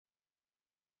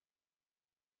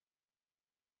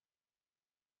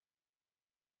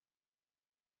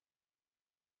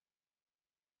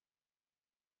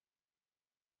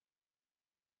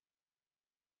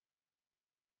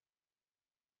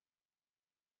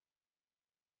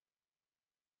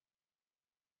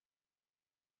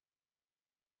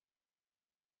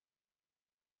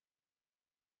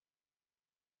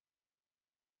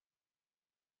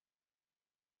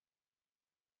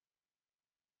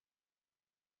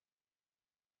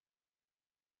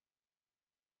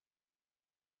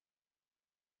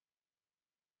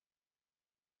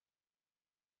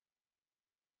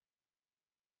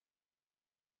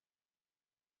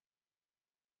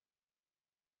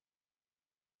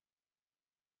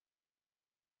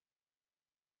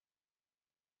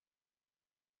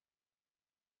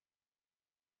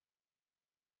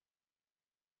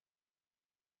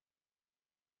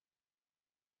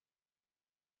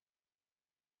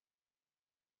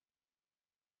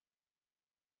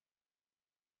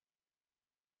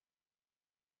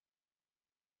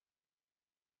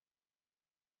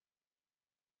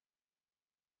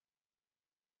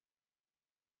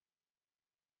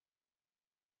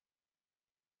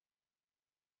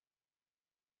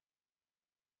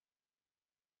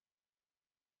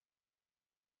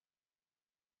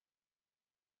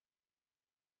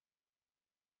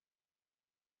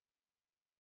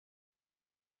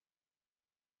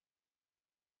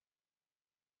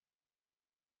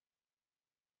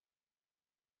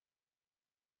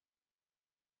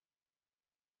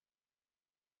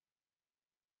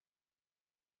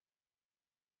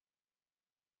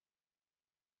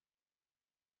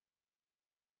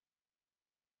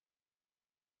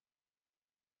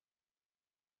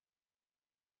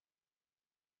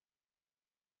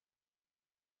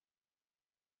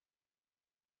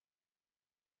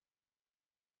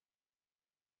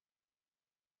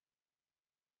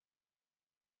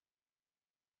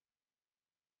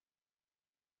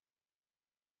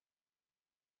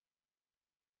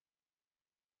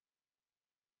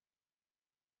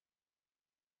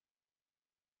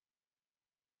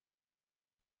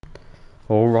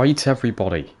Alright,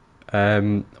 everybody.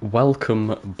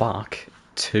 Welcome back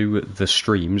to the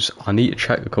streams. I need to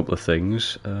check a couple of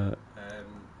things. Welcome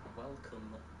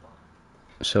back.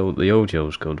 So the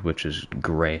audio's good, which is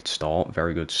great start,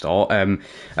 very good start.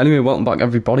 Anyway, welcome back,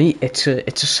 everybody. It's a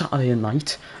Saturday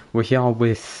night. We're here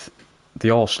with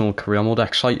the Arsenal career mode.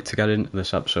 Excited to get into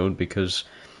this episode because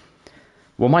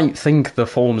we might think the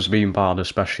form's been bad,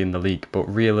 especially in the league, but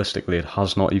realistically, it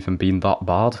has not even been that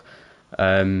bad.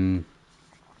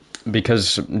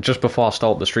 Because just before I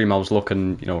start the stream, I was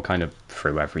looking, kind of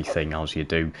through everything as you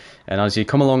do. And as you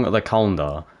come along at the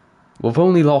calendar, we've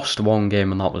only lost one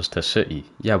game, and that was to City.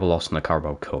 Yeah, we lost in the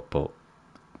Carabao Cup, but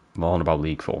we're on about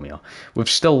league form here. We've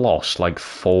still lost like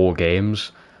 4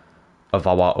 games of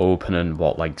our opening,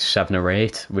 7 or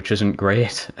 8, which isn't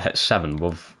great. At 7,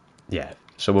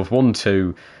 so we've won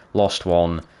 2, lost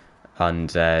 1,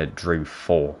 and drew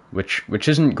 4, which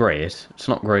isn't great. It's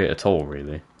not great at all,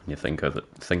 really. You think of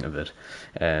it.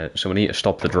 So we need to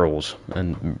stop the draws,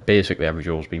 and basically every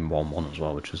draw's been 1-1 as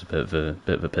well, which is a bit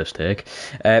of a piss take.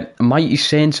 Mighty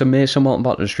Saints and Mason, welcome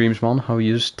back to the streams, man. How are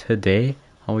yous today?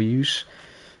 How are yous?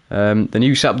 The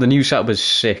new setup is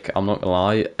sick. I'm not gonna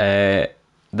lie.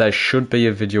 There should be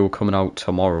a video coming out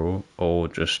tomorrow or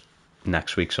just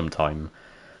next week sometime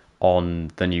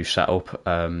on the new setup.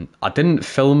 I didn't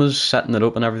film us setting it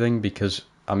up and everything because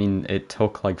it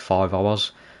took like 5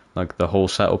 hours. Like the whole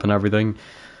setup and everything,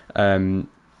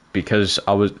 because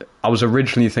I was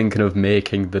originally thinking of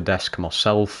making the desk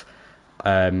myself,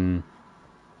 but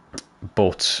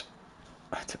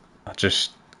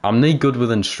I'm not good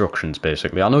with instructions.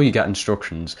 Basically, I know you get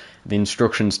instructions. The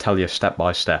instructions tell you step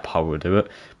by step how to do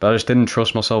it, but I just didn't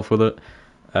trust myself with it.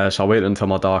 So I waited until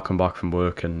my dad come back from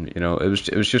work, and it was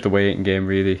just a waiting game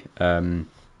really.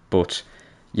 But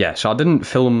yeah, so I didn't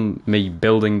film me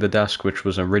building the desk, which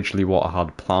was originally what I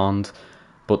had planned.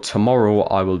 But tomorrow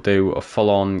I will do a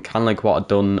full-on, kind of like what I'd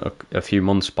done a few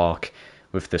months back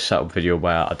with the setup video,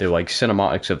 where I do like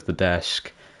cinematics of the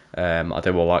desk. I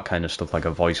do all that kind of stuff, like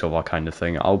a voiceover kind of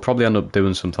thing. I'll probably end up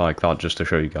doing something like that just to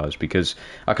show you guys, because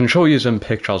I can show you some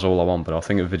pictures all I want, but I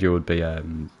think a video would be a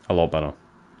lot better.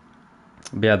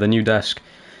 But yeah, the new desk,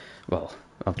 well,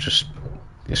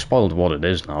 you spoiled what it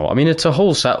is now. It's a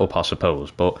whole setup, I suppose,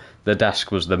 but the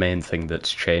desk was the main thing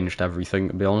that's changed everything,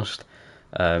 to be honest.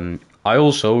 I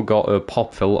also got a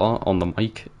pop filter on the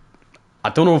mic. I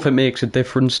don't know if it makes a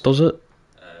difference, does it?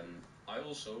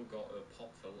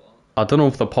 I don't know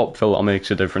if the pop filter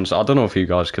makes a difference. I don't know if you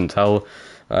guys can tell.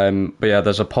 But yeah,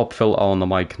 there's a pop filter on the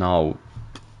mic now.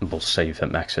 We'll see if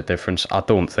it makes a difference. I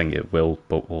don't think it will,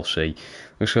 but we'll see.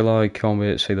 Looks like, can't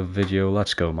wait to see the video.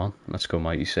 Let's go, man. Let's go,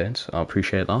 Mighty Saints. I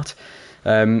appreciate that.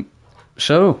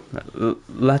 So,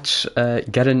 let's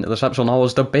get into this episode. I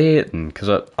was debating, because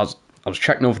I was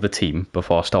checking over the team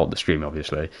before I started the stream,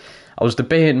 obviously. I was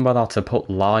debating whether to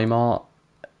put Lima,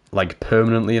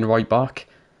 permanently in right back.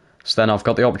 So then I've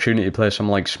got the opportunity to play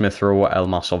someone like Smith Rowe,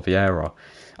 Elmas, or Vieira.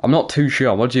 I'm not too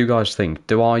sure. What do you guys think?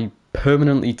 Do I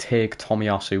permanently take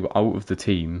Tomiyasu out of the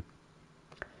team,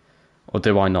 or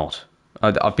do I not?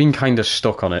 I've been kind of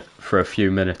stuck on it for a few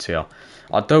minutes here.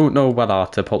 I don't know whether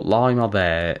to put Lima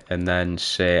there and then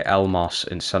say Elmas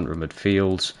in centre of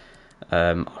midfield.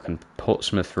 I can put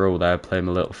Smith Rowe there, play him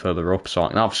a little further up, so I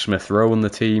can have Smith Rowe in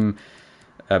the team.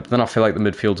 But then I feel like the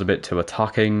midfield's a bit too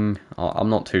attacking.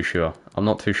 I'm not too sure. I'm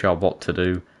not too sure what to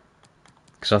do,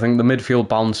 because I think the midfield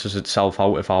balances itself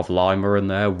out if I have Lima in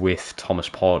there with Thomas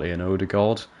Partey and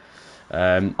Odegaard.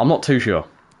 I'm not too sure.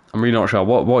 I'm really not sure.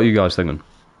 What are you guys thinking?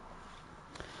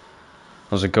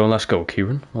 How's it going? Let's go,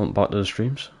 Kieran. Welcome back to the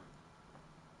streams.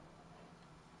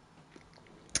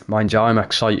 Mind you, I'm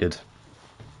excited.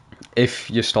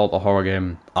 If you start the horror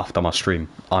game after my stream,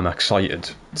 I'm excited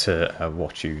to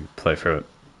watch you play through it.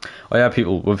 Oh yeah,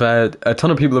 people. We've a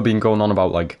ton of people have been going on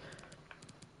about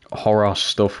horror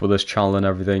stuff with this channel and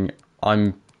everything.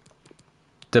 I'm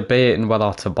debating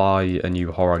whether to buy a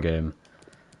new horror game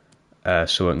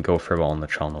so I can go through it on the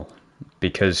channel,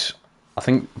 because I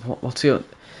think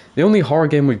the only horror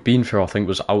game we've been through, I think,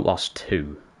 was Outlast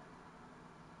 2.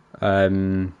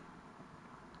 And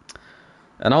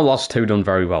Outlast 2 done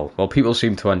very well. Well, people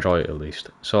seem to enjoy it, at least.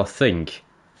 So I think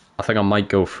I might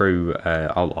go through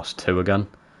Outlast 2 again.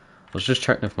 I was just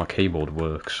checking if my keyboard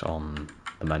works on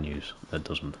the menus. It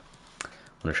doesn't.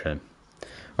 What a shame.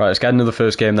 Right, let's get into the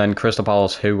first game then. Crystal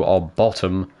Palace, who are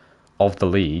bottom of the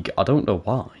league. I don't know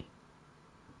why.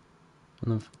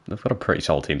 They've got a pretty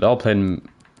solid team. They're all playing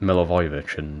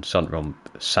Milivojevic and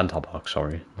centre back,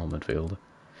 sorry, not midfield.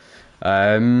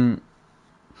 I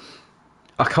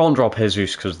can't drop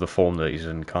Jesus because of the form that he's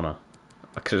in,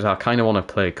 because I kind of want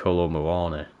to play Kolo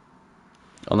Muani.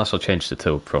 Unless I change the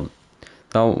two up front.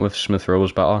 Now with Smith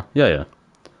Rowe's better. Yeah.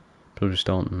 Probably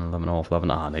starting 11 half,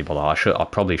 11. I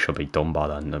probably should be done by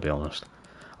then, to be honest.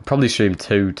 I'll probably stream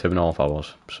 2.5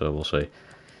 hours, so we'll see.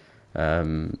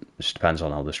 Just depends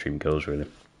on how the stream goes, really.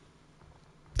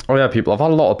 Oh yeah, people, I've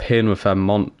had a lot of pain with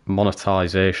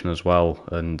monetization as well,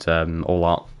 and all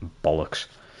that bollocks.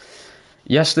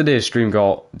 Yesterday's stream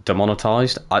got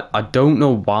demonetized. I don't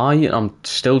know why, and I'm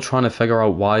still trying to figure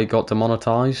out why it got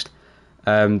demonetized.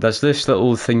 There's this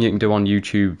little thing you can do on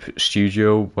YouTube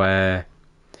Studio where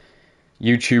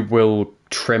YouTube will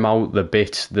trim out the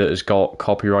bit that has got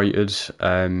copyrighted,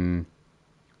 and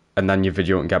then your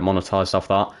video can get monetized off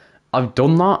that. I've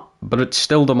done that, but it's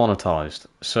still demonetized.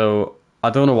 So I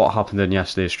don't know what happened in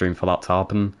yesterday's stream for that to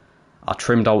happen. I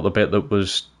trimmed out the bit that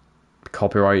was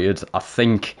copyrighted. I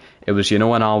think it was,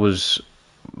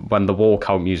 when the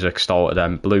walkout music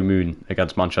started, Blue Moon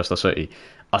against Manchester City.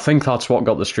 I think that's what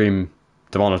got the stream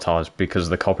demonetized because of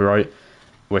the copyright,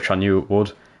 which I knew it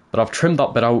would. But I've trimmed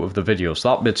that bit out of the video, so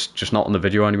that bit's just not in the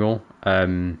video anymore.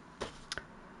 And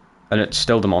it's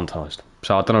still demonetized.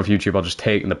 So I don't know if YouTube are just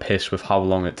taking the piss with how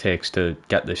long it takes to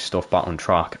get this stuff back on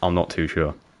track. I'm not too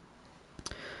sure.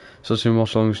 So soon,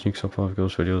 watch long as Sneaks Up 5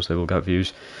 Ghost videos, they will get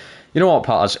views. You know what,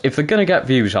 Patters? If they're going to get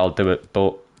views, I'll do it.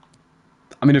 But,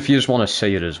 I mean, if you just want to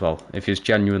see it as well. If you just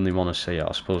genuinely want to see it,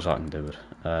 I suppose I can do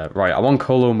it. Right, I want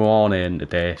Kolo Muane in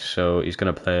today, so he's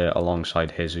going to play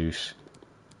alongside Jesus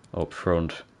up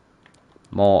front.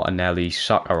 Martinelli,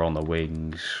 Saka on the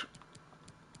wings.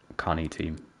 Canny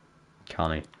team.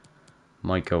 Canny.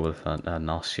 Might go with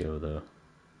Inacio though.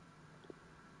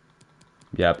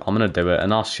 Yep, I'm going to do it.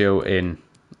 Inacio in.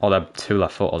 Oh, they're two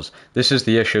left footers. This is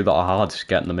the issue that I had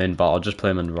getting them in, but I'll just play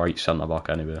them in right centre back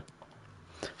anyway.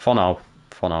 For now.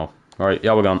 Right,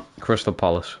 yeah, we're gone. Crystal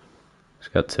Palace. Let's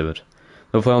get to it.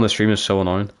 The play on the stream is so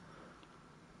annoying.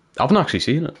 I haven't actually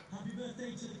seen it.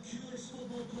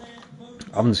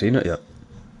 I haven't seen it yet.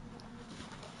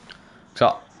 So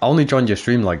I only joined your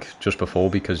stream like just before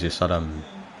because you said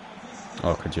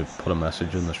oh, could you put a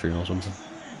message in the stream or something?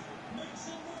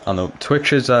 I know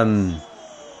Twitch is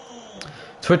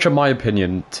Twitch, in my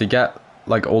opinion, to get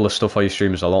like all the stuff on your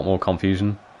stream is a lot more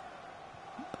confusing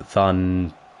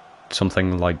than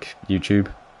something like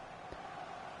YouTube.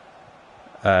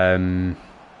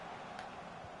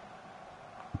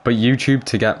 But YouTube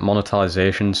to get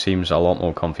monetization seems a lot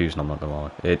more confusing, I'm not gonna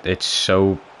lie. It's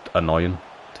so annoying,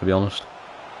 to be honest.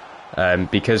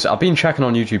 Because I've been checking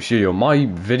on YouTube Studio, my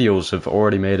videos have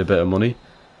already made a bit of money.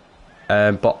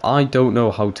 But I don't know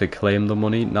how to claim the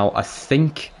money. Now, I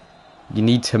think you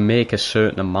need to make a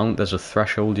certain amount. There's a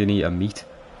threshold you need to meet.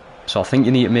 So I think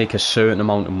you need to make a certain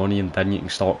amount of money and then you can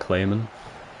start claiming.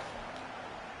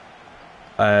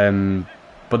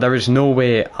 But there is no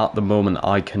way at the moment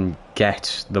I can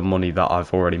get the money that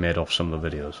I've already made off some of the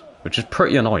videos, which is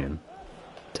pretty annoying,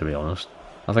 to be honest.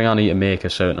 I think I need to make a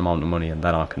certain amount of money and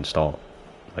then I can start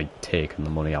like taking the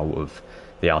money out of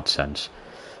the AdSense.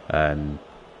 I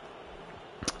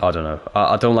don't know.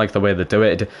 I don't like the way they do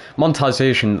it.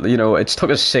 Monetization, it's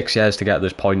took us 6 years to get to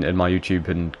this point in my YouTube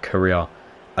and career.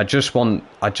 I just want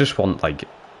like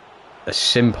a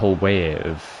simple way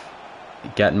of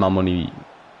getting my money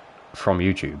from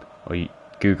YouTube or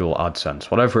Google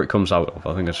AdSense, whatever it comes out of.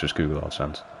 I think it's just Google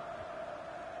AdSense.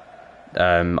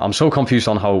 I'm so confused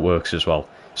on how it works as well.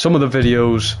 Some of the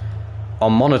videos are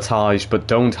monetized but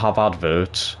don't have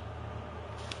adverts.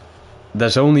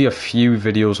 There's only a few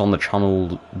videos on the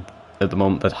channel at the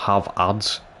moment that have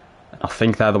ads. I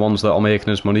think they're the ones that are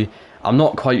making us money. I'm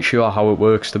not quite sure how it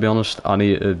works, to be honest. I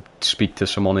need to speak to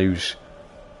someone who's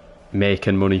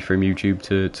making money from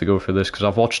YouTube to go through this, because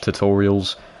I've watched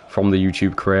tutorials from the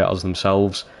YouTube creators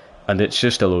themselves, and it's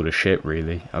just a load of shit,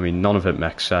 really. I mean, none of it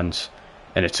makes sense,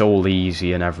 and it's all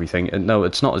easy and everything. And no,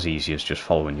 it's not as easy as just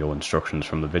following your instructions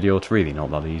from the video. It's really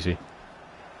not that easy.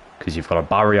 Because you've got a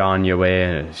barrier on your way,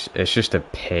 and it's just a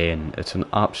pain. It's an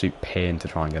absolute pain to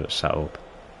try and get it set up.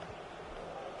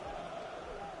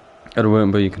 It'll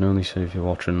work, but you can only see if you're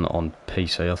watching on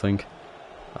PC, I think.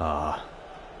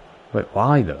 Wait,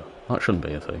 why though? That shouldn't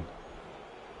be a thing.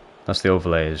 That's the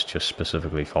overlay is just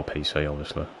specifically for PC,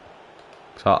 obviously.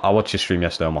 So I watched your stream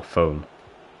yesterday on my phone.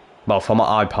 Well, for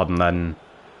my iPad, and then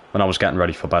when I was getting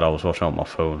ready for bed, I was watching on my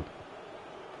phone.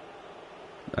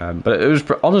 But it was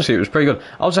honestly, it was pretty good.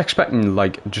 I was expecting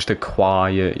like just a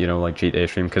quiet, like GTA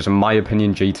stream, because in my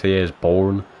opinion, GTA is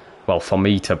boring. Well, for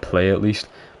me to play at least.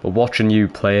 But watching you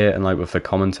play it and like with the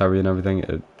commentary and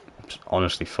everything, it's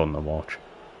honestly fun to watch.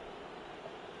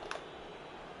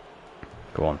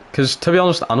 Go on, because to be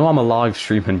honest, I know I'm a live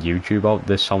streaming YouTube out.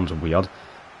 This sounds weird,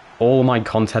 all my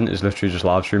content is literally just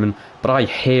live streaming, but I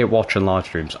hate watching live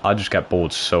streams. I just get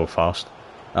bored so fast.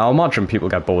 Now, I imagine people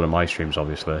get bored of my streams,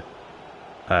 obviously.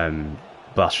 But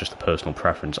that's just a personal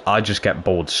preference. I just get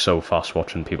bored so fast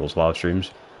watching people's live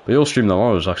streams. But your stream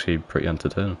tomorrow is actually pretty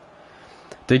entertaining.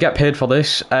 Do you get paid for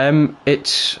this?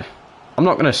 It's... I'm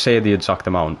not going to say the exact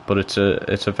amount, but it's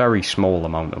a very small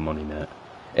amount of money, mate.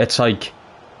 It's like...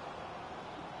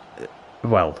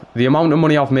 Well, the amount of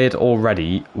money I've made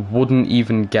already wouldn't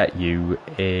even get you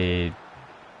a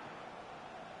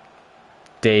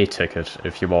day ticket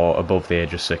if you are above the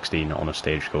age of 16 on a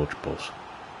stagecoach bus.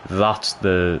 That's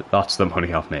the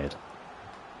money I've made.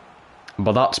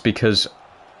 But that's because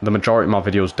the majority of my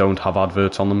videos don't have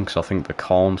adverts on them, because I think they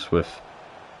can't with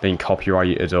being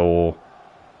copyrighted or...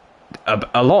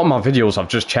 A lot of my videos, I've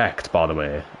just checked, by the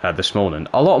way, this morning,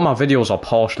 a lot of my videos are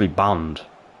partially banned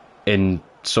in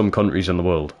some countries in the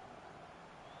world.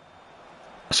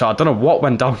 So I don't know what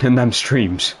went down in them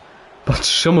streams, but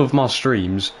some of my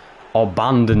streams are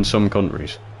banned in some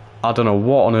countries. I don't know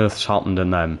what on earth's happened in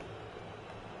them,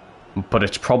 but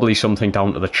it's probably something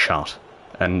down to the chat.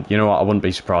 And you know what, I wouldn't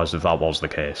be surprised if that was the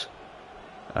case.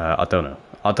 I don't know.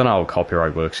 I don't know how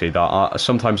copyright works either.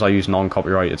 Sometimes I use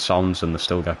non-copyrighted sounds and they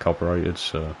still get copyrighted,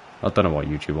 so I don't know what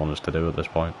YouTube wants us to do at this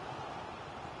point.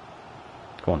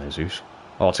 Go on, Jesus.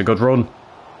 Oh, it's a good run.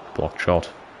 Blocked shot.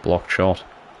 Blocked shot.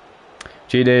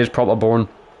 GD is proper boring.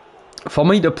 For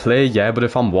me to play, yeah, but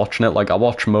if I'm watching it, like I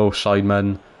watch most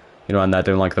Sidemen, you know, and they're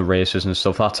doing like the races and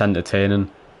stuff, that's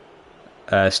entertaining.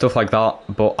 Stuff like that,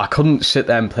 but I couldn't sit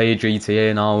there and play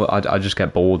GTA now. I just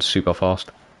get bored super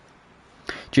fast.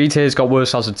 GTA's got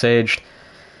worse as it's aged.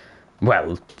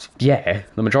 Well, yeah,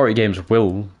 the majority of games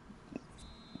will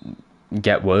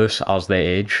get worse as they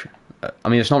age. I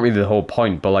mean, it's not really the whole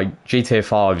point, but like GTA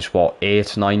 5's what,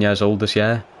 8, 9 years old this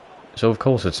year? So of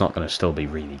course it's not going to still be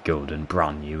really good and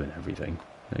brand new and everything.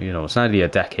 You know, it's nearly a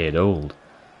decade old.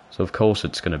 So of course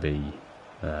it's going to be,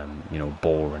 you know,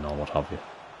 boring or what have you.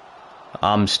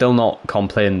 I'm still not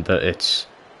complaining that it's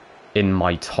in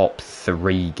my top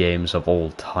 3 games of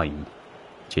all time,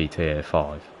 GTA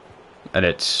 5. And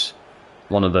it's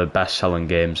one of the best-selling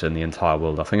games in the entire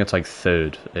world. I think it's like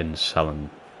 3rd in selling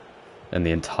in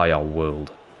the entire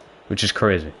world, which is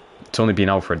crazy. It's only been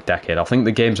out for a decade. I think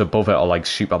the games above it are like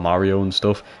Super Mario and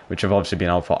stuff, which have obviously been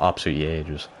out for absolutely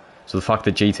ages. So the fact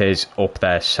that GTA's up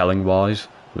there selling-wise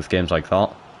with games like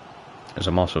that is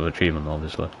a massive achievement,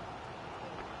 obviously.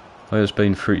 It's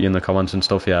being fruity in the comments and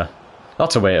stuff, yeah.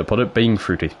 That's a way to put it, being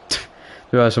fruity.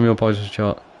 Yeah, some of your points in the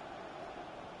chart.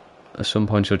 At some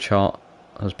points your chart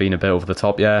has been a bit over the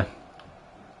top, yeah.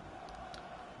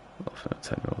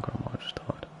 10-year-old grandma just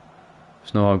died.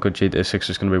 There's no how good GTA 6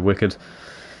 is going to be wicked.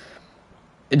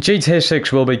 GTA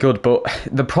 6 will be good, but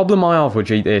the problem I have with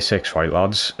GTA 6, right,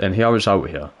 lads, and hear us out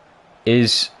here,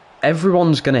 is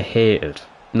everyone's going to hate it.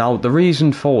 Now, the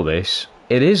reason for this,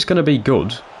 it is going to be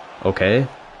good, okay?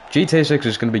 GTA 6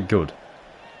 is going to be good.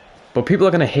 But people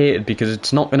are going to hate it because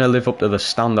it's not going to live up to the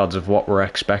standards of what we're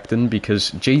expecting,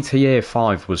 because GTA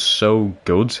 5 was so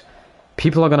good.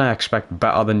 People are going to expect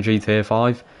better than GTA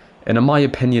 5. And in my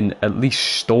opinion, at least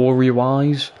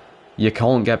story-wise, you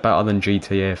can't get better than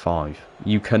GTA 5.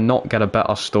 You cannot get a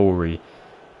better story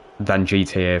than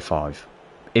GTA 5.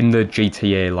 In the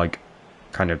GTA, like,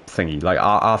 kind of thingy. Like,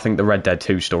 I think the Red Dead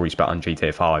 2 story's better than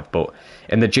GTA 5, but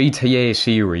in the GTA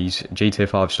series, GTA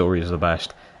 5 story is the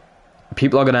best.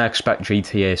 People are going to expect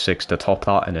GTA 6 to top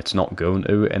that, and it's not going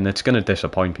to, and it's going to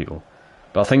disappoint people.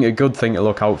 But I think a good thing to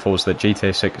look out for is that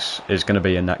GTA 6 is going to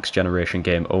be a next generation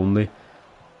game only.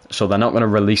 So they're not going to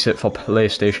release it for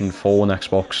PlayStation 4 and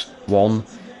Xbox One.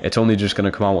 It's only just going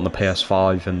to come out on the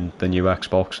PS5 and the new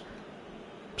Xbox.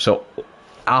 So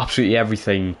absolutely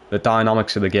everything, the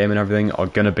dynamics of the game and everything are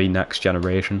going to be next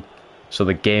generation. So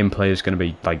the gameplay is going to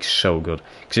be like so good.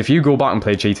 Because if you go back and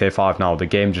play GTA 5 now, the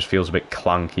game just feels a bit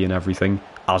clanky and everything,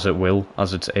 as it will,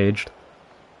 as it's aged.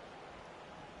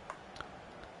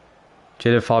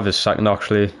 GTA 5 is second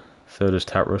actually, third is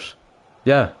Tetris.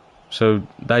 Yeah, so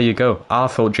there you go. I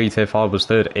thought GTA 5 was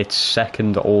third. It's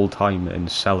second all time in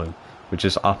selling, which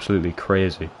is absolutely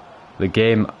crazy. The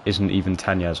game isn't even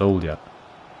 10 years old yet.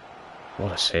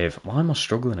 What a save. Why am I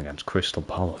struggling against Crystal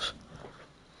Palace?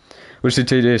 Wish the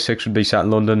GTA 6 would be set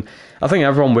in London. I think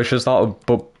everyone wishes that,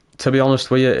 but to be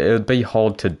honest with you, it would be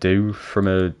hard to do from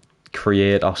a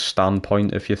creator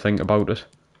standpoint if you think about it.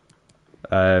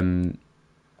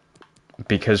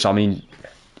 Because, I mean,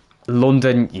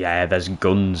 London, yeah, there's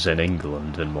guns in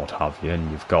England and what have you,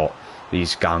 and you've got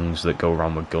these gangs that go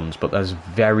around with guns, but there's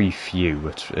very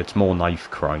few. It's more knife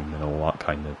crime and all that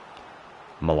kind of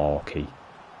malarkey.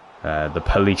 The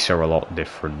police are a lot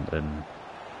different, and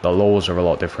the laws are a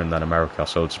lot different than America,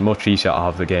 so it's much easier to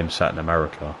have the game set in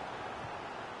America.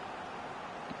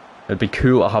 It'd be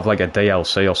cool to have like a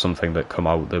DLC or something that come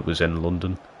out that was in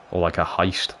London, or like a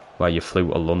heist where you flew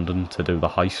to London to do the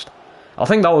heist. I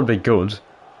think that would be good.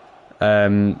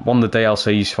 One of the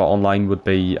DLCs for online would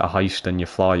be a heist and you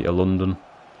fly to London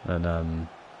and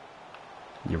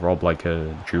you rob like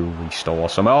a jewellery store or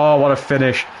something. Oh, what a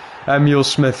finish! Emile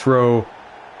Smith Rowe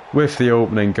with the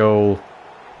opening goal.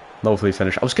 Lovely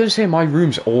finish. I was going to say my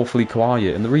room's awfully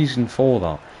quiet, and the reason for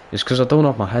that is because I don't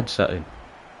have my headset in.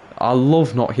 I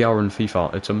love not hearing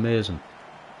FIFA. It's amazing.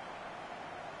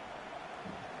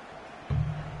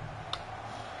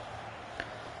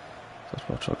 That's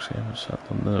what Chuck's game set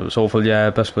on. It was awful. Yeah,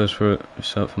 best place for it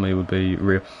set for me would be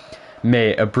Rio.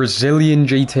 Mate, a Brazilian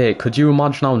GTA. Could you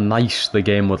imagine how nice the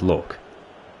game would look?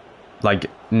 Like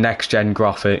next gen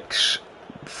graphics,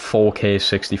 4K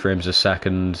 60 frames a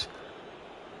second.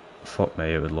 Fuck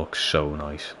me, it would look so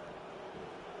nice.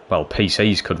 Well,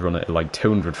 PCs could run it at like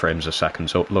 200 frames a second,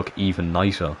 so it'd look even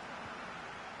nicer.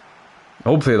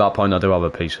 Hopefully at that point I do have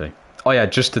a PC. Oh yeah,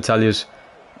 just to tell you,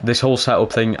 this whole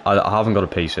setup thing, I haven't got a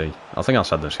PC. I think I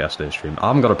said this yesterday's stream. I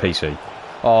haven't got a PC.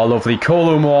 Oh, lovely.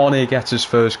 Kolo Muani gets his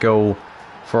first goal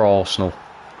for Arsenal.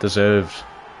 Deserved.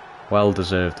 Well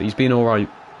deserved. He's been alright,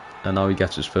 and now he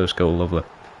gets his first goal. Lovely.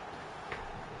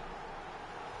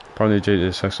 Probably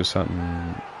GTA 6 is set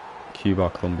in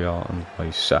Cuba, Colombia, and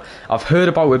place. I've heard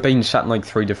about it being set in like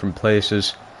 3 different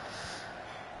places.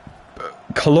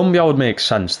 Colombia would make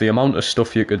sense. The amount of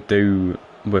stuff you could do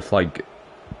with like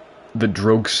the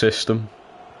drug system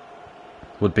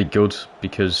would be good,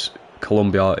 because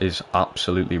Colombia is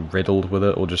absolutely riddled with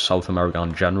it, or just South America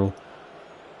in general.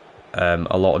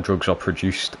 A lot of drugs are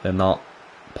produced in that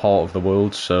part of the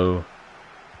world, so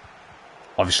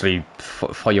obviously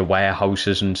for your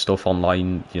warehouses and stuff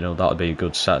online, you know, that would be a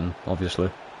good setting, obviously.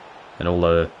 And all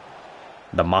the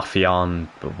mafia and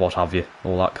what have you,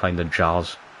 all that kind of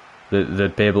jazz.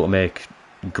 They'd be able to make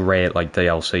great like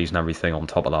DLCs and everything on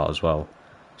top of that as well.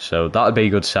 So that would be a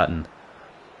good setting.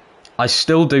 I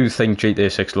still do think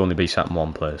GTA 6 will only be set in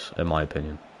one place, in my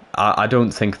opinion. I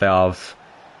don't think they have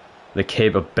the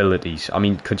capabilities. I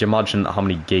mean, could you imagine how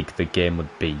many gig the game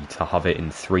would be to have it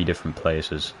in 3 different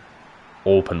places?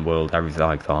 Open world, everything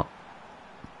like that.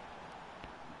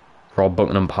 Rob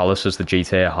Buckingham Palace as the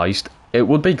GTA heist. It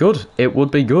would be good. It would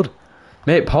be good.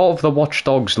 Mate, part of the Watch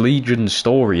Dogs Legion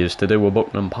story is to do with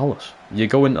Buckingham Palace. You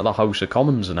go into the House of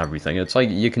Commons and everything. It's like,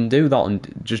 you can do that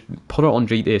and just put it on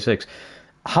GTA 6.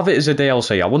 Have it as a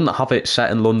DLC. I wouldn't have it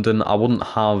set in London. I wouldn't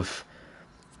have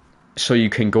so you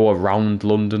can go around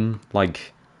London,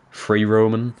 like free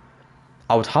roaming.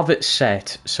 I would have it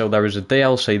set so there is a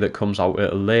DLC that comes out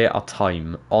at a later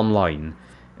time online,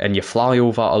 and you fly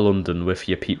over to London with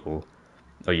your people,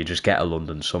 or you just get to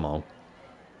London somehow.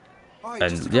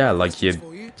 And yeah, like you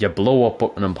blow up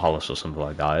Buckingham Palace or something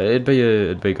like that. It'd be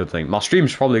a good thing. My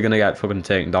stream's probably gonna get fucking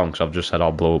taken down because I've just said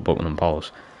I'll blow up Buckingham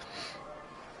Palace.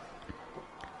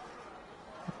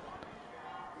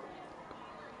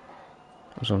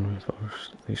 I was on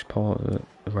this part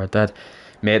of Red Dead.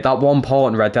 Mate, that one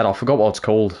part in Red Dead, I forgot what it's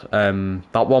called.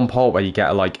 That one part where you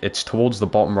get like, it's towards the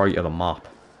bottom right of the map.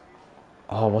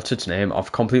 Oh, what's its name?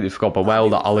 I've completely forgot. But where all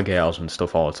the alligators and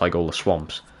stuff are, it's like all the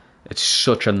swamps. It's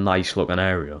such a nice looking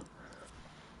area.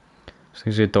 As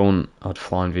long as you don't add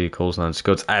flying vehicles, then it's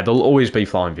good. There'll always be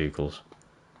flying vehicles.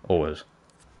 Always.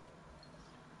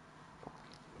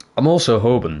 I'm also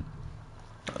hoping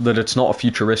that it's not a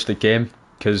futuristic game,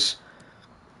 because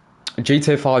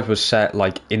GTA 5 was set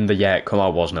like in the year it come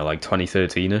out, wasn't it? Like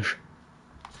 2013-ish.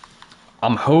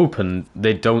 I'm hoping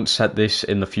they don't set this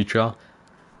in the future,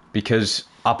 because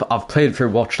I've played through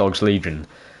Watch Dogs Legion.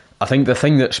 I think the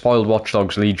thing that spoiled Watch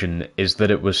Dogs Legion is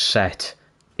that it was set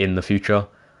in the future.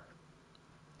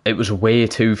 It was way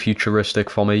too futuristic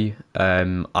for me.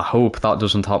 I hope that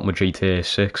doesn't happen with GTA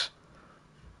 6.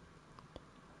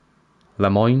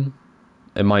 Lemoyne?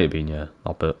 It might have been, yeah,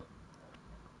 that bit.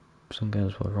 Some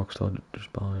games where Rockstar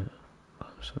just buy it.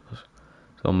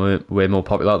 So way more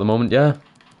popular at the moment, yeah.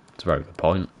 It's a very good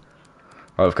point.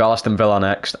 Right, we've got Aston Villa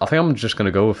next. I think I'm just going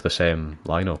to go with the same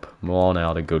lineup. Moane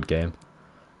had a good game.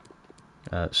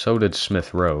 So did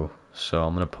Smith Rowe. So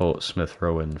I'm going to put Smith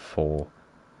Rowe in for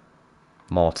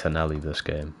Martinelli this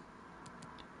game.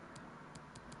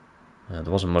 There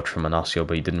wasn't much from Inacio,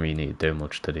 but he didn't really need to do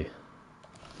much, did he?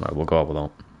 Right, we'll go out with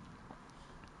that.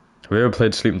 Have you ever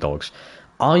played Sleeping Dogs?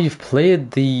 I've played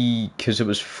because it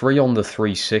was free on the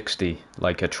 360,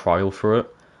 like a trial for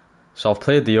it. So I've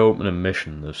played the opening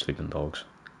mission of Sleeping Dogs.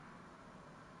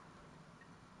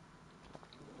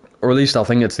 Or at least I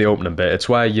think it's the opening bit. It's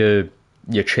where you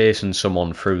you're chasing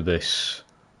someone through this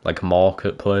like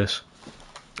marketplace.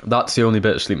 That's the only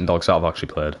bit of Sleeping Dogs that I've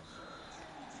actually played.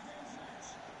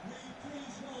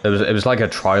 It was like a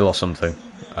trial or something.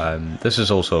 This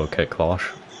is also a kit clash.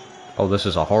 Oh, this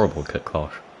is a horrible kit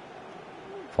clash.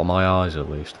 For my eyes, at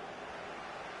least.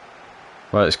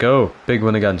 Right, let's go. Big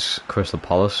win against Crystal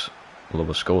Palace. Although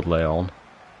we scored later on.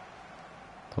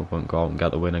 We won't go out and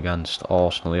get the win against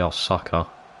Arsenal or Saka.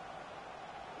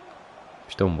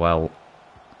 He's done well.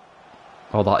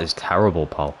 Oh, that is terrible,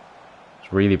 pal.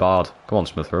 It's really bad. Come on,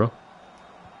 Smith Rowe.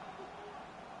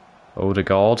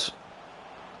 Odegaard.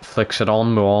 Flicks it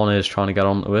on. Moana is trying to get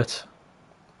onto it.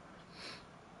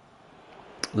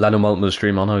 Lennon, welcome to the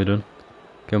stream, man. How you doing?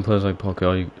 Game players like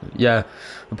Parkour. Yeah,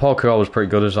 the Parkour was pretty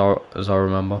good as I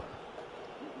remember.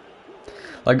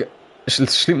 Like,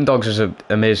 Sleeping Dogs is an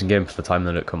amazing game for the time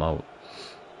that it come out.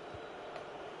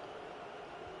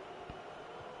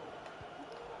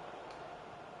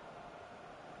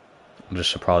 I'm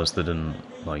just surprised they didn't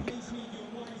like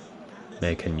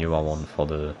make a newer one for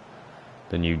the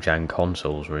new gen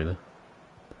consoles, really.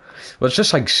 Well, it's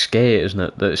just like Skate, isn't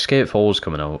it? The Skate 4 is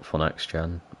coming out for next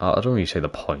gen. I don't really see the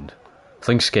point. I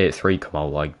think Skate 3 come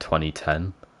out like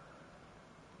 2010.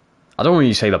 I don't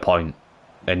really see the point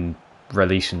in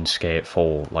releasing Skate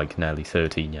 4 like nearly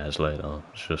 13 years later.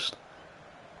 It's just...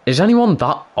 Is anyone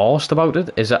that arsed about it?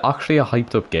 Is it actually a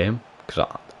hyped up game?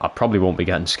 Because I probably won't be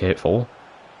getting Skate 4.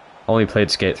 I only played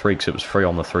Skate 3 because it was free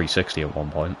on the 360 at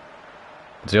one point.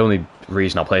 It's the only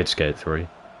reason I played Skate 3.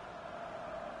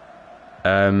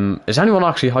 Is anyone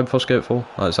actually hyped for Skate 4?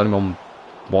 Is anyone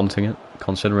wanting it?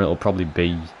 Considering it'll probably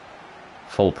be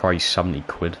full price 70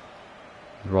 quid.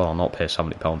 I'd rather not pay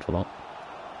 £70 for that.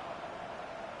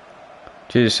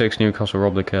 GTA 6 Newcastle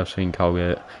robbed the KFC in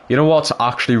Cowgate. You know what's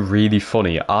actually really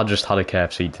funny? I just had a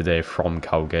KFC today from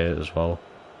Cowgate as well.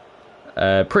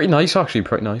 Pretty nice actually,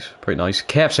 pretty nice.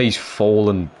 KFC's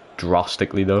fallen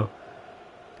drastically though.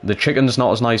 The chicken's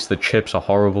not as nice, the chips are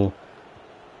horrible.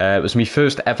 It was my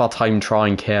first ever time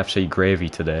trying KFC gravy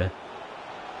today.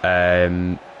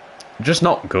 Just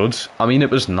not good. I mean, it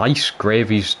was nice.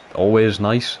 Gravy's always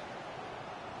nice.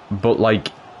 But, like,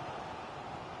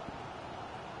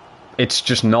 it's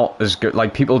just not as good.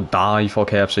 Like, people die for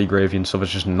KFC gravy and stuff.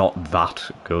 It's just not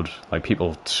that good. Like,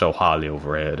 people so highly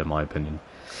overrated, in my opinion.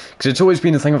 Because it's always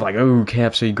been a thing of, like, oh,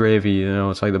 KFC gravy, you know,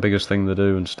 it's, like, the biggest thing to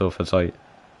do and stuff. It's like,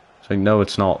 no,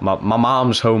 it's not. My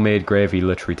mom's homemade gravy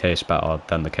literally tastes better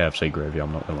than the KFC gravy,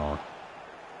 I'm not gonna lie.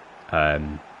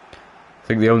 I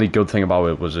think the only good thing about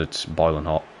it was it's boiling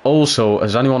hot. Also,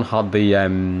 has anyone had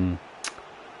the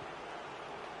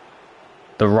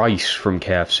rice from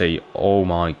KFC? Oh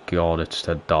my god, it's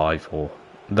to die for.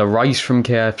 The rice from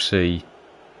KFC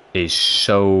is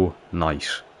so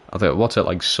nice. I think, what's it,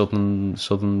 like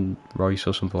southern rice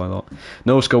or something like that?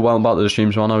 No, let's go well back to the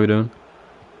streams, man. How are you doing?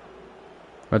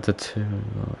 Red Dead 2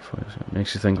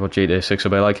 makes you think what GTA 6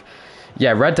 will be like.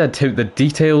 Yeah, Red Dead 2, the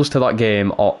details to that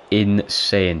game are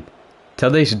insane. To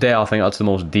this day, I think that's the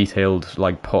most detailed,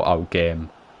 like, put out game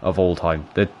of all time.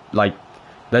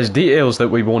 There's details that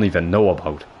we won't even know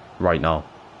about right now.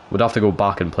 We'd have to go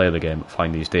back and play the game to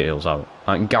find these details out.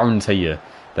 I can guarantee you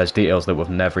there's details that we've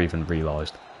never even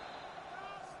realised.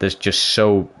 There's just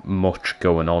so much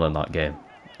going on in that game.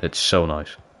 It's so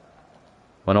nice.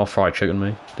 Went off fried chicken,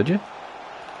 me. Did you?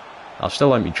 I still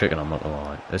like me chicken, I'm not gonna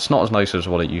lie. It's not as nice as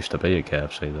what it used to be at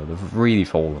KFC though. They've really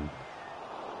fallen.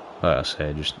 Like I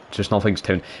say, just nothing's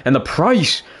tuned. And the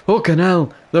price! Fucking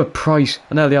hell! The price!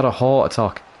 I nearly had a heart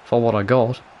attack for what I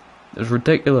got. It was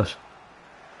ridiculous.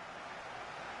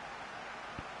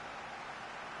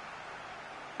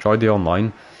 Tried the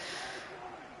online.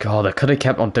 God, I could have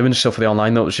kept on doing stuff for the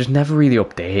online though. It was just never really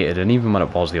updated. And even when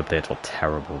it was, the updates were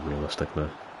terrible, realistically.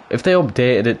 If they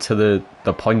updated it to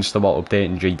the points that were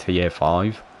updating GTA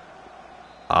 5,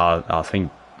 I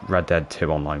think Red Dead 2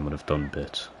 Online would have done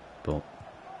bits, but...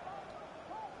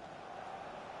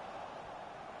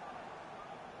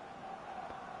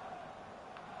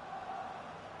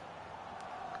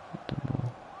 I don't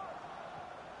know.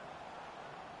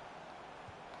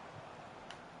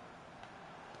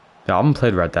 Yeah, I haven't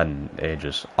played Red Dead in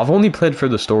ages. I've only played through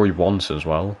the story once as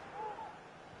well.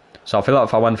 So I feel like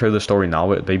if I went through the story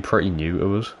now, it'd be pretty new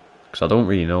to us. Because I don't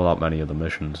really know that many of the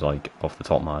missions, like, off the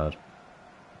top of my head.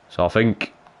 So I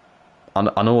think... I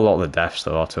know a lot of the deaths,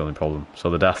 though, that's the only problem. So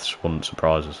the deaths wouldn't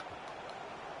surprise us.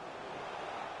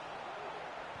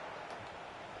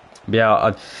 But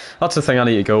yeah, that's the thing I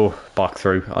need to go back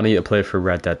through. I need to play through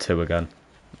Red Dead 2 again.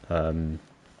 Oh,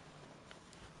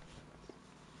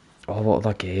 what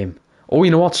that game? Oh,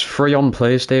 you know what's free on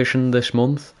PlayStation this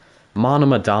month? Man of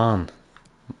Medan.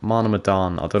 Man of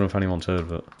Medan. I don't know if anyone's heard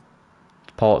of it.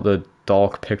 It's part of the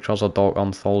Dark Pictures or Dark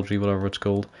Anthology, whatever it's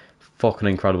called. Fucking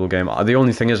incredible game. The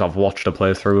only thing is I've watched a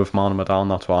playthrough of Man of Medan,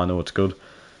 that's why I know it's good.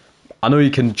 I know you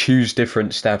can choose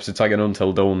different steps, it's like an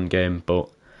Until Dawn game, but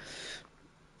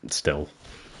still.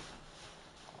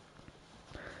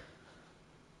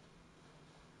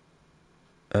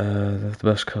 The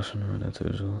best custom on Red Dead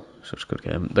 2 as well. Such a good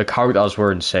game. The characters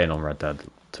were insane on Red Dead,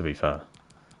 to be fair.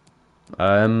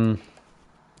 I don't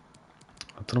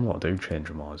know what I do change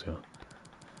them wise here.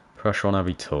 Pressure on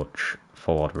every touch,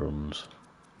 forward runs.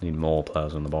 Need more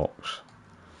players in the box.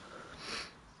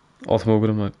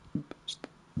 Automotive,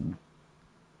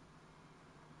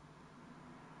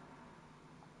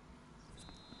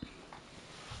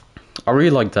 I really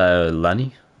liked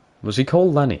Lenny. Was he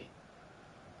called Lenny?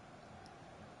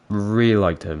 Really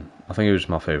liked him. I think he was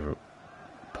my favourite.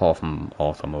 Apart from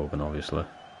Arthur Morgan, obviously.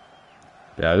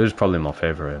 Yeah, he was probably my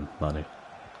favourite, Lenny.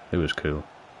 He was cool.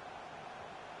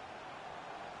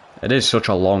 It is such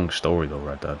a long story though,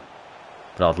 Red Dead.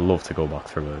 But I'd love to go back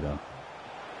through it again.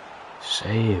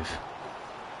 Save.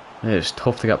 Yeah, it's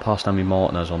tough to get past Emi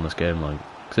Martinez on this game, like.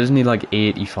 Because isn't he like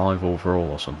 85 overall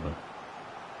or something?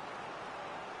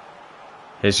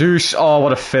 Jesus! Oh,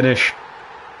 what a finish!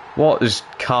 What is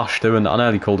Cash doing? I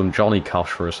nearly called him Johnny Cash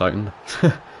for a second.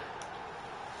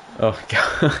 Oh,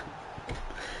 God.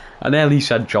 I nearly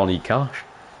said Johnny Cash.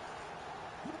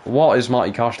 What is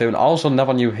Matty Cash doing? I also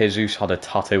never knew Jesus had a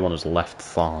tattoo on his left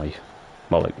thigh.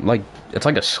 Well, like it's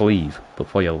like a sleeve, but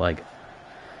for your leg.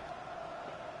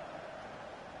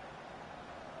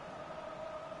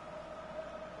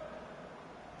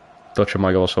 Dutch and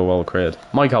Michael are so well created.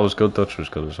 Michael was good, Dutch was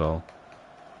good as well.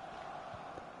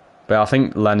 But I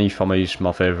think Lenny for me is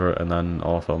my favourite, and then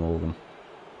Arthur Morgan.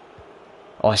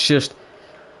 Oh, it's just...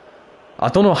 I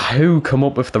don't know who come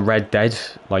up with the Red Dead,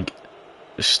 like,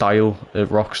 style at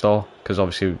Rockstar. Because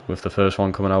obviously with the first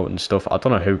one coming out and stuff, I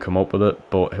don't know who come up with it.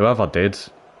 But whoever did,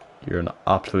 you're an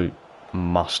absolute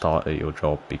master at your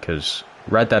job. Because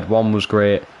Red Dead 1 was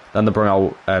great. Then they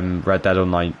brought out Red Dead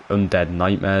Undead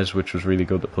Nightmares, which was really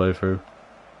good to play through.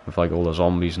 With like all the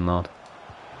zombies and that.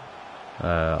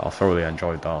 I thoroughly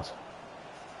enjoyed that.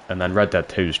 And then Red Dead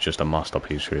 2 is just a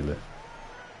masterpiece, really.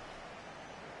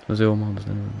 There's the old man's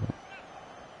name.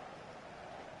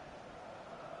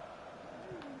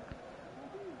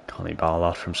 Can't he bar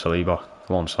that from Saliba?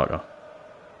 Come on, Saka.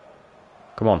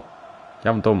 Come on. You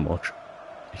haven't done much.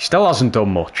 He still hasn't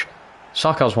done much.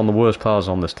 Saka's one of the worst players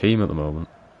on this team at the moment.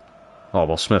 Oh,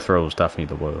 well, Smith Rowe's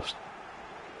definitely the worst.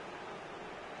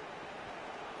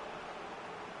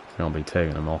 I'll be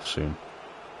taking him off soon.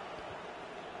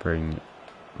 Bring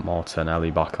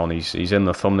Martinelli back on. He's in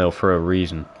the thumbnail for a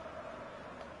reason.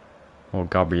 Oh,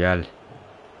 Gabriel.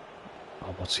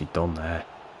 Oh, what's he done there?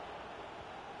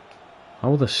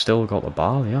 Oh, they've still got the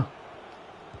ball, yeah.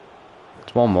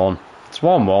 It's 1-1. It's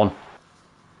 1-1.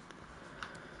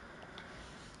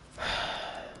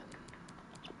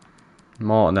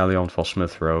 Martinelli on for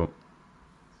Smith Rowe.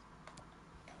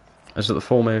 Is it the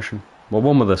formation? Well,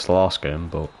 won with this last game,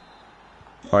 but...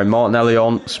 Alright, Martinelli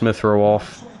on, Smith Rowe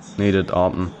off. Needed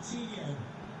Arton.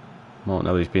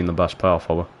 Martinelli's been the best player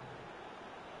for her.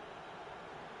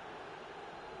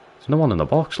 There's no one in the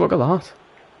box, look at that.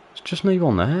 There's just no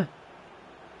one there.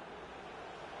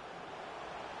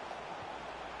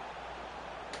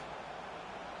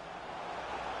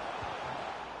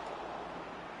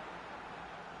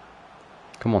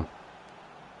 Come on.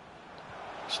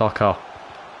 Saka.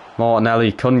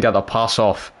 Martinelli couldn't get the pass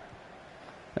off.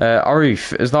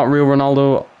 Arif, is that real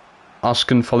Ronaldo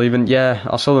asking for leaving? Yeah,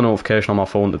 I saw the notification on my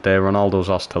phone today. Ronaldo's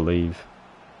asked to leave.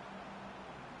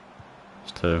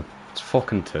 It's 2. It's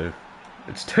fucking 2.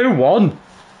 It's 2-1.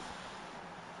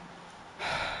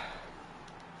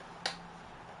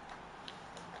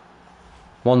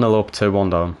 One 0 up, 2-1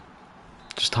 down.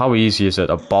 Just how easy is it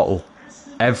to bottle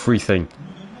everything?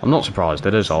 I'm not surprised.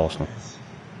 It is Arsenal.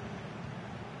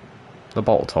 They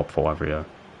bottle top 4 every year.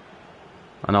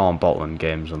 I know I'm bottling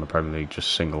games in the Premier League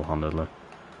just single-handedly.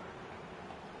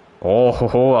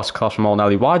 Oh, that's class from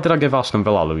Martinelli. Why did I give Aston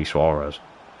Villa Luis Suarez?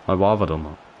 Like, why have I done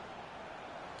that?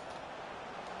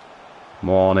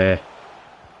 Mornay.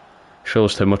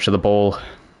 Shows too much of the ball.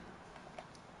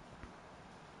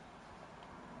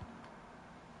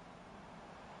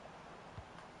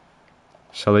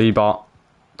 Saliba.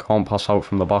 Can't pass out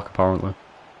from the back, apparently.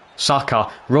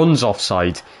 Saka runs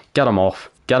offside. Get him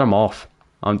off. Get him off.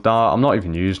 I'm not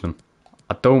even using him.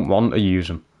 I don't want to use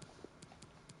him.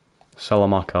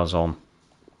 Salamaka's on.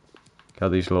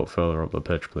 Get these a little further up the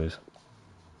pitch, please.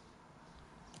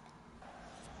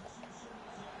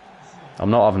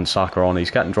 I'm not having Saka on. He's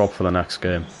getting dropped for the next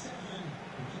game.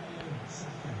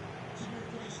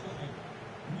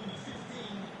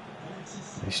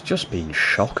 He's just been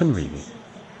shocking, really.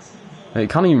 He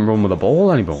can't even run with the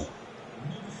ball anymore.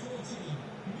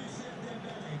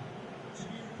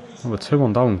 Well, we're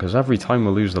 2-1 down, because every time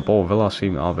we lose the ball, Villa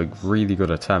seem to have a really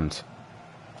good attempt.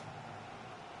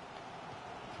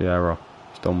 Vieira,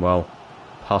 he's done well.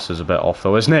 Pass is a bit off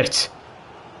though, isn't it?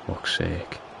 Fuck's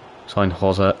sake. Sign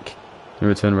Hozek. New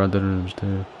return Red Dead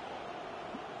Redemption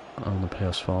 2. On the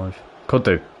PS5. Could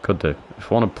do.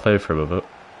 If I want to play through with it.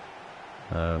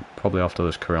 Probably after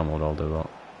this career mode I'll do that.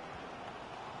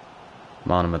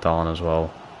 Man and Madan as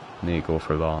well. Need to go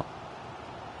through that.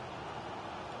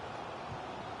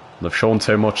 They've shown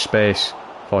too much space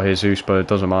for Jesus, but it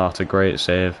doesn't matter. It's a great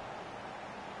save.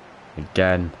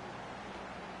 Again.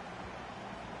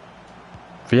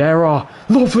 Vieira!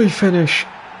 Lovely finish!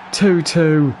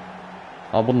 2-2.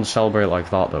 I wouldn't celebrate like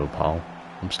that though, pal.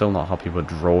 I'm still not happy with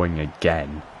drawing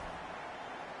again.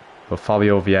 But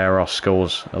Fabio Vieira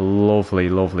scores a lovely,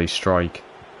 lovely strike.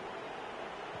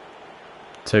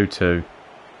 2-2.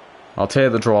 I'll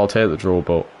take the draw,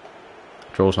 but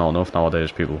draw's not enough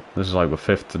nowadays, people. This is like the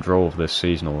 5th draw of this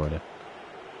season already.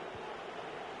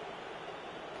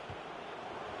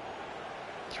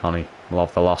 Johnny, we'll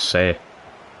have the last say.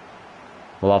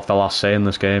 We'll have the last say in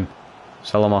this game.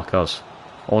 Salamakers.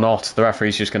 Or not, the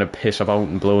referee's just going to piss about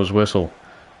and blow his whistle.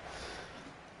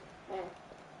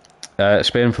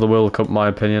 Spain for the World Cup, in my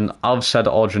opinion. I've said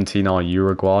Argentina or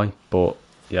Uruguay, but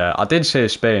yeah, I did say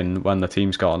Spain when the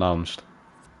teams got announced.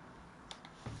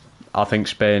 I think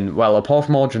Spain, well, apart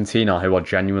from Argentina, who are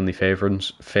genuinely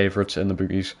favourites in the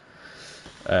bookies,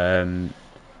 I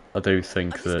do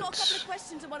think that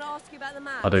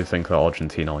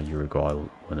Argentina or Uruguay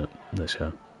will win it this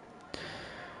year.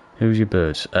 Who's your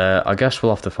birds? I guess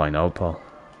we'll have to find out, pal.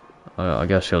 I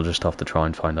guess you'll just have to try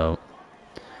and find out.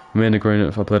 We made an agreement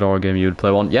if I played our game, you'd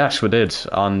play one. Yes, we did,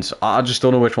 and I just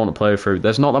don't know which one to play through.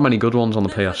 There's not that many good ones on the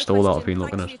PS Store that I've been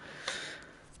looking at.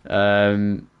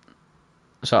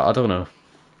 So I don't know.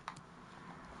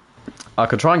 I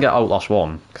could try and get Outlast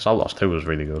 1, because Outlast 2 was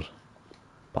really good.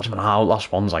 But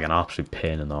Outlast 1's like an absolute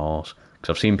pain in the arse, because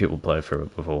I've seen people play through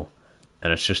it before,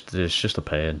 and it's just a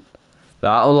pain. The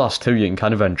Outlast 2, you can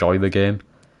kind of enjoy the game.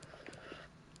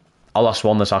 Outlast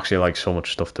 1, there's actually like so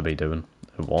much stuff to be doing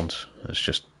at once. It's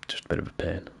just a bit of a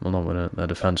pain. Well, not when their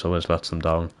defence always lets them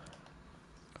down.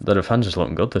 The defence is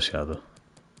looking good this year, though.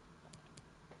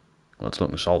 Well, it's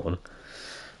looking solid.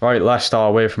 Right, Leicester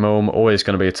away from home. Always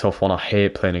going to be a tough one. I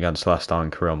hate playing against Leicester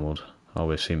in career mode. I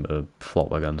always seem to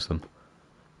flop against them.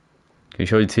 Can you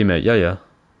show your teammate? Yeah.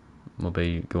 We'll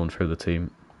be going through the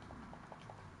team.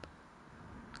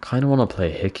 I kind of want to play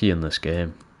Hickey in this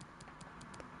game.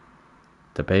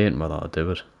 Debating whether I'll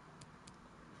do it.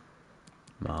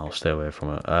 Nah, I'll stay away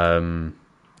from it.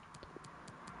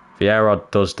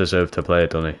 Vieira does deserve to play,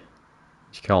 doesn't he?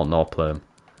 You can't not play him.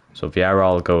 So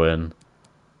Vieira will go in.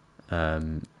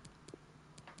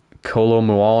 Kolo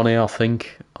Muani, I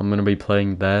think I'm going to be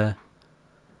playing there.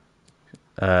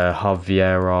 Have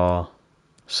Vieira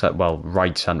set,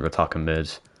 right centre attacking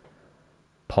mid.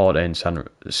 Partey in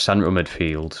centre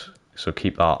midfield. So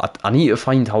keep that. I need to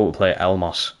find how to play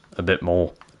Elmas a bit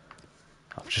more.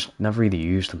 I've just never really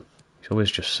used him. He's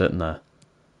always just sitting there.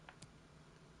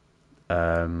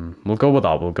 We'll go with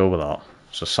that.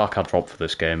 So Saka dropped for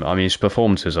this game. I mean, his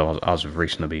performances as of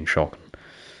recently been shocking.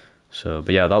 So,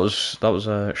 but yeah, that was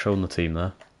showing the team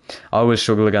there. I always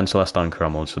struggle against Leicester and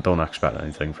Cromwell, so don't expect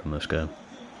anything from this game.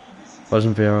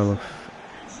 Wasn't Vieira look?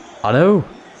 I know.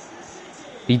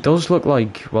 He does look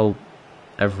like, well,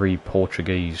 every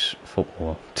Portuguese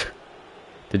footballer.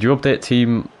 Did you update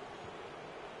team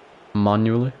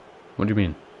manually? What do you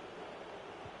mean?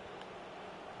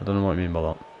 I don't know what you mean by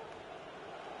that.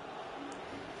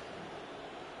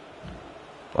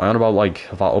 I on about, like,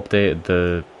 have I updated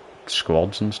the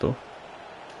squads and stuff?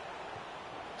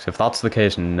 So if that's the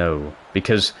case, no.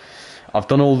 Because I've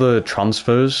done all the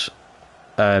transfers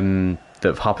that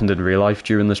have happened in real life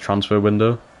during this transfer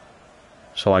window.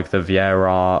 So, like, the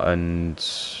Vieira and...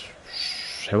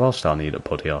 who else do I need to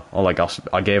put here? Oh, like,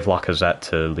 I gave Lacazette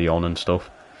to Lyon and stuff.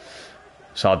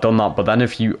 So I've done that, but then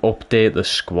if you update the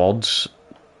squads,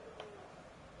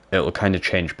 it'll kind of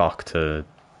change back to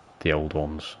the old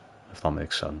ones, if that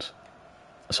makes sense.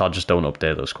 So I just don't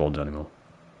update those squads anymore.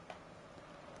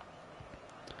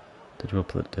 Did you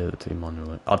update the team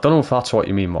manually? I don't know if that's what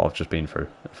you mean, what I've just been through.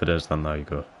 If it is, then there you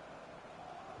go.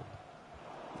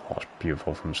 Oh, it's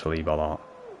beautiful from Saliba, that.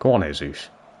 Go on, Jesus.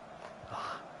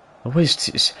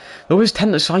 They always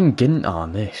tend to sign Ginter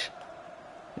on this.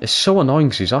 It's so annoying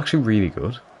because he's actually really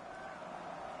good.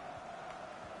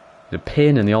 The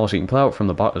pain in the arse, he can play out from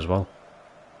the back as well.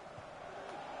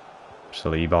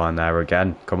 Saliba in there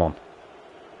again, come on.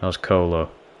 That's Colo.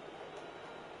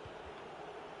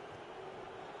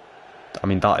 I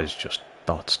mean,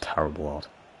 that's terrible, lad.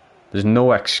 There's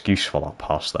no excuse for that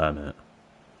pass there, mate.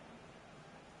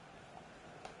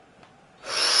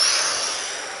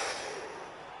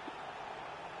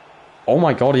 Oh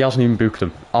my god, he hasn't even booked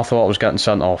him. I thought I was getting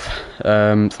sent off.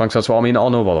 Thanks, that's what I mean. Oh,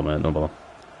 no bother, mate, no bother.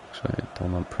 Sorry,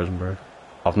 don't want Prison Break.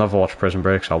 I've never watched Prison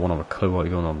Break, so I won't have a clue what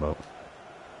you're going on about.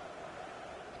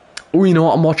 Oh, you know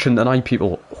what I'm watching tonight,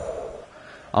 people?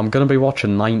 I'm going to be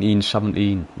watching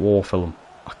 1917 war film.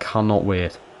 I cannot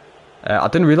wait. I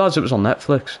didn't realise it was on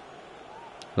Netflix.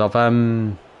 I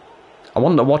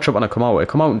wanted to watch it when it came out. It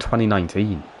came out in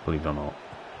 2019, believe it or not.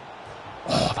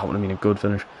 Oh, that would have been a good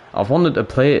finish. I've wanted to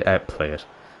play it.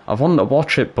 I've wanted to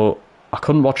watch it, but I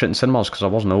couldn't watch it in cinemas because I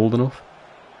wasn't old enough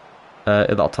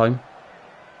at that time.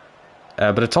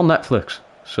 But it's on Netflix,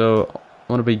 so I'm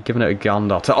going to be giving it a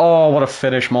gander. Oh, what a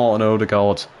finish, Martin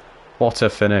Odegaard. What a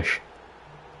finish.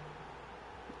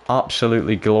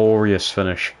 Absolutely glorious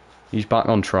finish. He's back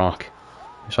on track.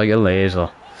 It's like a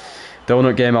laser.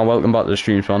 Donut Gamer, welcome back to the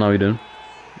stream, man. How you doing?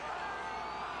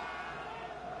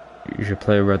 You should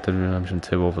play Red Dead Redemption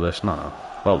 2 over this. Nah.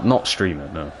 Well, not stream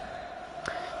it, no.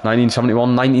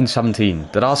 1971, 1917.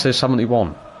 Did I say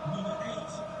 71?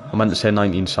 I meant to say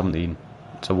 1917.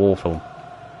 It's a war film.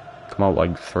 Come out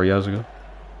like 3 years ago.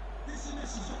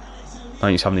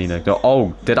 1917.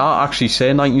 Oh, did I actually say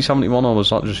 1971 or was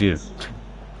that just you?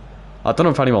 I don't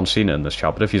know if anyone's seen it in this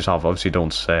chat, but if you have, obviously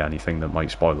don't say anything that might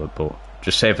spoil it, but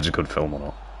just say if it's a good film or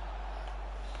not.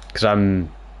 Because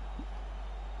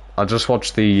I just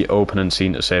watched the opening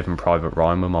scene to Saving Private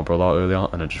Ryan with my brother earlier,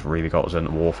 and it just really got us into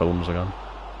war films again.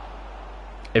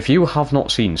 If you have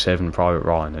not seen Saving Private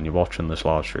Ryan and you're watching this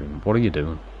live stream, what are you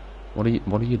doing? What are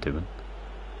you doing?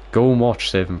 Go and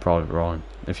watch Saving Private Ryan.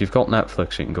 If you've got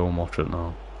Netflix, you can go and watch it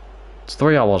now. It's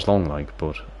 3 hours long, like,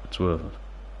 but it's worth it.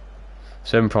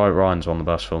 Saving Private Ryan's one of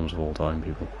the best films of all time,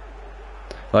 people.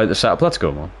 Like the setup, let's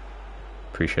go, man.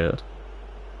 Appreciate it.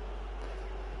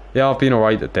 Yeah, I've been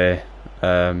alright today.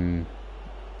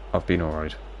 I've been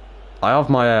alright. I have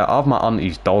my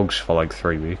auntie's dogs for like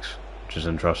 3 weeks, which is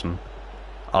interesting.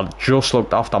 I just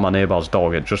looked after my neighbour's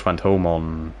dog. It just went home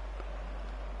on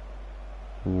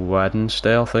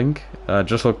Wednesday, I think.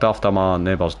 Just looked after my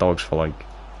neighbour's dogs for like,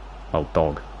 well,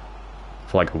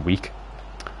 for like a week.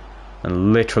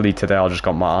 And literally today I just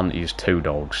got my auntie's 2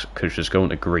 dogs because she's going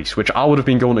to Greece, which I would have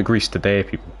been going to Greece today,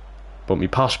 people. But my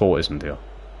passport isn't here.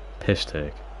 Piss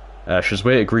take. She's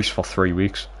away to Greece for 3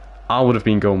 weeks. I would have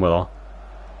been going with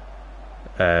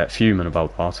her. Fuming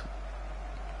about that.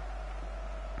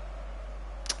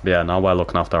 But yeah, now we're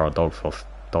looking after our dogs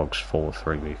for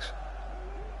 3 weeks.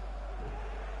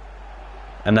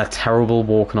 And they're terrible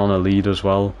walking on a lead as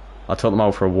well. I took them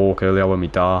out for a walk earlier with my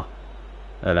dad.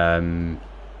 And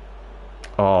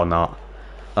oh no.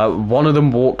 One of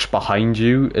them walks behind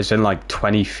you, is in like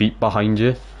 20 feet behind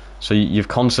you. So you've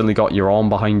constantly got your arm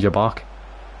behind your back.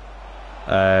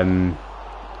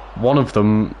 One of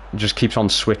them just keeps on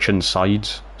switching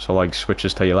sides. So like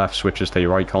switches to your left, switches to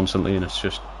your right constantly, and it's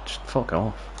just fuck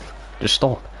off. Just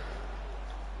stop.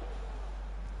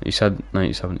 You said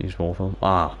 1970s war film?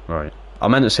 Ah, right. I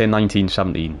meant to say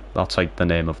 1917. That's like the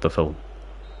name of the film.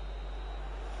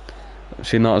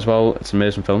 Seen that as well. It's an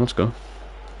amazing film. Let's go.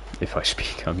 If I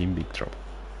speak, I'm in big trouble.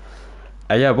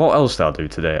 Yeah, what else did I do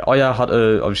today? Oh yeah, I had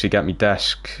to obviously get my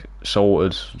desk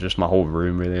sorted. Just my whole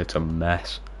room, really. It's a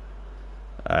mess.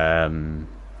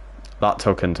 That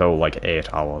took until like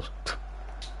 8 hours.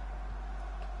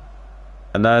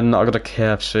 And then I got a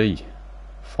KFC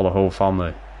for the whole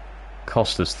family.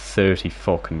 Cost us 30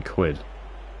 fucking quid.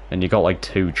 And you got like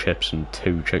 2 chips and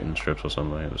 2 chicken strips or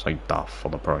something. It was like daft for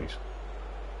the price.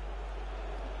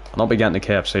 I'll not be getting the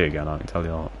KFC again, I can tell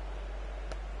you that.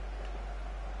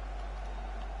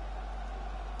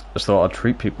 Just thought I'd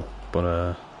treat people,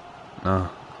 but nah,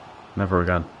 never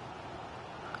again.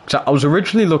 I was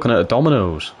originally looking at a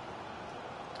Domino's,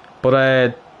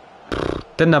 but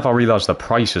didn't ever realise the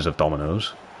prices of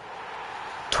Domino's.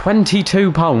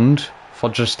 £22 for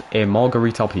just a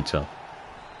margarita pizza.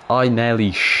 I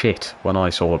nearly shit when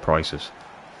I saw the prices.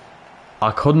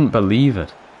 I couldn't believe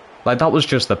it. Like, that was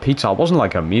just the pizza. It wasn't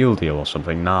like a meal deal or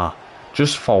something, nah.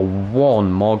 Just for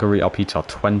one margarita pizza,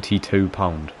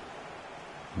 £22.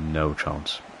 No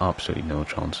chance. Absolutely no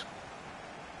chance.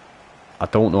 I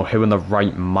don't know who in the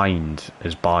right mind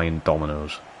is buying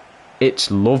Domino's.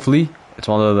 It's lovely. It's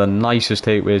one of the nicest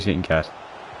takeaways you can get.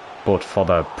 But for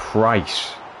the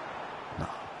price... No.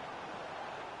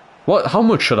 What? How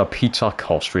much should a pizza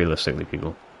cost, realistically,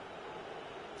 people?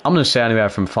 I'm going to say anywhere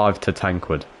from 5 to 10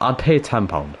 quid. I'd pay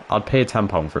 £10. I'd pay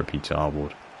 £10 for a pizza, I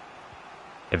would.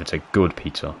 if it's a good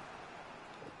pizza.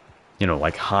 You know,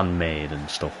 like handmade and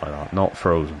stuff like that, not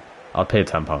frozen. I'd pay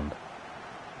 £10.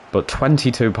 But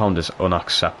 £22 is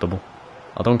unacceptable.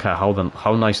 I don't care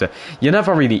how nice they... You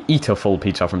never really eat a full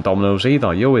pizza from Domino's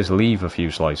either. You always leave a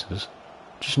few slices.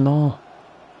 Just no.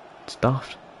 It's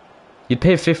daft. You'd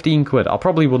pay 15 quid. I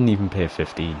probably wouldn't even pay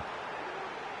 15.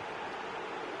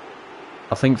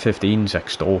 I think 15's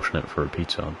extortionate for a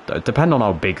pizza. Depending on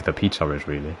how big the pizza is,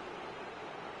 really.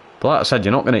 But like I said,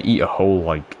 you're not going to eat a whole,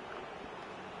 like,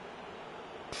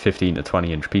 15 to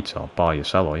 20 inch pizza by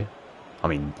yourself, are you? I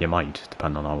mean, you might,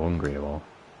 depending on how hungry you are.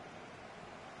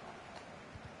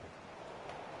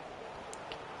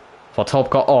 For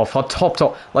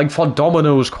top, like for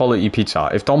Domino's quality pizza,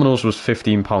 if Domino's was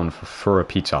 £15 for a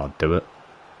pizza, I'd do it.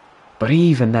 But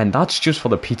even then, that's just for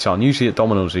the pizza, and usually at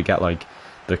Domino's you get like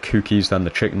the cookies, then the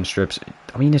chicken strips.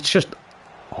 I mean, it's just,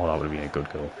 oh, that would be a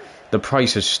good goal. The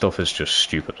price of stuff is just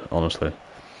stupid, honestly.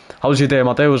 How was your day?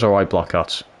 My day was alright, Black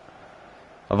Cats.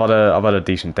 I've had a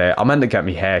decent day. I meant to get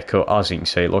my hair cut, as you can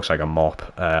see, it looks like a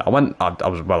mop. I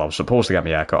was supposed to get my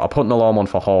hair cut. I put an alarm on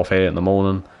for 8:30 in the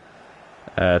morning.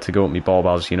 To go with me bob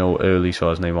as, you know, early, so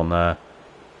there's no one there.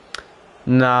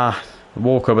 Nah,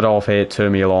 woke up at 8:30,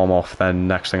 turned my alarm off, then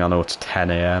next thing I know it's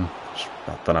 10 AM.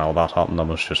 I don't know how that happened, I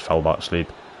must just fell back to sleep.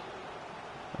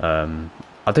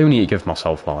 I do need to give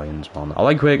myself lions, man. I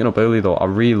like waking up early though, I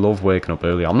really love waking up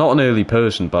early. I'm not an early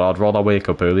person, but I'd rather wake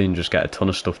up early and just get a ton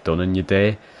of stuff done in your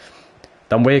day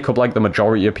than wake up like the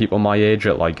majority of people my age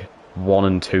at like 1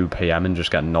 and 2 PM and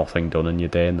just get nothing done in your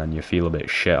day, and then you feel a bit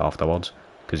shit afterwards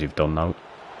because you've done that.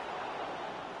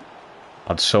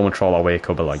 I'd so much rather wake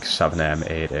up at like 7 AM,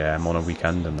 8 AM on a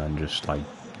weekend and then just like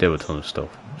do a ton of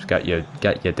stuff. Just get your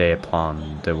day planned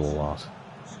and do all that.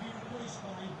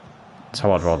 That's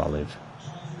how I'd rather live.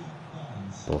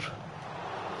 But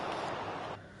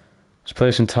this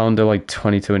place in town did like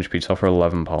 22 inch pizza for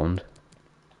 £11.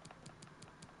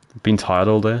 Been tired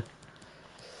all day.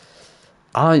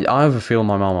 I have a feeling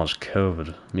my mum has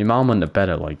COVID. My mum went to bed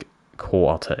at like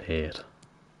 7:45.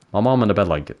 My mum went to bed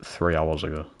like 3 hours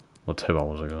ago. Or 2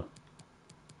 hours ago.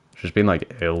 She's been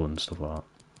like ill and stuff like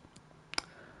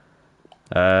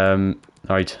that.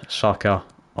 Right, Saka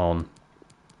on.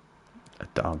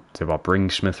 Do I bring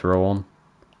Smith Rowe on?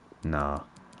 Nah.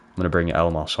 I'm gonna bring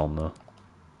Elmas on though.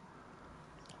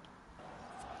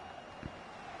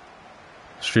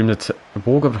 Streamed at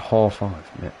woke up at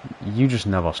 5:30. You just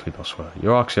never sleep, I swear.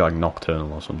 You're actually like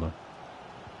nocturnal or something.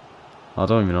 I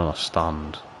don't even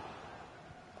understand.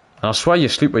 And I swear you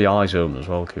sleep with your eyes open as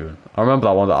well, Kieran. I remember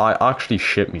that one that I actually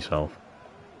shit myself.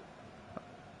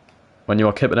 When you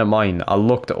were keeping in mind, I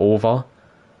looked over,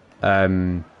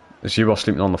 as you were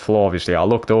sleeping on the floor obviously, I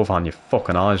looked over and your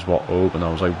fucking eyes were open.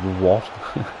 I was like, what?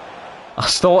 I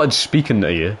started speaking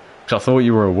to you, because I thought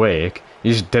you were awake.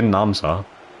 You just didn't answer. I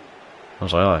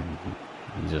was like, oh,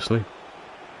 he's asleep.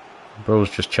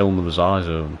 Bro's just chilling with his eyes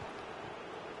open.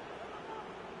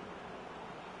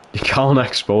 You can't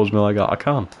expose me like that, I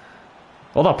can't.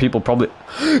 Other people probably...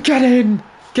 Get in!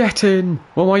 Get in!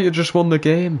 Well, might you just won the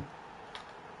game?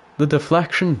 The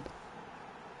deflection.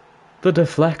 The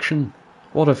deflection.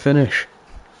 What a finish.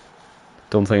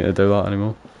 Don't think they do that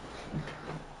anymore.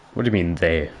 What do you mean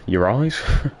they? Your eyes?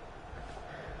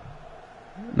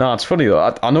 No, it's funny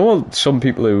though. I know some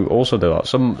people who also do that.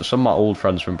 Some of my old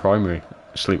friends from primary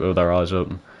sleep with their eyes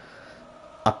open.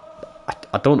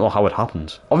 I don't know how it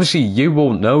happens. Obviously, you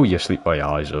won't know you sleep with your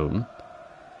eyes open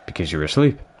because you're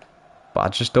asleep. But I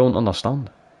just don't understand.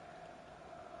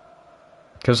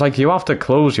 Because, like, you have to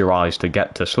close your eyes to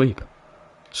get to sleep.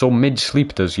 So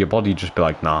mid-sleep, does your body just be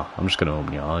like, nah, I'm just going to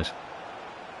open your eyes?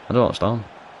 I don't understand.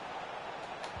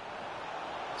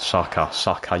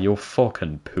 Saka, you're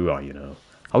fucking poor, you know.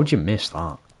 How would you miss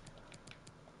that?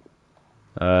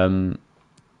 Yeah,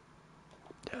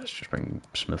 let's just bring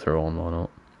Smith Rowe on, why not?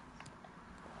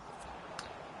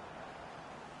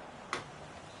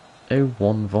 Oh,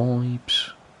 1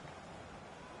 vibes.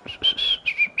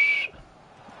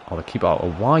 Oh, the keeper.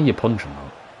 Oh, why are you punching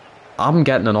that? I'm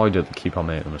getting annoyed at the keeper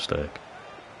making a mistake.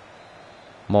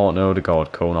 Martin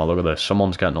Odegaard corner, look at this.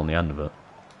 Someone's getting on the end of it.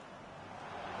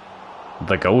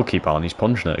 The goalkeeper, and he's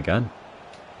punching it again.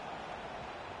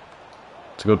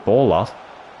 It's a good ball, lad.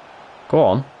 Go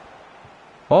on.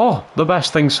 Oh, the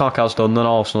best thing Saka's done, an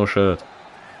Arsenal shirt.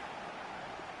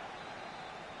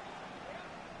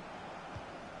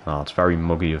 Ah, it's very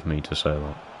muggy of me to say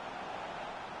that.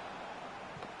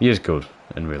 He is good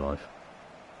in real life.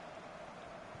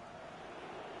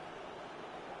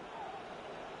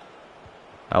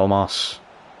 Elmas.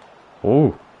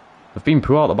 Oh, they've been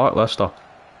put out the back, Leicester.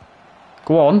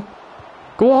 Go on.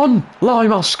 Go on.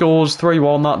 Lima scores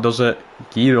 3-1, that does it.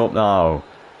 Gear up now.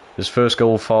 His first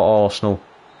goal for Arsenal.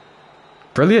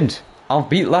 Brilliant. I've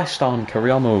beat Leicester on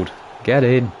career mode. Get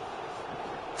in.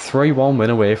 3-1 win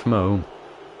away from home.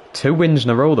 2 wins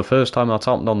in a row, the first time that's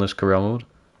happened on this career mode.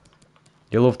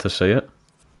 You'll love to see it.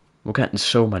 We're getting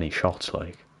so many shots,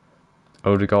 like.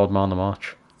 Odegaard man of the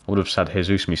match. I would have said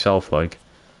Jesus myself, like.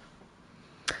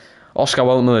 Oscar,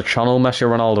 welcome to the channel. Messi or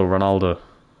Ronaldo? Ronaldo.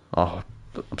 Oh,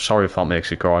 I'm sorry if that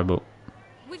makes you cry, but...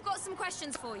 We've got some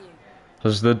questions for you.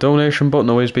 Has the donation button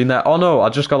always been there? Oh no, I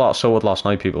just got that sorted last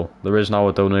night, people. There is now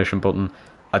a donation button.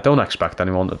 I don't expect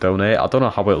anyone to donate. I don't know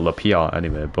how it'll appear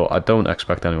anyway, but I don't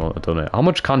expect anyone to donate. How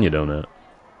much can you donate?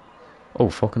 Oh,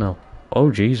 fucking hell.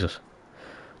 Oh, Jesus.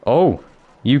 Oh,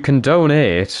 you can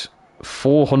donate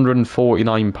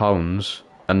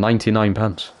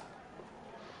 £449.99.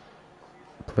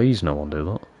 Please no one do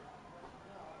that.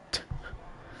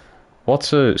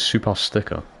 What's a super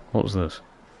sticker? What was this?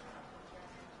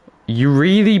 You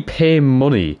really pay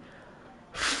money?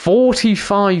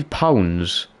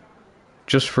 £45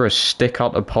 just for a sticker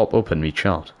to pop up in me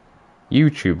chat?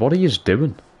 YouTube, what are you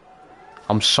doing?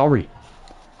 I'm sorry,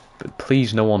 but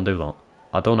please no one do that.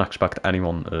 I don't expect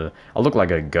anyone to... I look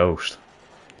like a ghost.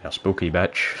 Yeah, spooky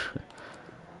bitch.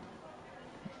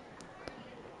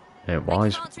 Yeah, why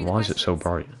is it so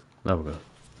bright? There we go.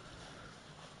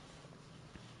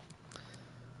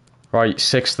 Right,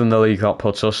 6th in the league, that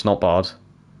puts us, not bad.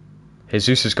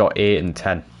 Jesus has got 8 and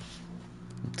 10.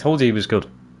 Told you he was good.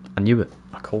 I knew it.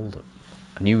 I called it.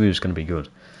 I knew he was going to be good.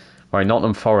 Right,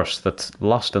 Nottingham Forest, that's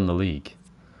last in the league.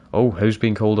 Oh, who's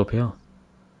been called up here?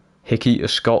 Hickey to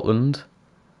Scotland.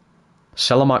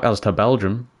 Selamakas to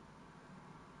Belgium.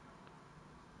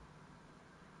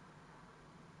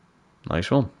 Nice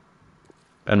one.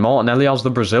 And Martinelli has the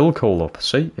Brazil call up.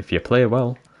 See, if you play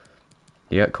well,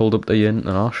 you get called up to the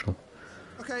international.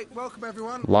 Okay, welcome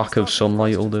everyone. Lack of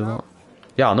sunlight will do that.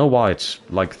 Yeah, I know why it's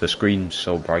like the screen's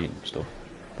so bright and stuff.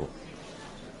 But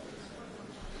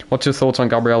what's your thoughts on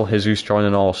Gabriel Jesus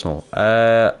joining Arsenal?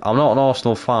 I'm not an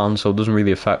Arsenal fan, so it doesn't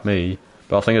really affect me.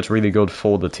 But I think it's really good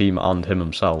for the team and him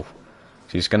himself.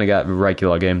 So he's going to get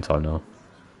regular game time now.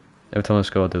 Every time I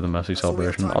score, I do the Messi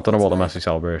celebration. I don't know what the Messi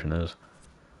celebration is.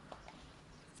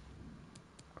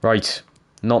 Right,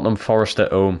 Nottingham Forest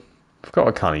at home. We've got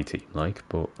a canny team, like,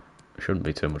 but it shouldn't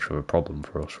be too much of a problem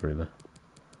for us, really.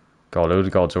 God,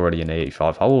 Odegaard's already in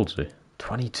 85. How old is he?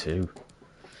 22.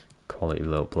 Quality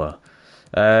little player.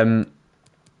 Right,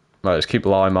 let's keep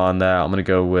Lyman there. I'm going to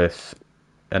go with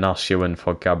Inacio in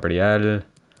for Gabriel.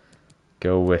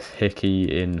 Go with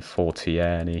Hickey in for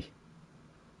Tierney.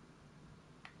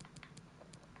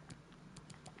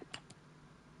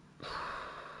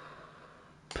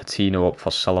 Patino up for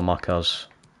Salamakas.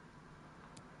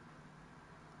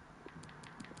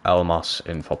 Elmas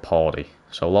in for Pardy.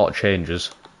 So a lot of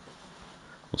changes.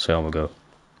 We'll see how we go.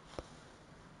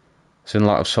 Seeing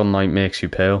lack of sunlight makes you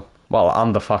pale. Well,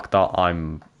 and the fact that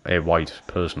I'm a white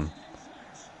person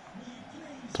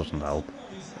doesn't help.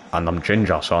 And I'm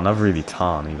ginger, so I never really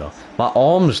tan either. My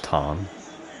arms tan.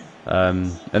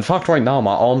 In fact, right now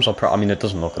my arms are I mean, it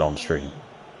doesn't look it on stream.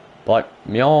 But like,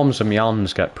 my arms and my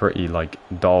hands get pretty like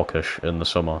darkish in the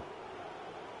summer.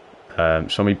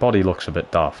 So my body looks a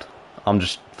bit daft. I'm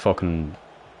just fucking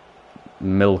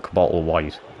milk bottle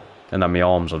white. And then my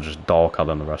arms are just darker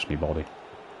than the rest of my body.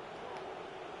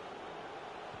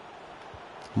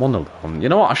 1-0 down. You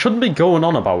know what? I shouldn't be going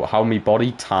on about how my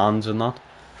body tans and that.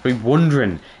 I should be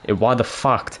wondering why the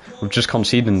fact we've just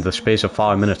conceded in the space of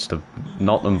 5 minutes to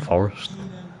Nottingham Forest.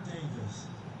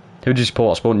 Who did you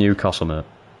support? I support Newcastle, mate.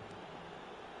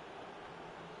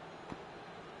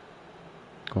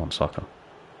 Go on, Saka.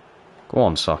 Go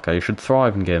on, Saka. You should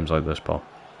thrive in games like this, pal.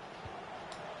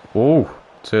 Whoa.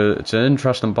 It's an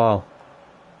interesting ball.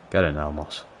 Get in,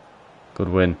 Elmas. Good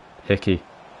win. Hickey.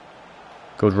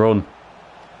 Good run.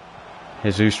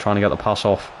 Jesus trying to get the pass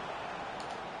off.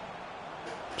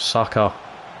 Saka.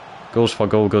 Goes for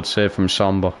goal. Good save from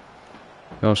Samba.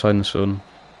 Go outside in the sun.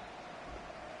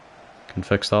 Can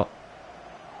fix that.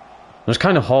 It's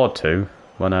kind of hard to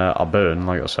when I burn,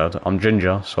 like I said. I'm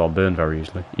ginger, so I burn very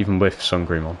easily. Even with sun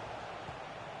cream on.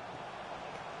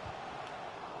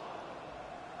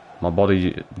 My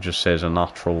body just says a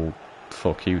natural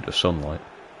fuck you to sunlight.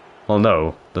 Well,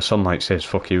 no, the sunlight says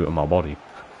fuck you to my body.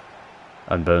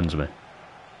 And burns me.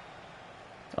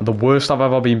 And the worst I've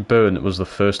ever been burnt was the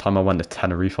first time I went to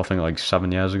Tenerife, I think like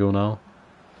 7 years ago now.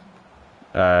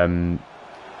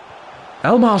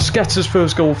 Elmas gets his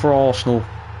first goal for Arsenal.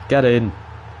 Get in.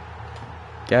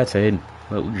 Get in.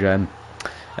 Little gem.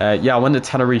 Yeah, I went to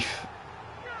Tenerife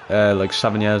like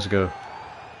 7 years ago.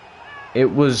 It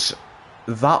was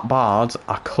that bad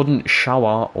I couldn't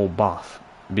shower or bath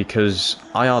because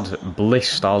I had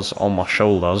blisters on my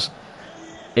shoulders.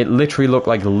 It literally looked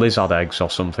like lizard eggs or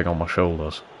something on my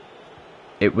shoulders.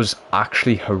 It was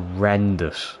actually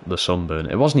horrendous, the sunburn.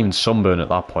 It wasn't even sunburn at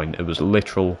that point. It was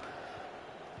literal,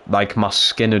 like my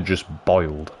skin had just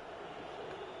boiled.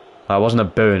 It wasn't a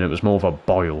burn, it was more of a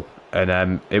boil.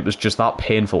 And it was just that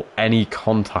painful. Any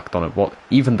contact on it,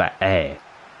 even the air.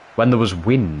 When there was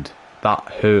wind, that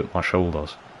hurt my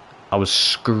shoulders. I was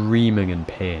screaming in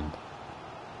pain.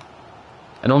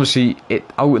 And obviously,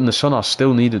 out in the sun, I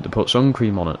still needed to put sun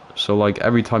cream on it. So like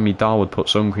every time my dad would put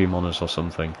sun cream on us or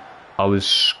something, I was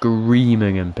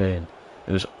screaming in pain.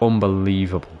 It was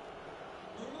unbelievable.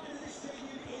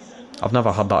 I've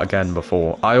never had that again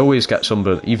before. I always get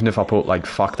sunburn, even if I put like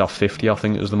factor 50, I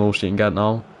think is the most you can get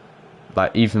now.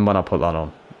 Like even when I put that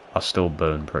on, I still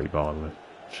burn pretty badly.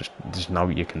 It's just, there's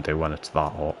nothing you can do when it's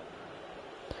that hot.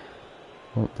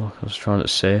 What I was trying to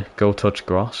say, go touch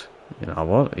grass. You know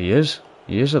what? He is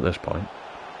at this point.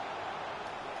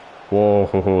 Whoa,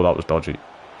 that was dodgy.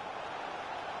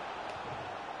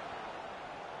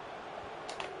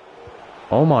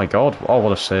 Oh my god, oh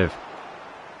what a save.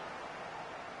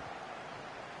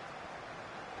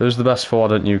 Who's the best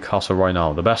forward at Newcastle right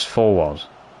now? The best forward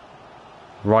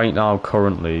right now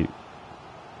currently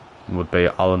would be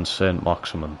Alan St.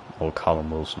 Maximin or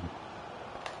Callum Wilson.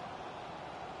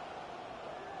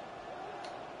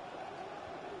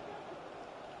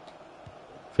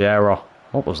 Vieira.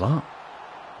 What was that?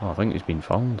 Oh, I think he's been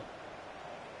found.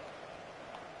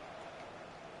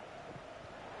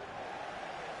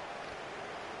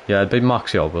 Yeah, it'd be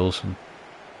Maxi or Wilson.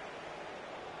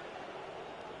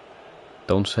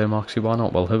 Don't say Maxi, why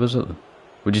not? Well, who is it then?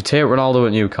 Would you take Ronaldo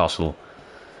at Newcastle?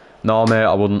 No, mate,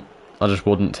 I wouldn't. I just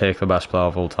wouldn't take the best player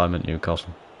of all time at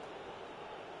Newcastle.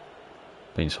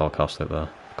 Being sarcastic there.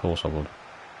 Of course I would.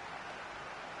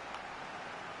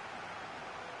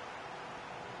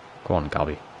 Go on,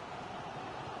 Gabby.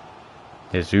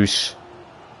 Jesus.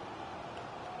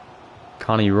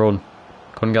 Can he run?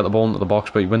 Couldn't get the ball into the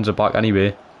box, but he wins it back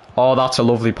anyway. Oh, that's a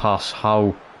lovely pass.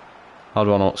 How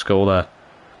do I not score there?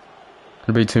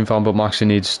 Could be too far, but Maxi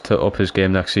needs to up his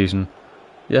game next season.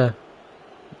 Yeah,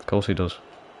 of course he does.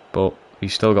 But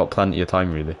he's still got plenty of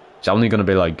time, really. He's only going to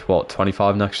be like, what,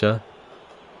 25 next year?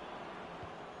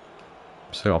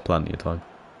 Still got plenty of time.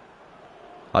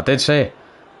 I did say,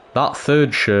 that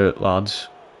third shirt, lads,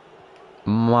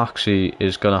 Maxi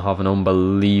is going to have an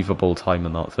unbelievable time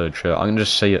in that third shirt. I can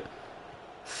just see it.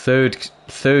 Third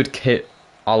kit,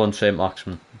 Alan St.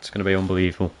 Maximin. It's going to be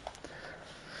unbelievable.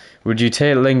 Would you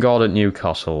take Lingard at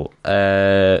Newcastle?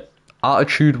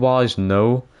 Attitude-wise,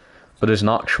 no. But as an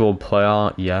actual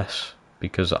player, yes.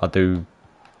 Because I do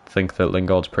think that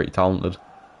Lingard's pretty talented.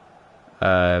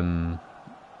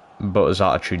 But his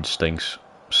attitude stinks.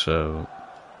 So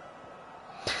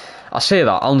I say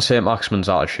that. Alan St. Maximin's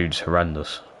attitude's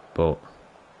horrendous. But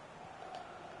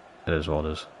it is what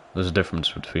it is. There's a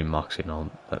difference between Maxi and Alan.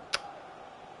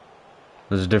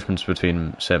 There's a difference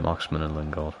between St. Maximin and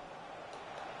Lingard.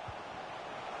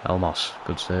 Elmas,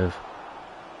 good save.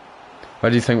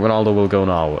 Where do you think Ronaldo will go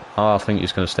now? I think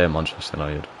he's going to stay at Manchester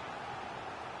United.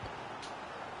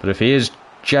 But if he is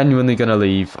genuinely going to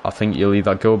leave, I think he'll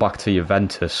either go back to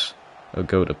Juventus or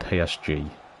go to PSG.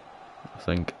 I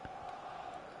think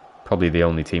probably the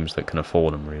only teams that can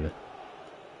afford him, really.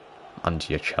 And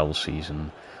your Chelsea's,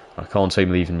 and I can't see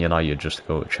him leaving United just to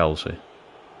go to Chelsea,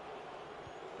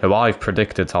 who I've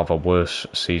predicted to have a worse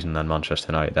season than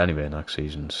Manchester United anyway next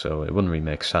season, so it wouldn't really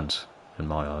make sense in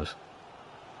my eyes.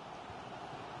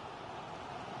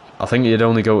 I think he'd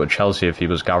only go to Chelsea if he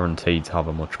was guaranteed to have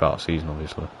a much better season,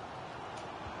 obviously.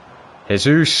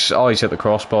 Jesus! Oh, he's hit the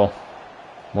crossbar.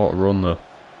 What a run, though.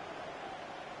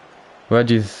 Where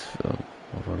do you...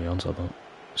 I've already answered that.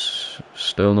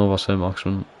 Still no St.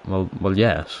 Maximin? Well,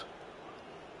 yes.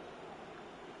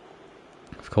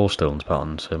 Of course Sterling's better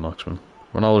than St. Maximin.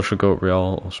 Ronaldo should go to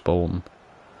Real or Sporting.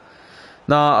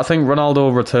 Nah, I think Ronaldo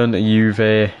will return to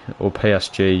Juve or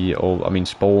PSG or, I mean,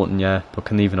 Sporting, yeah, but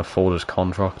can even afford his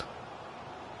contract.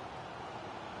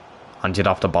 And you'd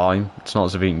have to buy him. It's not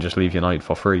as if he can just leave United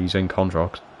for free, he's in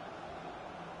contract.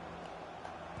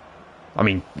 I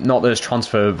mean, not that his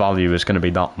transfer value is going to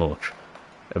be that much.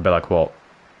 It'll be like, what,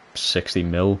 60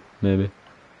 mil, maybe?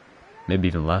 Maybe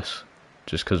even less,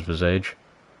 just because of his age.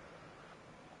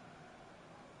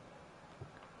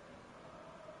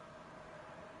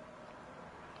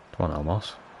 Come on,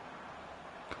 Elmas.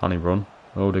 Can he run?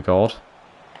 Odegaard.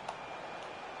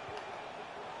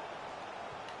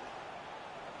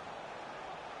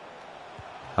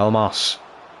 Elmas.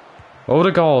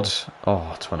 Odegaard.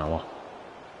 Oh, it's 1 hour.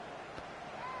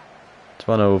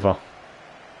 Went over.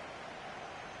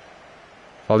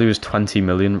 Value is 20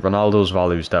 million. Ronaldo's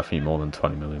value is definitely more than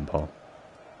 20 million, Paul.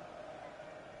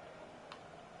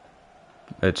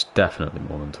 It's definitely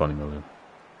more than 20 million.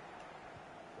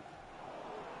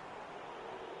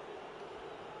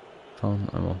 I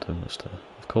want him to stay.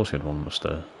 Of course you'd want him to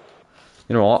stay.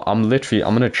 You know what? I'm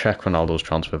going to check Ronaldo's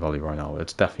transfer value right now.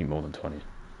 It's definitely more than 20.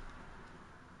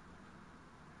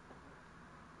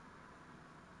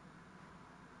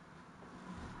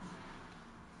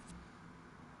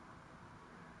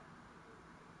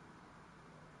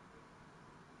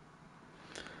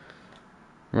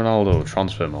 Ronaldo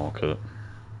transfer market.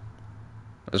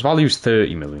 His value is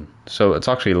 30 million, so it's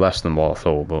actually less than what I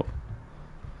thought, but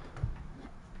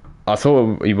I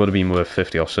thought he would have been worth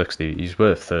 50 or 60. He's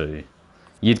worth 30.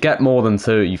 You'd get more than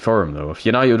 30 for him, though. If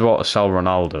United would want to sell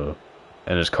Ronaldo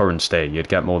in his current state, you'd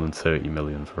get more than 30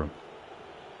 million for him.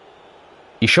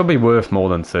 He should be worth more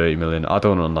than 30 million. I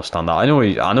don't understand that. I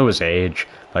know his age,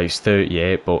 like he's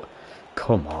 38, but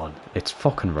come on, it's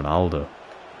fucking Ronaldo.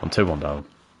 I'm 2-1 down.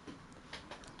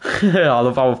 I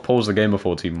love how I've paused the game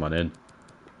before it even went in.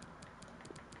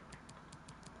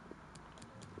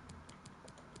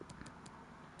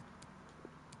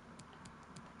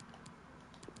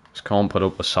 Just can't put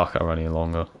up with Saka any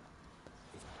longer.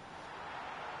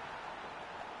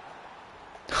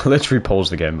 I literally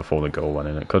paused the game before the goal went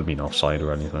in. It could have been offside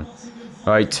or anything.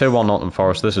 Alright, 2-1 Nottingham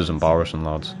Forest. This is embarrassing,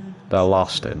 lads. They're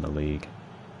last in the league.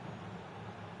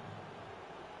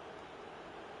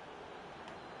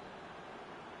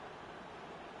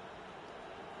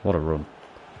 What a run.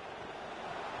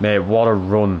 Mate, what a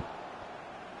run.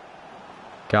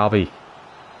 Gabby.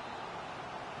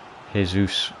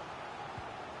 Jesus.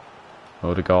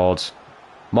 Odegaard.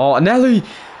 Martinelli!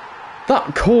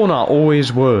 That corner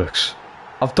always works.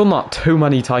 I've done that too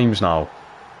many times now.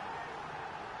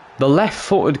 The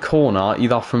left-footed corner,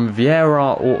 either from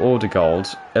Vieira or Odegaard,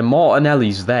 and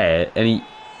Martinelli's there, and he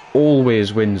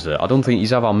always wins it. I don't think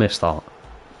he's ever missed that.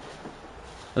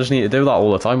 I just need to do that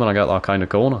all the time when I get that kind of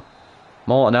corner.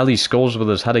 Martinelli scores with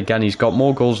his head again. He's got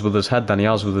more goals with his head than he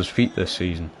has with his feet this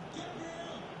season.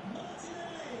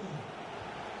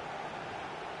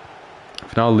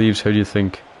 If now leaves, who do you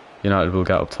think United will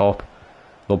get up top?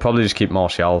 They'll probably just keep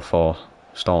Martial for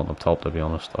starting up top, to be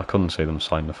honest. I couldn't see them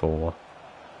sign the forward.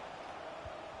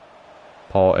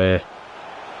 Partey.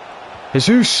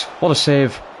 Jesus! What a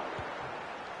save.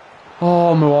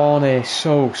 Oh, Muane.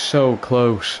 So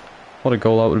close. What a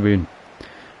goal that would have been.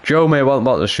 Joe May, welcome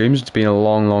back to the streams. It's been a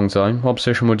long time. What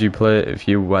position would you play if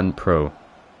you went pro?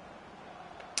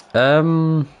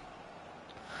 Fucking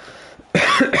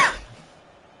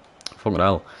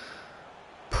hell.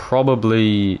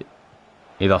 Probably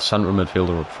either central midfield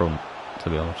or up front, to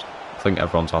be honest. I think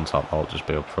everyone's on top, I'll just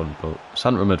be up front, but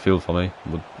central midfield for me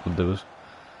would do us.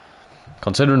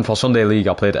 Considering for Sunday League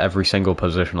I played every single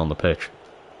position on the pitch.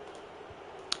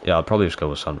 Yeah, I'd probably just go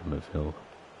with central midfield.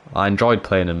 I enjoyed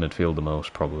playing in midfield the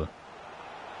most, probably.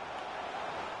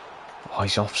 Oh,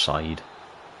 he's offside.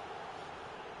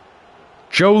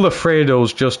 Joe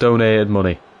Lafredo's just donated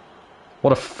money.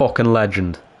 What a fucking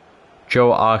legend.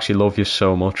 Joe, I actually love you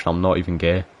so much, and I'm not even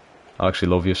gay. I actually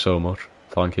love you so much.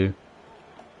 Thank you.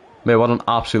 Mate, what an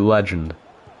absolute legend.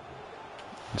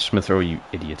 Smith Rowe, you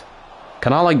idiot.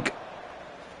 Can I, like,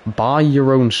 buy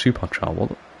your own super chat?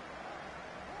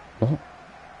 What?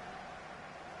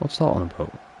 What's that on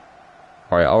about?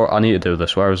 Alright, I need to do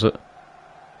this. Where is it?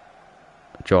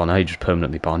 John, I just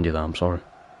permanently banned you there. I'm sorry.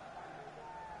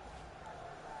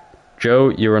 Joe,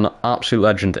 you're an absolute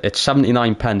legend. It's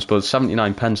 79 pence, but it's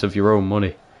 79 pence of your own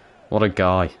money. What a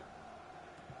guy.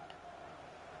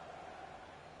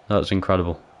 That's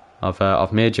incredible.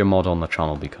 I've made you a mod on the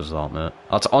channel because of that,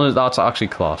 mate. That's actually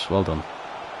class. Well done.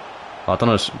 I don't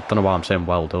know why I'm saying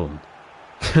well done.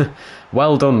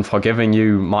 Well done for giving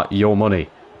you your money.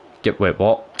 Wait,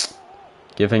 what?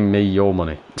 Giving me your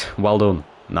money. Well done.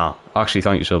 Nah, actually,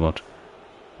 thank you so much.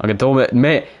 I can donate.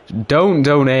 Mate, don't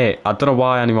donate. I don't know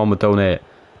why anyone would donate.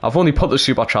 I've only put the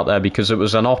super chat there because it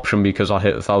was an option because I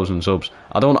hit 1,000 subs.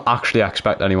 I don't actually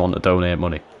expect anyone to donate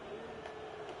money.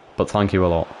 But thank you a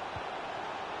lot.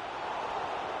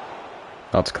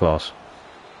 That's class.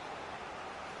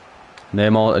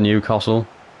 Neymar to Newcastle.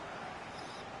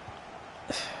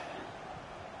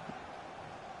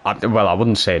 Well, I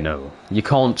wouldn't say no. You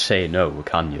can't say no,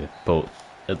 can you? But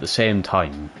at the same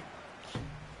time...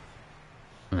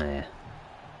 Nah.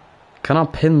 Can I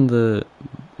pin the...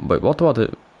 Wait, what do I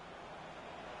do?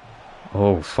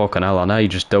 Oh, fucking hell, I know you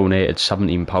just donated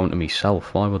 £17 to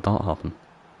myself. Why would that happen?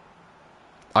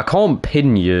 I can't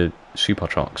pin your super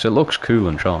chat, 'cause it looks cool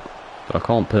and sharp. But I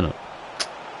can't pin it.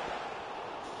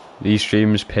 These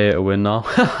streams pay to win now.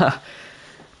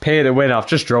 Pay to win. I've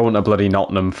just drawn a bloody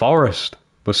Nottingham Forest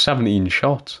with 17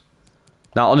 shots.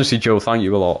 Now, honestly, Joe, thank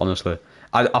you a lot, honestly.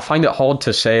 I find it hard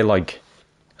to say, like,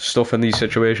 stuff in these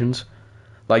situations.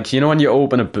 Like, you know when you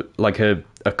open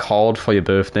a card for your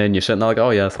birthday and you're sitting there like,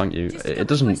 oh yeah, thank you. It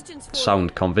doesn't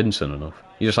sound convincing enough.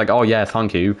 You're just like, oh yeah,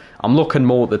 thank you. I'm looking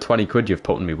more at the 20 quid you've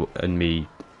put in me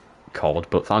card,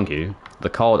 but thank you. The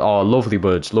card, oh, lovely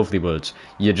words, lovely words.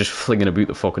 You're just flinging about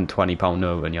the fucking £20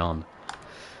 note in your hand.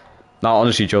 Now,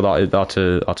 honestly, Joe, that's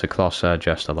a class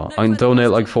gesture, that. I can donate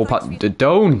like £4.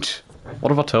 Don't! What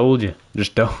have I told you?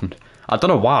 Just don't. I don't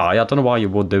know why. I don't know why you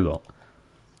would do that.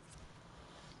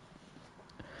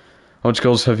 How much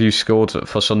goals have you scored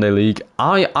for Sunday League?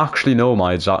 I actually know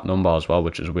my exact number as well,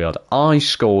 which is weird. I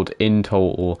scored in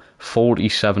total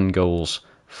 47 goals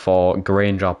for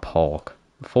Granger Park.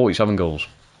 47 goals.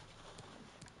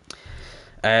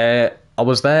 I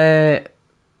was there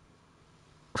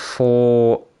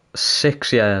for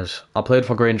 6 years. I played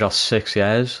for Granger 6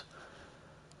 years.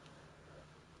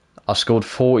 I scored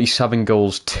 47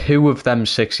 goals. 2 of them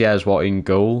 6 years were in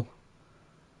goal.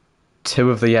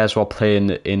 2 of the years were playing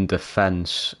in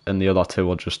defence, and the other 2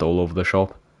 were just all over the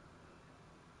shop.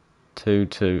 2.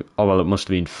 Oh, well, it must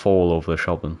have been 4 all over the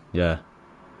shop then. Yeah.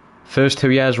 First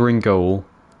 2 years were in goal.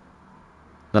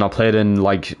 Then I played in,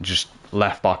 like, just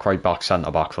left back, right back,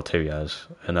 centre back for 2 years.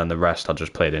 And then the rest I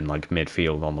just played in, like,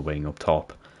 midfield on the wing up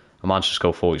top. I managed to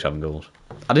score 47 goals.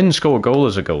 I didn't score a goal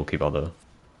as a goalkeeper, though.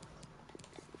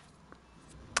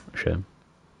 Shame.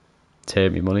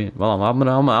 Take me money. Well, I'm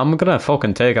gonna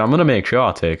fucking take it. I'm gonna make sure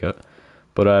I take it.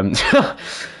 But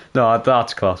no,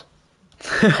 that's class.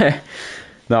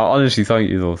 No, honestly, thank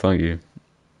you though. Thank you.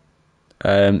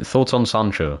 Thoughts on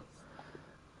Sancho?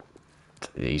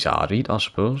 He's alright, I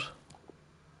suppose.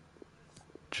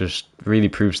 Just really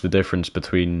proves the difference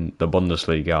between the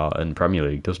Bundesliga and Premier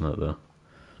League, doesn't it? Though.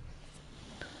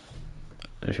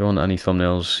 If you want any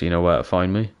thumbnails, you know where to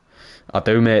find me. I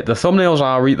do, mate. The thumbnails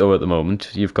are right though at the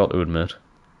moment, you've got to admit.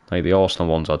 Like, the Arsenal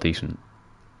ones are decent.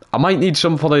 I might need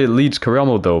some for the Leeds career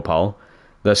mode though, pal.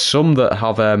 There's some that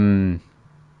have,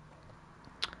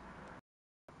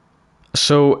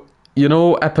 So, you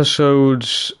know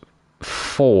episodes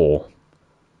 4?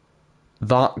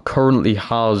 That currently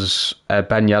has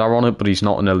Ben Yedder on it, but he's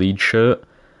not in a Leeds shirt.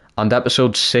 And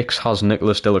episode 6 has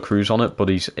Nicholas De La Cruz on it, but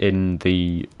he's in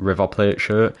the River Plate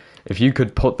shirt. If you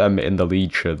could put them in the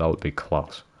Leeds shirt, that would be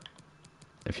class.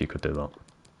 If you could do that.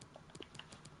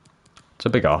 It's a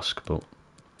big ask, but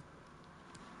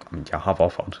I mean, you have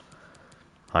offered.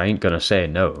 I ain't gonna say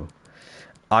no.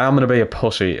 I am gonna be a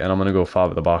pussy, and I'm gonna go 5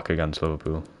 at the back against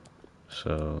Liverpool.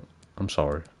 So, I'm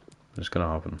sorry. It's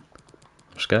gonna happen.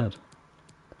 I'm scared.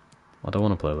 I don't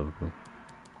want to play Liverpool.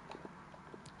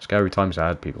 Scary times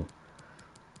ahead, people.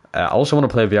 I also want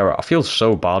to play Vieira. I feel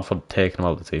so bad for taking him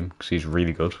out of the team, because he's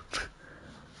really good.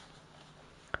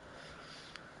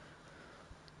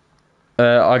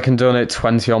 I can donate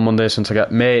 20 on Monday since I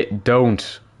get... Mate,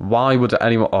 don't. Why would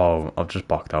anyone... Oh, I've just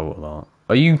backed out of that.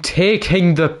 Are you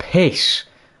taking the piss?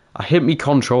 I hit me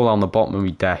controller on the bottom of my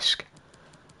desk.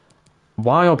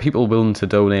 Why are people willing to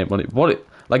donate money?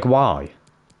 Like, why?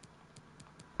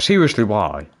 Seriously,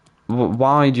 why?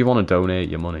 Why do you want to donate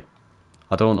your money?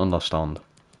 I don't understand.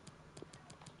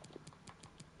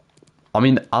 I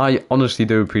mean, I honestly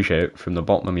do appreciate it from the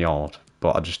bottom of my heart,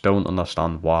 but I just don't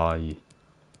understand why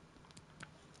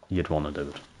you'd want to do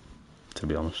it, to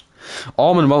be honest.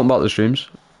 Armin, welcome back to the streams.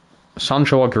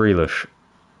 Sancho or Grealish?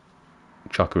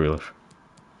 Jack Grealish.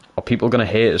 Are people going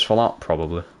to hate us for that?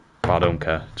 Probably. But I don't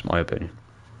care. It's my opinion.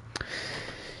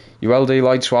 ULD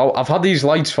lights. Well, I've had these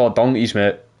lights for donkeys,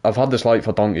 mate. I've had this light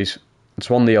for donkeys. It's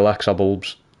one of the Alexa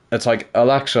bulbs. It's like,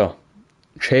 Alexa,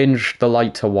 change the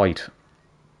light to white.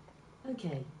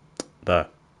 Okay. There.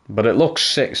 But it looks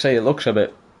sick. Say it looks a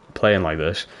bit plain like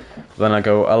this. Then I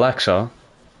go, Alexa,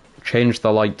 change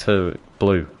the light to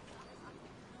blue.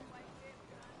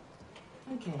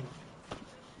 Okay.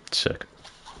 Sick.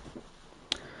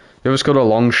 You ever scored a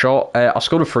long shot? I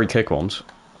scored a free kick once.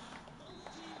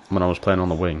 When I was playing on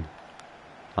the wing.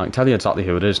 I can tell you exactly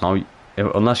who it is now.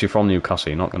 Unless you're from Newcastle,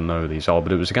 you're not going to know who these are.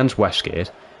 But it was against Westgate.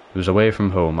 It was away from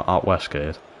home at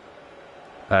Westgate.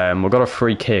 We got a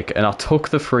free kick, and I took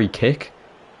the free kick.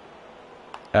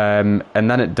 And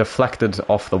then it deflected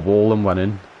off the wall and went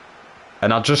in.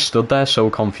 And I just stood there so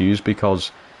confused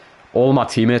because all my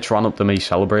teammates ran up to me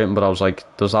celebrating, but I was like,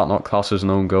 does that not class as an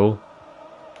own goal?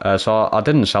 So I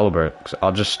didn't celebrate.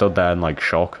 I just stood there in like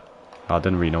shock. I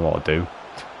didn't really know what to do.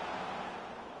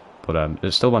 But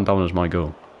it still went down as my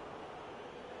goal.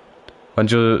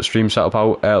 When's your stream set up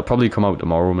out? It'll probably come out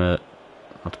tomorrow, mate.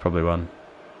 That's probably when.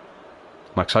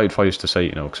 I'm excited for you to see it,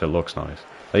 you know, because it looks nice.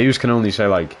 Like, you can only say,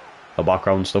 like, the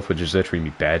background stuff, which is literally me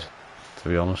bed, to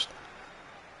be honest.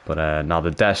 But now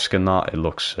the desk and that, it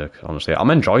looks sick, honestly.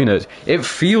 I'm enjoying it. It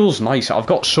feels nice. I've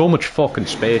got so much fucking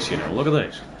space, you know. Look at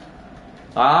this.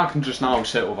 I can just now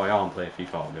sit over here and play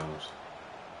FIFA, to be honest.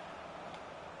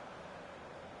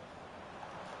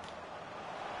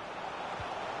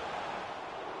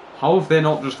 How have they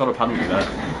not just got a penalty there?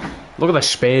 Look at the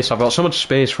space. I've got so much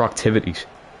space for activities.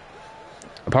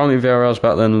 Apparently Villarreal's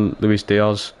better than Luis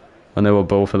Diaz when they were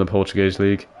both in the Portuguese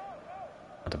league.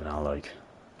 I don't know, like...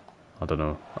 I don't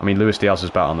know. I mean, Luis Diaz is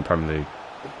better in the Premier League,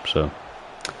 so...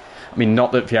 I mean,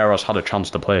 not that Vieira's had a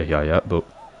chance to play here yet, but...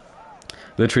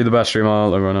 Literally the best streamer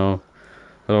I'll ever know.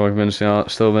 I don't recommend seeing that.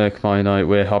 Still make my night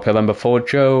way happier than before.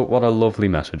 Joe, what a lovely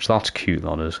message. That's cute,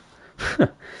 that is.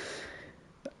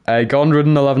 Got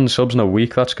 111 subs in a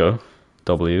week, let's go.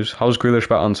 W's. How's Grealish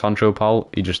better than Sancho, pal?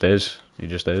 He just is. He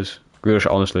just is.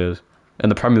 Grealish honestly is. In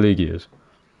the Premier League, he is.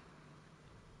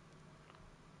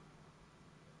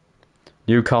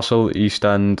 Newcastle, East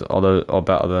End are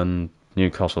better than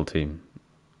Newcastle team.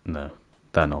 No,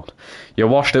 they're not. You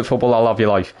washed it, football, I'll have your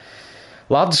life.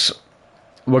 Lads,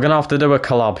 we're going to have to do a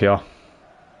collab here.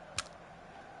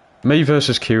 Me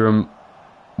versus Kieran.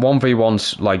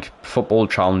 1v1, like, football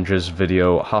challenges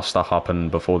video has to happen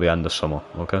before the end of summer,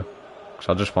 okay? Because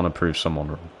I just want to prove someone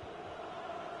wrong.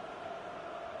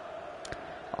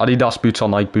 Adidas boots or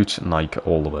Nike boots? Nike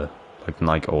all the way. Like,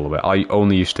 Nike all the way. I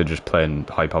only used to just play in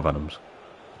Hypervenoms.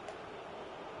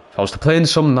 If I was to play in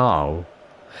some now...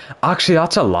 Actually,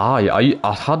 that's a lie.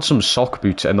 I had some sock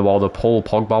boots in the Paul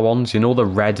Pogba ones. You know, the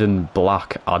red and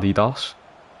black Adidas?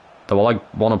 They were like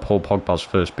one of Paul Pogba's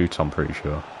first boots, I'm pretty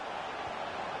sure.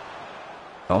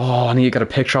 Oh, I need to get a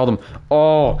picture of them.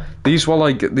 Oh, these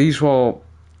were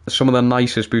some of the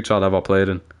nicest boots I'd ever played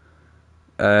in.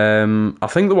 I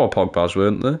think they were Pogba's,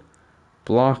 weren't they?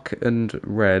 Black and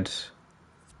red.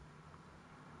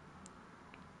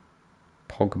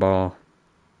 Pogba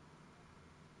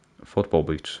football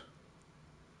boots.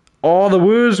 Oh, they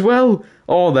were as well.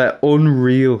 Oh, they're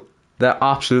unreal. They're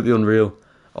absolutely unreal.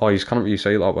 Oh, you can't really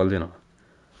say that well, you know.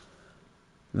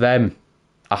 Them.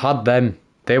 I had them.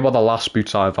 They were the last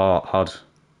boots I've had.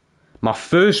 My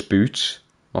first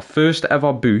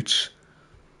ever boots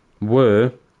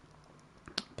were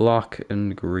black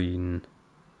and green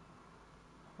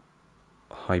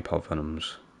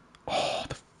Hypervenoms. Oh,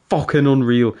 they're fucking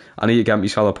unreal. I need to get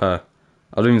myself a pair.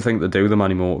 I don't even think they do them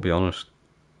anymore, to be honest.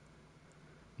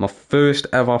 My first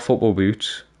ever football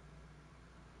boots.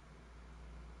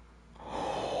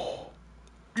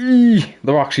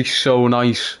 They're actually so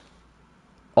nice.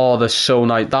 Oh, they're so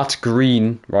nice. That's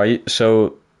green, right?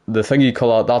 So the thingy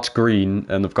colour, that's green,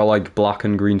 and they've got like black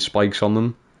and green spikes on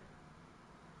them.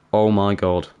 Oh my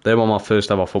god. They were my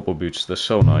first ever football boots. They're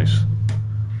so nice.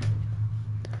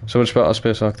 So much better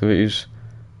space activities.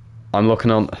 I'm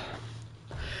looking on...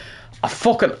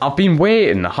 I've been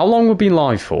waiting. How long have we been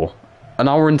live for? An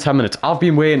hour and 10 minutes. I've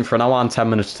been waiting for an hour and 10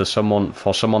 minutes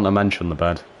for someone to mention the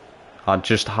bed. I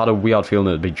just had a weird feeling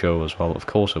it'd be Joe as well. Of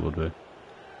course it would be.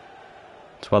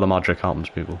 It's where the magic happens,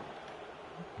 people.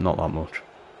 Not that much.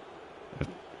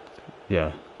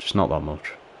 Yeah, just not that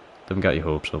much. Don't get your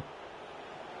hopes up.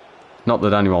 Not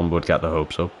that anyone would get their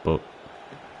hopes up, but...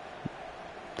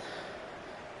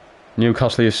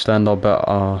 Newcastle East End are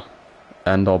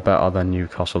better than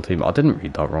Newcastle team. I didn't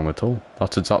read that wrong at all.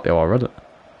 That's exactly how I read it.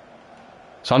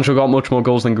 Sancho got much more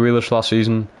goals than Grealish last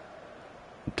season.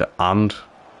 And...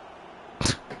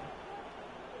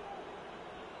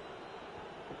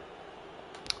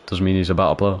 doesn't mean he's a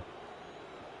better player.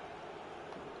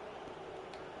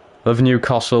 Live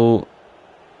Newcastle.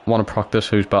 Want to practice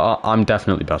who's better? I'm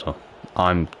definitely better.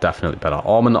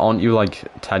 Armin, aren't you like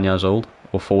 10 years old?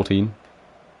 Or 14?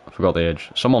 I forgot the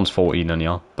age. Someone's 14 in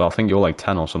here, but I think you're like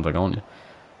 10 or something, aren't you?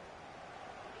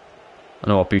 I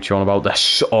know what boots you're on about.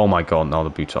 Oh my god, now the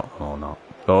boots are... Oh no.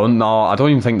 Oh no, I don't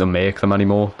even think they make them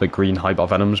anymore, the green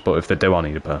Hypervenoms, but if they do, I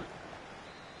need a pair.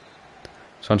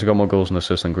 Sancho got more goals and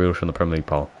assists than Grealish in the Premier League,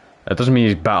 pal. It doesn't mean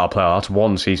he's a better player, that's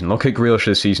one season. Look at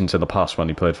Grealish's seasons in the past when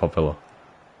he played for Villa.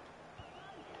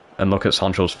 And look at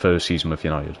Sancho's first season with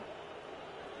United.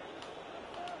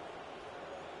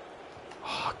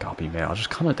 Oh, Gabby, mate, I just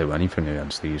can't do anything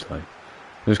against these, like.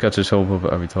 Lewis gets his home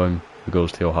up every time he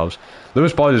goes to your house.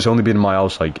 Lewis Boyd has only been in my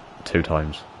house, like, 2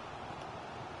 times.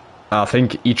 And I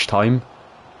think each time,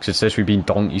 because it's literally been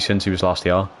donkey since he was last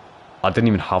here, I didn't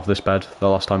even have this bed the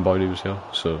last time Boyd was here,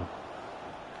 so...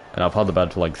 And I've had the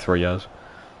bed for like 3 years.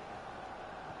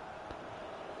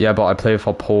 Yeah, but I play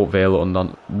for Port Vale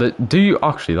and do you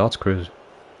actually? That's crazy.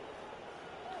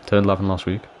 Turned 11 last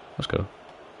week. Let's go.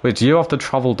 Wait, do you have to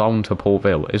travel down to Port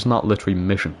Vale? Isn't that literally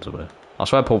missions away? I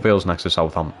swear Port Vale's next to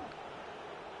Southampton.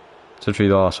 It's literally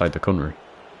the other side of the country.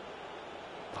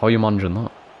 How are you managing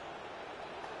that?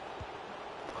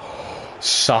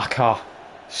 Saka!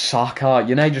 Saka!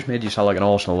 You know, you just made you sound like an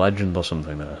Arsenal legend or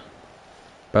something there.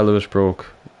 Bellewis broke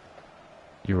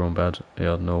your own bed. He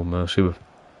had no mercy with.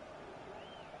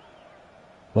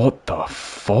 What the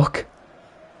fuck?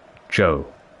 Joe.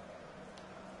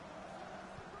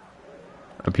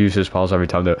 Abuse his pals every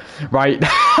time though. Right.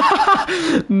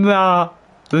 Nah.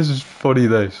 This is funny,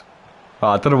 this.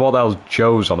 I don't know what the hell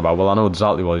Joe's on about. Well, I know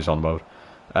exactly what he's on about.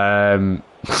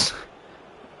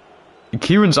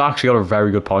 Kieran's actually got a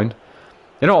very good point.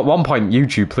 You know, at one point,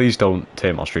 YouTube, please don't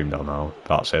take my stream down now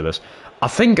that I say this. I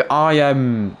think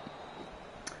I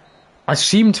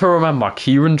seem to remember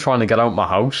Kieran trying to get out my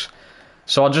house.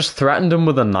 So I just threatened him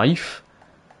with a knife.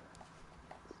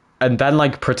 And then,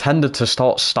 like, pretended to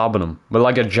start stabbing him with,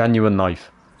 like, a genuine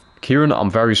knife. Kieran, I'm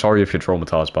very sorry if you're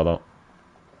traumatised by that.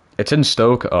 It's in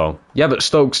Stoke. Oh. Yeah, but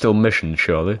Stoke's still mission,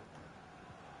 surely.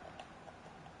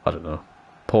 I don't know.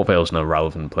 Port Vale's no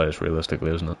relevant place,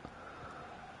 realistically, isn't it?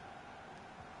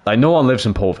 Like, no one lives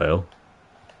in Port Vale.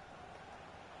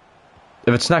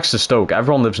 If it's next to Stoke,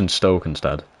 everyone lives in Stoke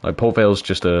instead. Like, Port Vale's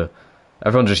just a...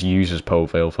 Everyone just uses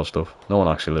Port Vale for stuff. No one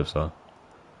actually lives there.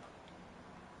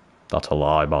 That's a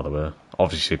lie, by the way.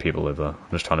 Obviously, people live there.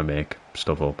 I'm just trying to make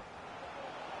stuff up.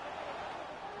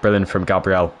 Brilliant from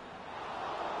Gabrielle.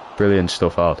 Brilliant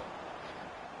stuff out.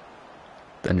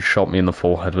 Then shot me in the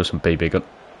forehead with some BB gun.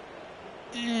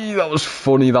 Eee, that was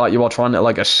funny that you were trying to,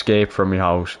 like, escape from your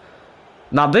house.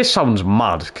 Now, this sounds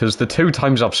mad, because the 2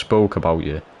 times I've spoke about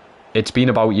you, it's been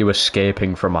about you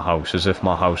escaping from a house, as if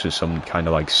my house is some kind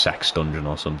of, like, sex dungeon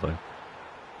or something.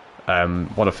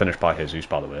 Want to finish by Jesus,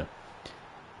 by the way.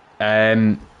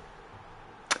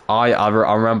 I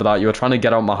remember that you were trying to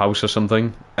get out of my house or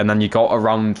something, and then you got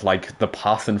around, like, the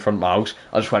path in front of my house.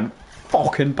 I just went,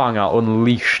 fucking bang, I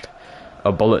unleashed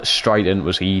a bullet straight into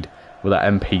his head with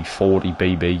an MP40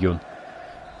 BB gun.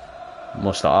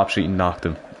 Must have absolutely knocked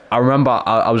him. I remember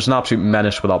I was an absolute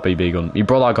menace with that BB gun. My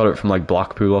brother got it from, like,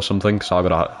 Blackpool or something, so I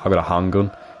got a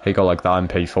handgun. He got, like, the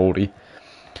MP40.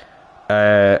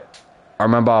 I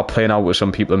remember playing out with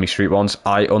some people in my street once.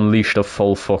 I unleashed a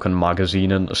full fucking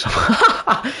magazine into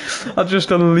I just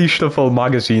unleashed a full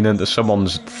magazine into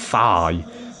someone's thigh.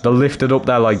 They lifted up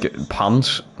their, like,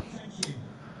 pants.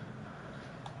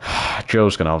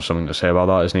 Joe's gonna have something to say about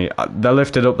that, isn't he? They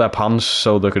lifted up their pants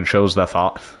so they could show us their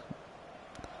fat.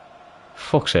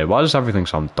 Fuck's sake, why does everything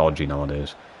sound dodgy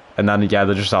nowadays? And then, yeah,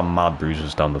 they just have mad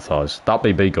bruises down the thighs. That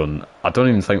BB gun, I don't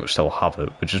even think we still have it,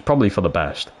 which is probably for the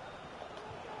best.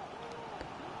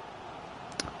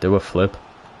 Do a flip.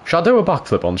 Should I do a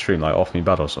backflip on stream, like off me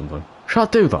bed or something? Should I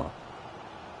do that?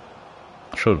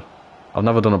 I should. I've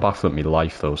never done a backflip in my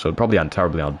life though, so it'd probably end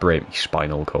terribly. I'd break my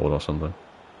spinal cord or something.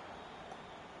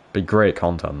 Be great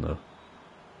content though.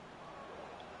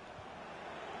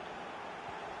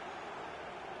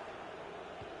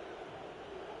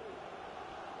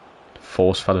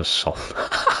 Force-fed assault.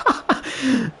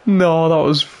 No, that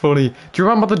was funny. Do you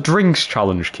remember the drinks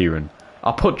challenge, Kieran?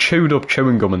 I put chewed up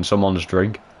chewing gum in someone's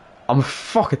drink. I'm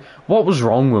fucking... What was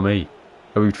wrong with me?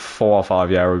 About 4 or 5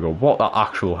 years ago. What the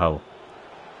actual hell?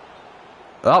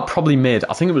 That probably made...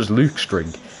 I think it was Luke's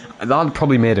drink. That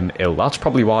probably made him ill. That's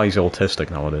probably why he's autistic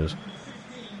nowadays.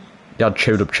 He had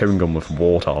chewed up chewing gum with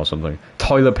water or something.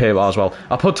 Toilet paper as well.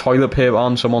 I put toilet paper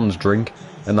on someone's drink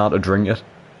and they had to drink it.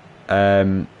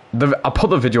 I put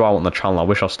the video out on the channel. I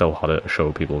wish I still had it to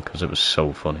show people because it was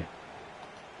so funny.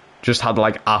 Just had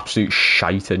like absolute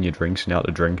shite in your drinks and you had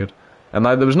to drink it. And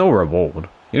like, there was no reward.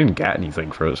 You didn't get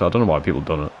anything for it, so I don't know why people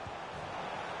done it.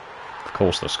 Of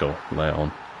course the skull. Lay it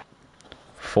on.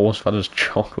 Force-fed as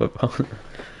chocolate.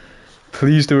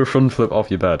 Please do a front flip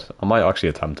off your bed. I might actually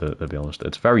attempt it, to be honest.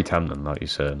 It's very tempting that you're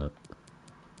saying it.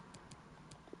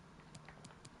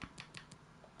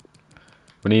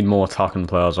 We need more attacking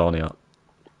players on here.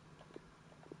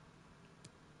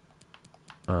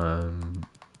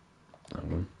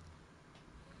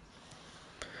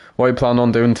 What are you planning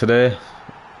on doing today?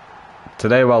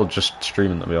 Today, well, just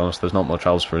streaming, to be honest. There's not much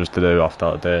else for us to do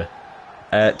after that day.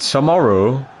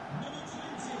 Tomorrow,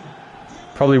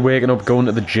 probably waking up, going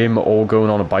to the gym, or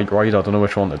going on a bike ride. I don't know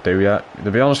which one to do yet.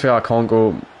 To be honest with you, I can't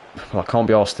go... Well, I can't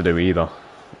be asked to do either.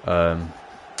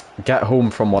 Get home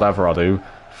from whatever I do,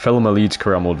 film a Leeds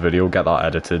career mode video, get that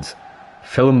edited.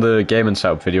 Film the gaming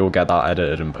setup video, get that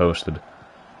edited and posted.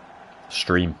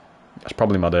 Stream. That's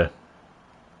probably my day.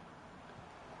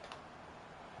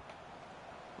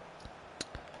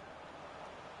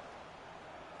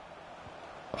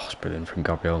 Oh, it's brilliant from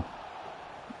Gabrielle.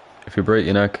 If you break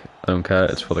your neck, I don't care,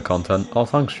 it's for the content. Oh,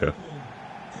 thanks, Joe.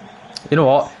 You know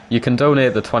what? You can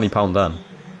donate the £20 then.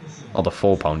 Or the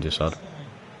 £4 you said.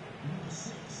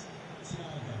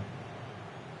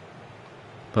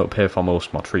 That'll pay for most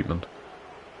of my treatment.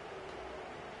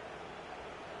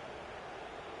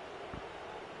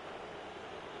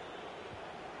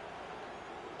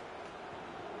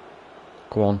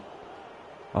 Go on.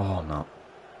 Oh, no.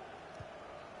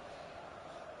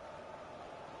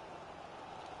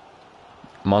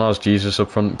 Man has Jesus up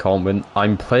front, can't win.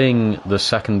 I'm playing the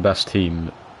second best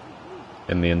team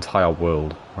in the entire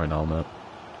world right now, mate.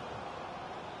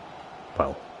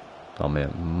 Well, that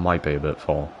might be a bit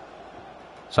far.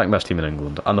 Second best team in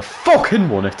England. And they fucking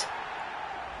won it!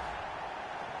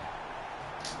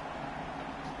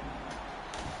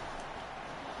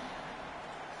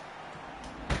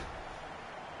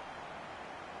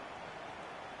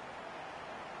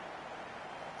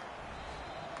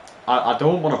 I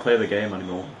don't want to play the game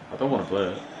anymore. I don't want to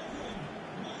play it.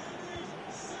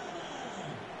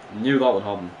 Knew that would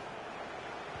happen.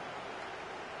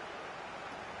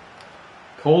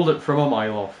 Called it from a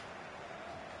mile off.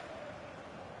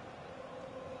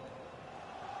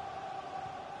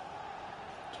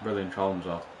 It's a brilliant challenge,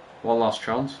 that. One last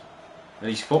chance. And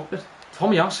he's fucked it.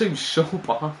 Tomiyasu's so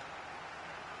bad.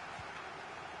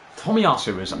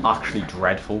 Tomiyasu is actually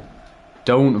dreadful.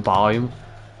 Don't buy him.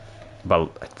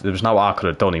 Well, there was no I could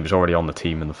have done. He was already on the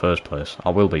team in the first place. I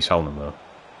will be selling him though.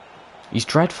 He's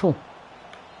dreadful.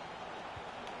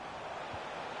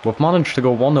 We've managed to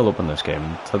go 1-0 up in this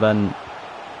game to then...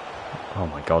 Oh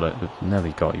my god, it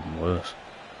nearly got even worse.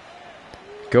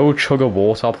 Go chug a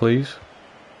water, please.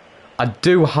 I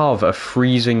do have a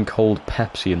freezing cold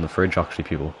Pepsi in the fridge, actually,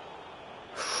 people.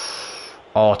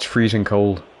 Oh, it's freezing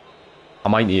cold. I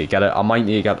might need to get it. I might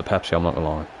need to get the Pepsi, I'm not gonna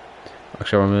lie.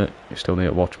 Actually, mate, you still need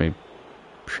to watch me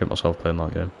shit myself playing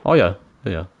that game. Oh yeah,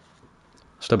 yeah.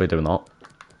 Still be doing that.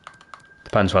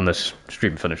 Depends when this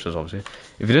stream finishes, obviously.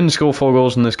 If you didn't score 4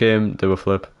 goals in this game, do a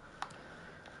flip.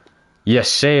 You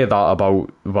say that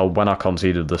about, well, when I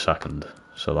conceded the second,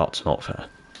 so that's not fair.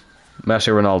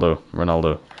 Messi,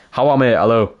 Ronaldo. How are mate?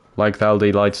 Hello. Like the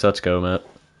LD lights, let's go, mate.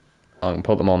 I can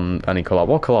put them on any colour.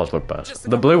 What colours look best?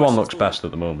 The blue one looks best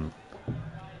at the moment.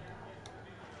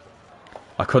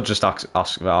 I could just ask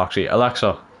actually,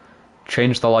 Alexa,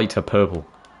 change the light to purple.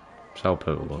 See how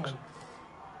purple looks.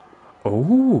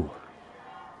 Oh,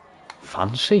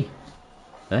 fancy.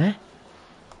 Eh?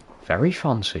 Very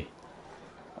fancy.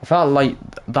 I felt like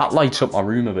that lights up my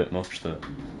room a bit much though.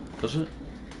 Does it?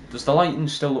 Does the lighting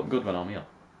still look good when I'm here?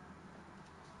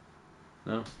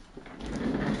 No.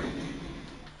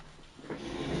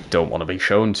 Don't want to be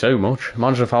shown too much.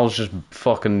 Imagine if I was just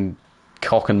fucking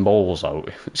cocking balls out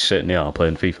sitting here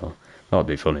playing FIFA. That would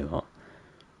be funny, that.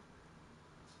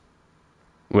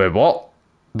 Wait, what?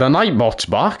 The Nightbot's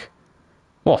back?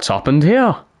 What's happened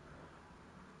here?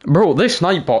 Bro, this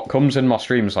Nightbot comes in my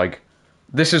streams like...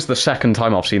 This is the second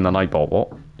time I've seen the Nightbot.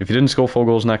 What? If you didn't score 4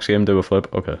 goals next game, do a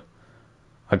flip. Okay.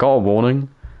 I got a warning.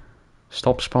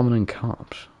 Stop spamming in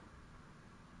caps.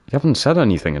 You haven't said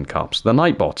anything in caps. The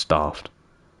Nightbot's daft.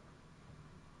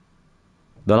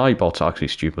 The Nightbot's actually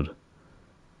stupid.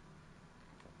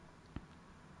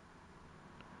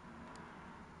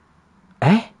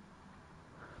 Eh?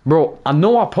 Bro, I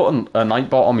know I put a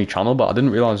Nightbot on my channel, but I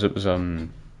didn't realise it was, I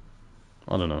don't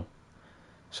know.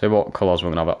 Say what colours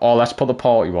we're going to have. Oh, let's put the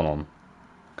party one on.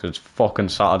 Because it's fucking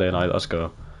Saturday night, let's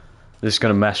go. This is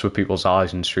going to mess with people's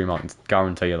eyes in stream, I can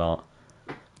guarantee you that.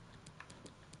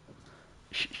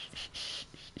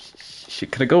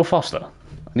 Can it go faster?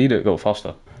 I need it to go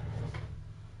faster.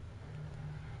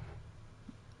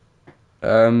 I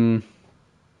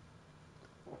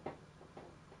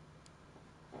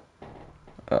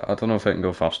don't know if it can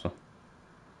go faster.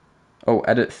 Oh,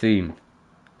 edit theme.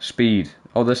 Speed.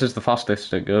 Oh, this is the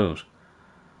fastest it goes.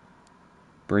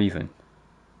 Breathing.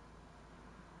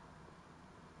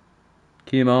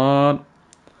 Come on.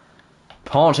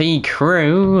 Party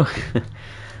crew.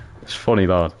 It's funny,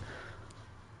 that.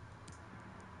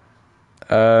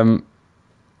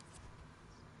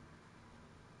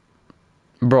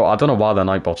 Bro, I don't know why the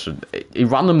Nightbot he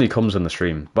randomly comes in the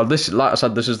stream. But this, like I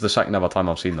said, this is the second ever time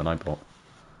I've seen the Nightbot.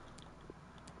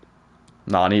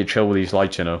 Nah, I need to chill with these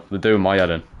lights, you know. They're doing my head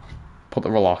in. Put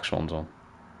the relaxed ones on.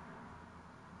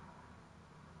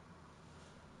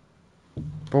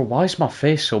 Bro, why is my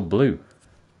face so blue?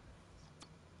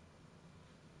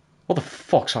 What the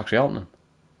fuck's actually happening?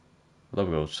 There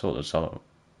we go, sorted that out.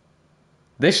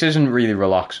 This isn't really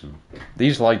relaxing.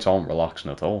 These lights aren't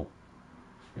relaxing at all.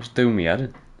 It's doing me head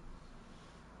in.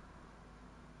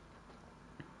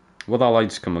 What are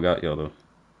lights come and get you though?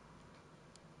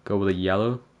 Go with a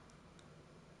yellow.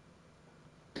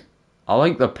 I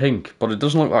like the pink, but it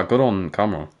doesn't look that good on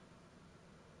camera.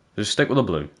 Just stick with the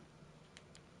blue.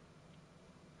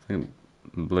 I think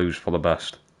blue's for the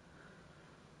best.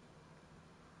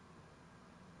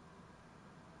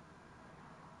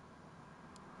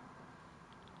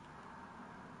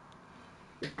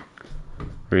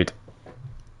 Read.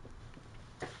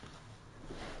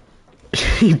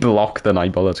 He blocked the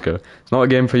night ball, let's go. It's not a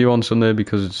game for you on Sunday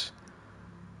because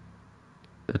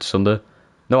it's Sunday.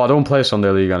 No, I don't play Sunday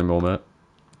League anymore, mate.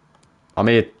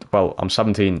 I'm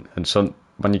 17, and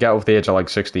when you get over the age of like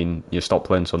 16, you stop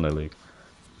playing Sunday League.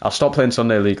 I stopped playing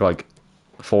Sunday League like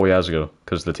 4 years ago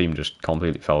because the team just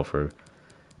completely fell through.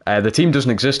 The team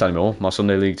doesn't exist anymore, my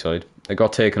Sunday League side. It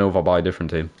got taken over by a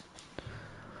different team.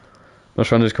 My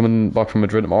friend is coming back from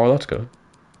Madrid tomorrow, let's go.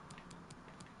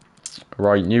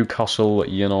 Right, Newcastle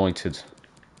United.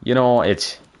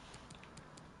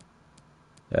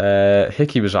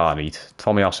 Hickey was alright.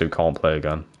 Tomiyasu can't play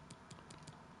again.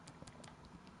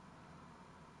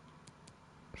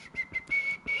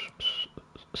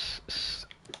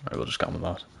 Right, we'll just get on with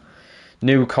that.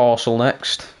 Newcastle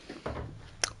next.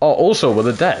 Oh, also with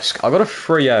the desk, I got a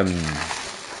free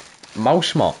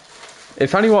mouse mat.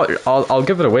 If anyone, I'll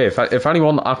give it away. If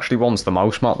anyone actually wants the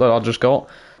mouse mat that I just got,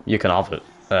 you can have it.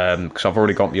 Because I've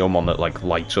already got my own one that like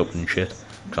lights up and shit.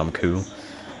 Because I'm cool.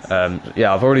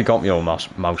 Yeah, I've already got my own mouse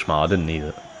mat. I didn't need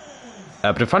it.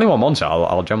 But if anyone wants it,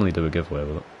 I'll generally do a giveaway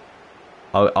with it.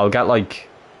 I'll get like.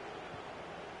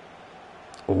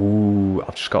 Ooh,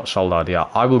 I've just got a solid idea.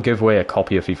 I will give away a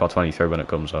copy of FIFA 23 when it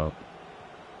comes out.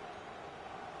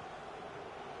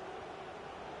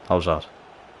 How's that?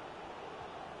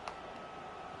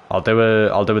 I'll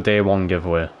do a day one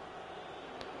giveaway.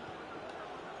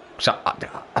 So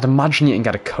I'd imagine you can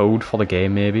get a code for the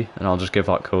game maybe, and I'll just give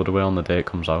that code away on the day it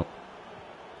comes out.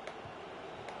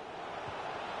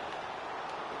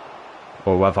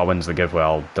 Or whoever wins the giveaway,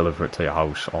 I'll deliver it to your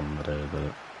house on the day that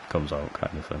it comes out,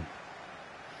 kind of thing.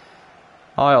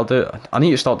 Alright, I'll do it. I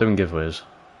need to start doing giveaways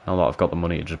now that I've got the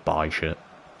money to just buy shit.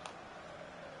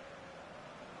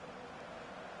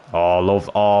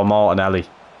 Oh, Martinelli.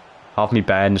 Have me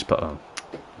Benz, but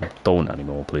don't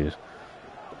anymore, please.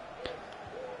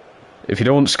 If you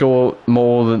don't score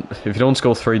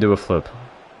 3, do a flip.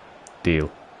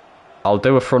 Deal. I'll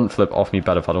do a front flip off me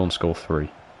bed if I don't score 3.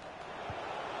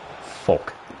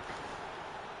 Fuck.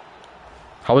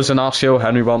 How is Inacio?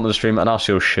 Henry wanted the stream.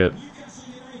 Inacio's shit.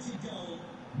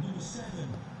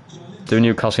 Do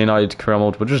Newcastle United career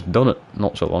mode? We've just done it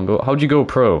not so long ago. How'd you go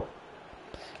pro?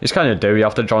 It's kind of do. You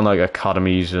have to join like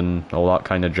academies and all that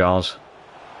kind of jazz.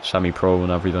 Semi-pro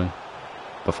and everything.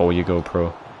 Before you go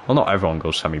pro. Well, not everyone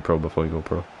goes semi-pro before you go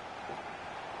pro.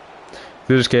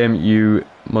 Through this game, you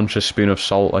munch a spoon of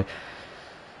salt. Like,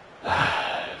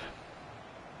 can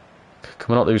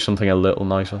we not do something a little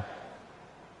nicer?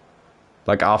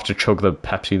 Like, I have to chug the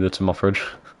Pepsi that's in my fridge.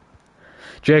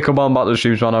 Jacob, on back to the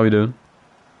streams, man. How you doing?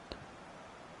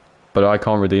 But I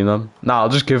can't redeem them. Nah, I'll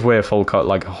just give away a full cut,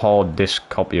 like a hard disc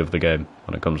copy of the game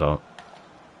when it comes out.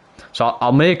 So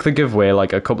I'll make the giveaway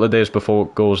like a couple of days before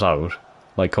it goes out,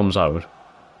 like comes out,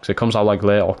 because it comes out like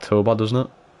late October, doesn't it?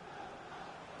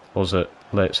 Or is it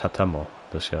late September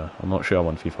this year? I'm not sure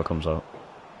when FIFA comes out.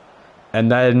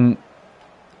 And then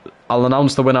I'll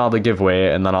announce the winner of the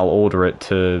giveaway, and then I'll order it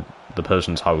to the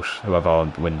person's house,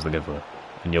 whoever wins the giveaway,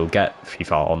 and you'll get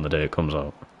FIFA on the day it comes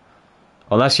out.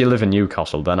 Unless you live in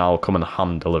Newcastle, then I'll come and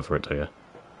hand deliver it to you.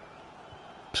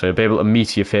 So you'll be able to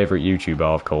meet your favourite YouTuber,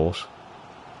 of course.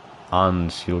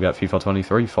 And you'll get FIFA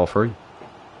 23 for free.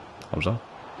 How's that?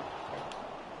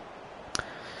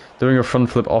 Doing a front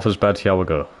flip off his bed, here we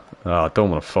go. I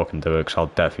don't want to fucking do it because I'll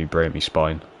definitely break my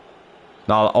spine.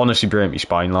 No, I'll honestly break my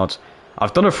spine, lads.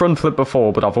 I've done a front flip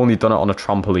before, but I've only done it on a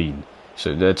trampoline.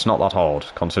 So it's not that hard,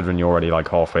 considering you're already like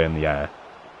halfway in the air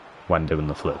when doing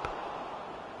the flip.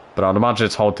 But I'd imagine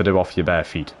it's hard to do off your bare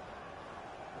feet.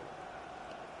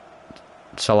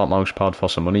 Sell that mouse pad for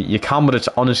some money. You can, but it's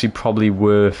honestly probably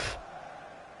worth,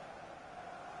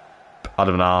 I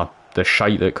don't know, the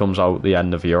shite that comes out the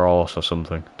end of your arse or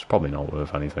something. It's probably not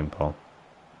worth anything, pal.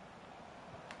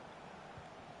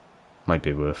 Might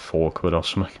be worth £4 or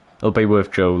something. It'll be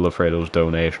worth Joe Lafredo's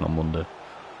donation on Monday.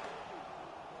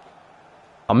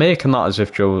 I'm making that as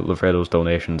if Joe Lafredo's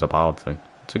donation's a bad thing.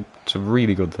 It's a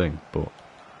really good thing, but...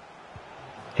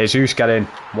 Jesus, get in.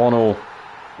 1-0.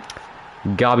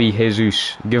 Gabby,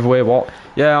 Jesus. Giveaway what?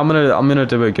 Yeah, I'm gonna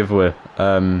do a giveaway.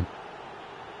 For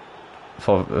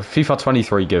FIFA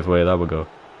 23 giveaway, there we go.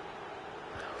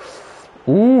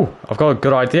 Ooh, I've got a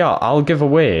good idea. I'll give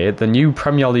away the new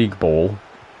Premier League ball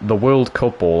the World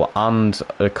Cup ball and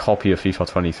a copy of FIFA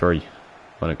 23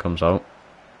 when it comes out.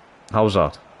 How's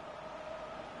that?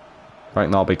 Right,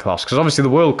 that'll be class. Because obviously the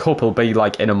World Cup will be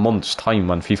like in a month's time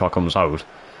when FIFA comes out.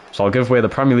 So I'll give away the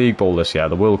Premier League ball this year,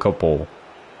 the World Cup ball.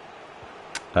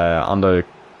 And a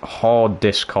hard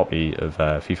disk copy of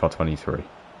FIFA 23.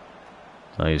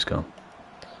 There you go.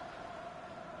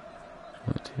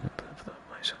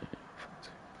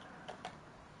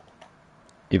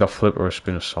 Either flip or a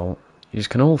spoon of salt. You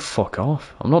can all fuck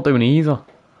off. I'm not doing either.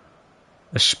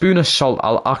 A spoon of salt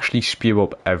I'll actually spew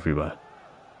up everywhere.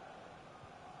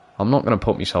 I'm not going to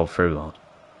put myself through that.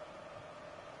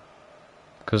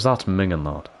 Because that's minging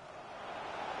that.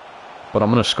 But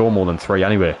I'm going to score more than 3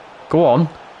 anyway. Go on.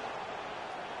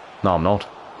 No, I'm not.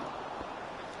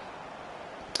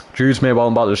 Jude's mate,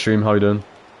 welcome back to the stream. How you doing?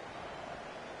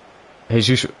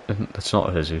 Jesus. That's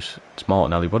not Jesus. It's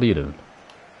Martinelli. What are you doing?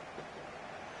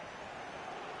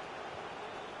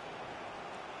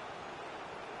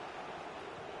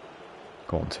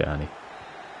 Go on, Tierney.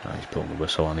 Nah, he's pulling the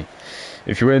whistle, Annie.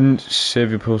 If you win, save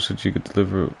your postage, you could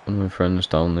deliver it one of my friends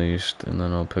down the east, and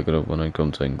then I'll pick it up when I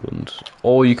come to England.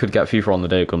 Or you could get FIFA on the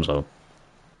day it comes out.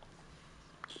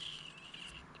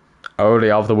 I already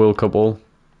have the World Cup ball.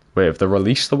 Wait, have they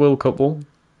released the World Cup ball?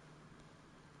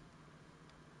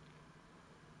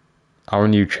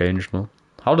 Aaron, you changed, man.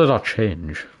 How did I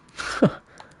change?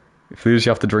 If you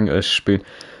have to drink a spoon.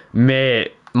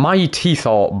 Mate, my teeth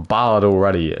are bad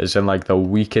already, as in like the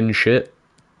weekend shit.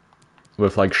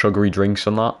 With like sugary drinks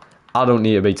and that. I don't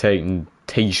need to be taking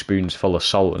teaspoons full of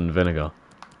salt and vinegar.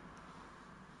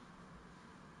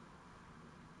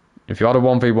 If you had a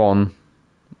 1v1,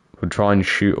 would try and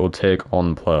shoot or take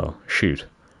on player. Shoot.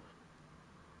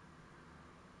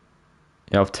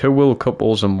 You have 2 World Cup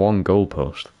balls and 1 goal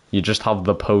post. You just have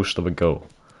the post of a goal.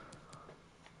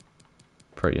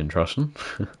 Pretty interesting.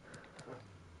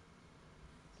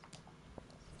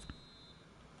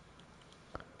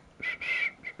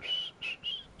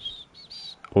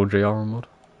 OJR mod?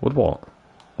 With what?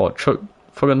 What?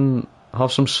 Fucking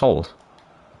have some salt?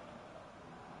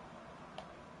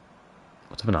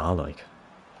 What even I like?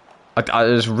 I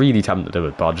was really tempted to do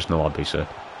it, but I just know I'd be sick.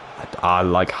 I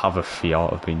like have a fear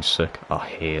of being sick. I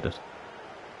hate it.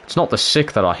 It's not the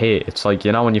sick that I hate. It's like,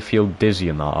 you know when you feel dizzy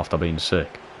and that after being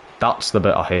sick. That's the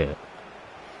bit I hate. And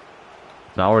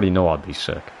I already know I'd be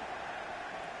sick.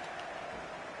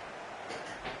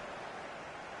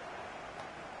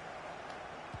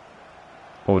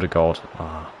 Oh the god.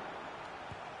 Ah.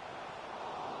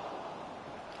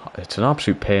 It's an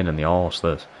absolute pain in the arse,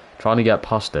 this. Trying to get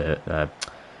past it.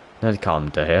 Nearly call him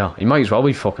De Gea. He might as well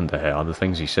be fucking De Gea, the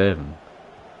things he's saving.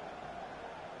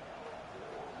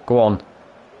 Go on.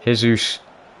 Jesus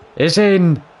is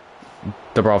in!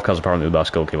 Dubravka's apparently the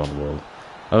best goalkeeper in the world.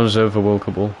 I don't deserve a World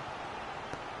Cup ball.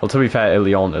 Well, to be fair,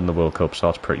 Italy aren't in the World Cup, so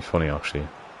that's pretty funny, actually.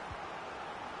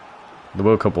 The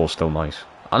World Cup ball's still nice.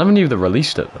 I never knew they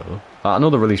released it, though. I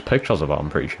know they released pictures of it, I'm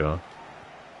pretty sure.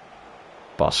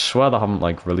 But I swear they haven't,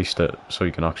 like, released it so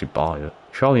you can actually buy it.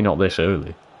 Surely not this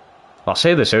early. I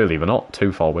say this early, we're not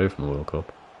too far away from the World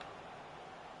Cup.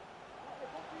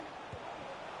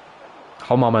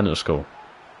 How am I meant to score?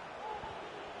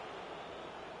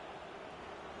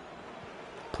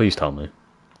 Please tell me.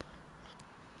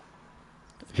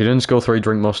 If you didn't score 3,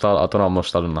 drink mustard. I don't have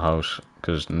mustard in the house,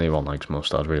 because no one likes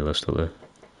mustard, realistically.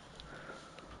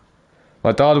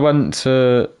 My dad went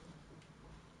to...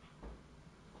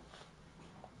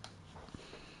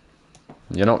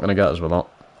 You're not going to get us with that.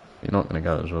 You're not going to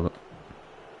get us with it.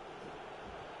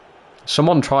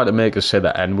 Someone tried to make us say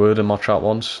the N-word in my chat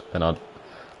once, and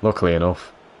luckily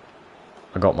enough,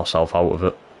 I got myself out of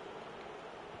it.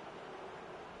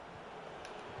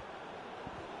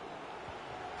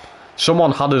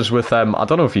 Someone had us with, I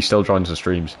don't know if he still joins the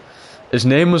streams. His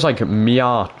name was like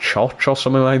Mia Choch or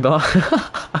something like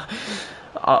that.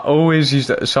 I always used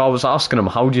to, so I was asking him,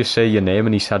 how do you say your name?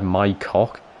 And he said, my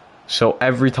cock. So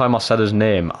every time I said his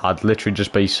name, I'd literally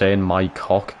just be saying my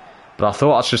cock. But I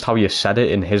thought that's just how you said it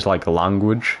in his like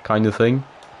language kind of thing.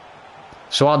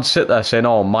 So I'd sit there saying,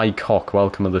 oh, my cock,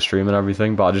 welcome to the stream and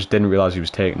everything. But I just didn't realise he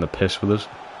was taking the piss with us.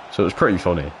 So it was pretty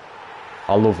funny.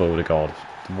 I love Odegaard.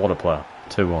 What a player.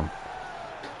 2-1.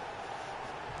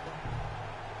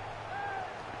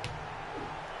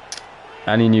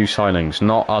 Any new signings?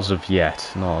 Not as of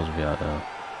yet. Not as of yet, no.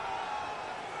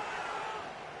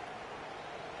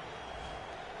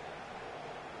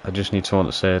 I just need someone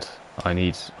to say it. What? How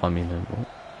you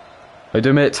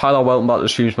doing, mate? Tyler, welcome back to the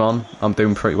streams, man. I'm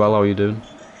doing pretty well. How are you doing?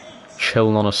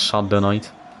 Chilling on a Saturday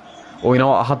night. Oh, you know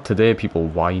what I had today, people?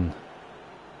 Wine.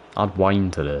 I had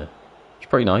wine today. It's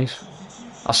pretty nice.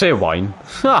 I say wine.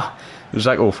 Ha! There's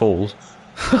Echo Falls.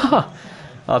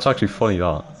 That's actually funny,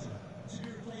 that.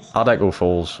 I'd Echo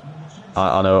Falls.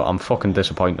 I know, I'm fucking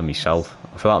disappointed in myself.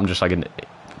 I feel like I'm just like an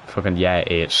fucking year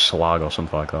 8 slag or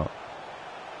something like that.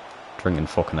 Drinking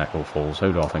fucking Echo Falls.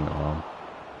 Who do I think I am?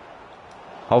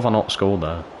 How have I not scored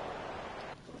there?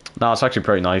 Nah, it's actually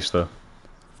pretty nice though.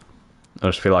 I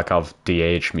just feel like I've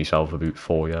de-aged myself about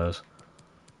 4 years.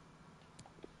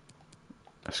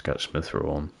 Let's get Smith through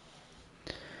on.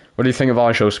 What do you think of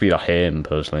our show speed? I hate him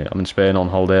personally. I'm in Spain on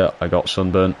holiday. I got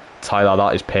sunburn. Tyler,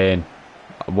 that is pain.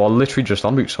 Well, literally just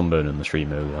on about sunburn in the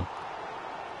stream earlier.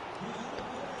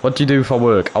 What do you do for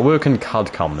work? I work in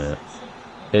CAD cam, mate.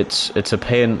 It's a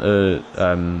pain to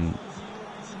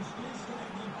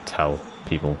tell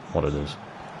people what it is.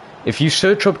 If you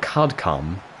search up CAD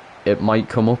cam, it might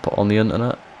come up on the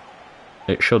internet.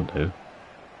 It should do.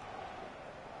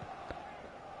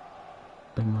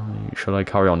 Should I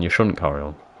carry on? You shouldn't carry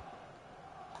on.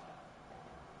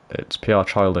 It's PR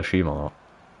childish email.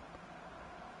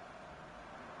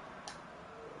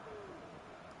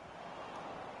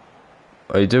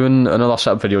 Are you doing another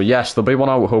setup video? Yes, there'll be one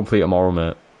out hopefully tomorrow,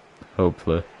 mate.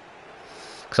 Hopefully.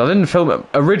 Because I didn't film it.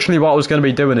 Originally what I was going to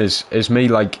be doing is me,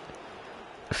 like,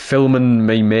 filming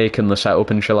me making the setup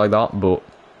and shit like that, but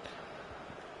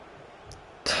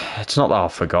it's not that I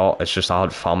forgot, it's just I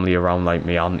had family around, like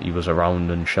my auntie was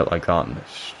around and shit like that, and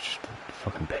it's just a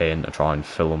fucking pain to try and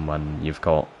film when you've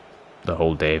got the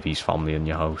whole Davies family in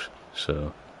your house.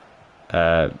 So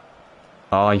I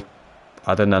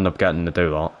didn't end up getting to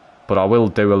do that, but I will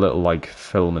do a little like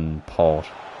filming part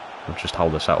of just how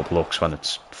the setup looks when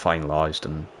it's finalised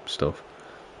and stuff.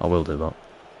 I will do that.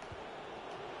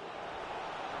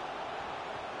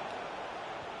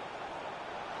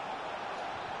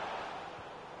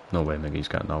 No way Miggy's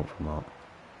getting out from that.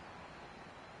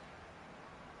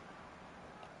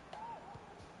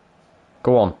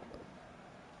 Go on.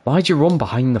 Why'd you run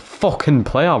behind the fucking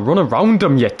player? Run around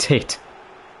him, you tit!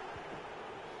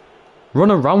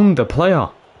 Run around the player.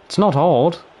 It's not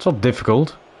hard. It's not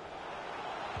difficult.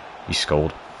 He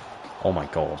scored. Oh my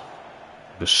god.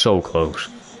 It was so close.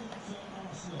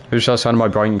 Who should I sign my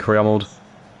Brighton career mode?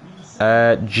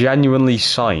 Genuinely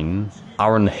sign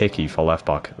Aaron Hickey for left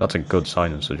back. That's a good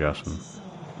signing suggestion.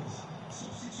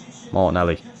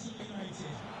 Martinelli.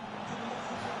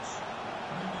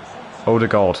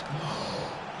 Odegaard.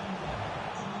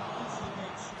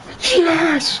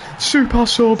 Yes! Super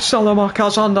sub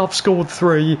Salamakas, and I've scored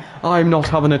 3. I'm not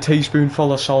having a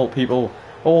teaspoonful of salt, people.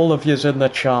 All of yous in the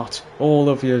chat. All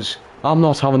of yous. I'm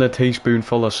not having a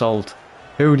teaspoonful of salt.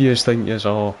 Who do you think yous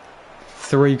are?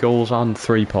 3 goals and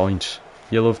 3 points.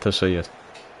 You love to see it.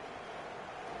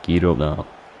 Gear up now.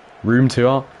 Room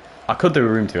tour? I could do a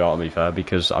room tour, to be fair,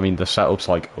 because, I mean, the setup's,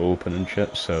 like, open and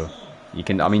shit, so... You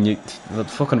can, I mean, the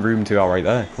fucking room tour right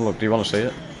there. Look, do you want to see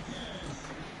it?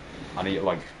 I need to,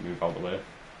 like, move out the way.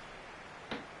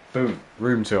 Boom.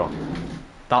 Room tour.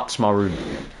 That's my room.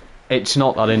 It's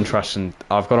not that interesting.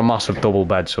 I've got a massive double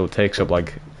bed, so it takes up,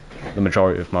 like, the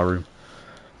majority of my room.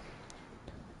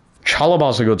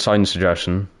 Chalabar's a good sign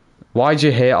suggestion. Why do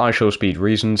you hate I Show Speed?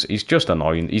 Reasons. He's just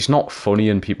annoying. He's not funny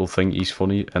and people think he's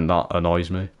funny, and that annoys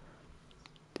me.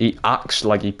 He acts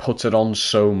like he puts it on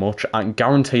so much. I can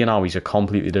guarantee you now he's a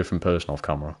completely different person off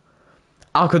camera.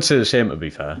 I could say the same, to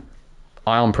be fair.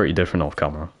 I am pretty different off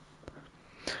camera.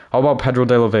 How about Pedro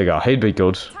de la Vega? He'd be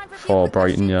good for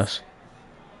Brighton, yes.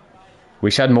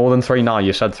 We said more than 3. Nah,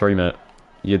 you said 3, mate.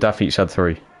 You definitely said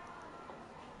 3.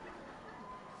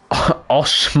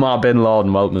 Osama bin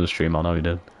Laden, welcome to the stream, I know you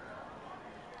did.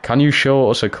 Can you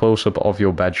show us a close-up of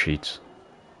your bed sheets?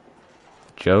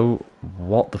 Joe,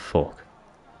 what the fuck?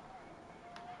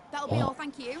 That'll be all,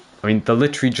 thank you. I mean, they're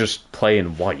literally just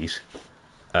plain white.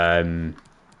 I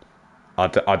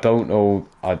don't know,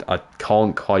 I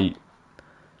can't quite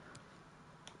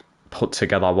put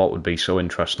together what would be so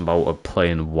interesting about a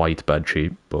plain white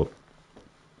bedsheet, but...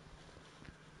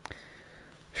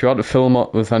 If you had to film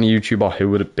up with any YouTuber, who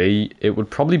would it be? It would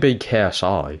probably be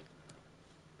KSI.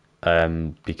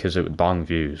 Because it would bang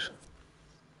views.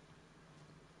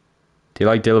 Do you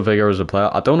like De La Vega as a player?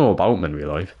 I don't know about him in real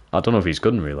life. I don't know if he's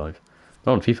good in real life.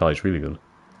 No, in FIFA he's really good.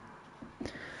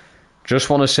 Just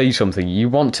want to say something. You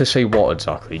want to say what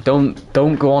exactly? Don't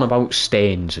go on about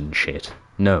stains and shit.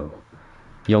 No.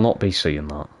 You'll not be seeing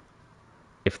that.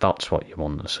 If that's what you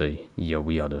want to see, you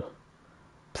weirdo.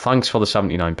 Thanks for the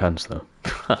 79 pence though.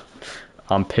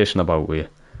 I'm pissing about with you.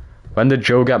 When did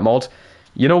Joe get mod?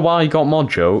 You know why he got mod,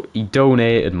 Joe? He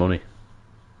donated money.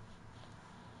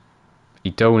 He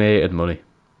donated money.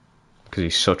 Because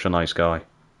he's such a nice guy.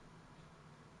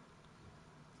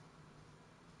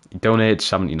 He donated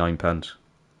 79 pence.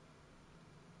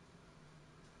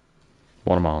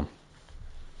 What am I on?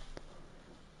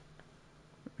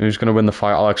 Who's going to win the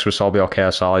fight, Alex Wasabi or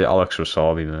KSI? Alex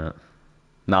Wasabi, mate.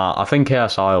 Nah, I think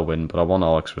KSI will win, but I want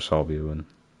Alex Wasabi to win.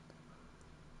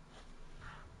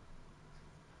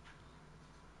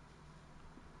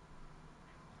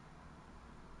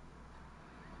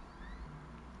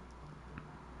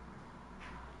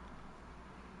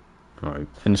 Right,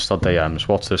 Insta DMs.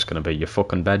 What's this going to be? Your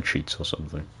fucking bed sheets or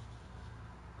something?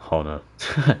 Oh no.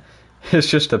 It's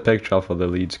just a picture for the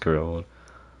Leeds career.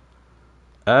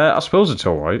 I suppose it's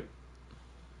alright.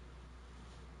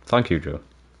 Thank you, Joe.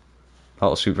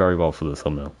 That'll suit very well for the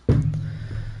thumbnail.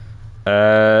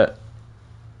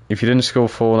 If you didn't score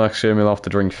 4 next year, you'll have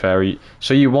to drink fairy.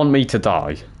 So you want me to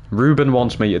die? Ruben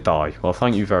wants me to die. Well,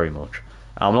 thank you very much.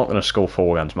 I'm not going to score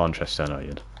 4 against Manchester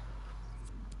United.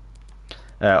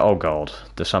 Oh god,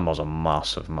 December's a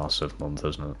massive, massive month,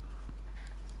 isn't it?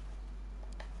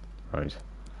 Right.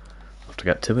 Have to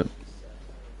get to it.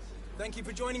 Thank you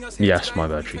for joining us yes, my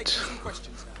bad sheets.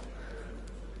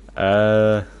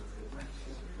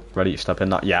 Ready to step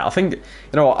in that? Yeah, I think, you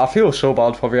know, I feel so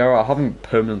bad for Vieira. I haven't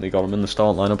permanently got him in the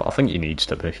start lineup, but I think he needs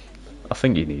to be. I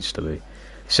think he needs to be.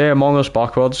 Say Among Us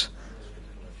backwards.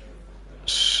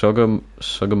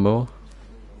 Sugamo?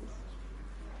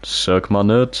 Suck my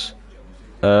nuts.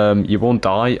 You won't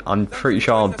die. I'm pretty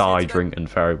sure I'll die drinking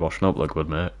fairy washing up liquid,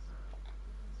 mate.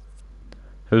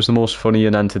 Who's the most funny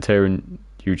and entertaining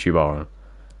YouTuber?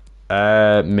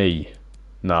 Me.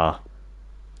 Nah.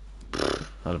 I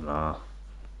don't know.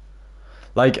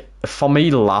 Like, for me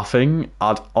laughing,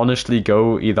 I'd honestly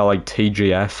go either like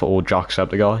TGF or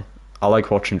Jacksepticeye. I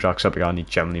like watching Jacksepticeye and he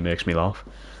generally makes me laugh.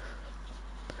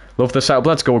 Love the setup.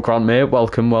 Let's go, Grant, mate.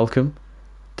 Welcome, welcome.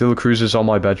 Dilla Cruz is on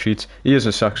my bedsheets. He is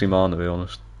a sexy man, to be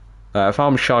honest. If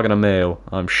I'm shagging a male,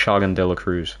 I'm shagging Dilla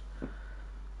Cruz.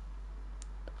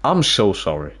 I'm so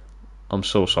sorry. I'm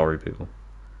so sorry, people.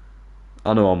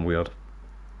 I know I'm weird.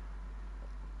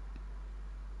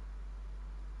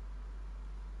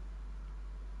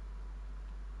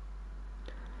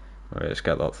 Alright, let's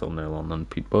get that thumbnail on then,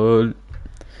 people.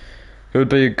 Who would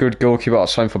be a good goalkeeper to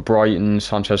sign for Brighton?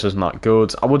 Sanchez isn't that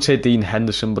good. I would say Dean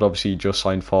Henderson, but obviously he just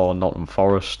signed for Nottingham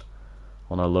Forest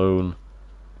on a loan.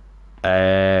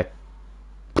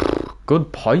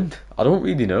 Good point. I don't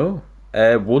really know.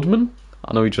 Woodman?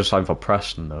 I know he just signed for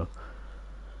Preston though.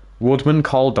 Woodman,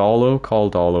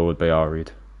 Caldolo would be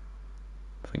alright.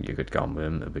 I think you could gamble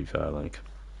him, to be fair, like.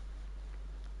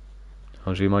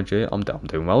 How's you, my G? I'm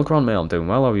doing well, Grant, mate. I'm doing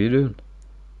well. How are you doing?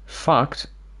 Fact,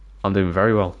 I'm doing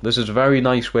very well. This is a very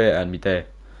nice way to end my day,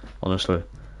 honestly.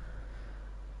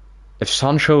 If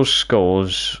Sancho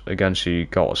scores against you, you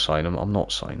gotta sign him. I'm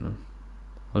not signing him.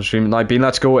 I'm streaming. Like,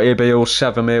 let's go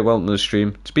ABO7, mate. Welcome to the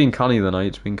stream. It's been canny tonight.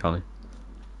 It's been canny.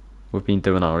 We've been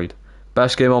doing alright.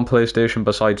 Best game on PlayStation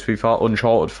besides FIFA?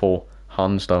 Uncharted 4.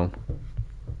 Hands down.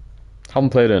 Haven't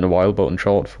played it in a while, but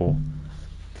Uncharted 4.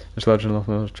 This legend of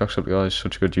those Jacksepticeye is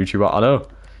such a good YouTuber. I know.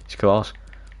 He's class.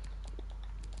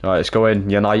 Alright, let's go in.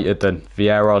 United then.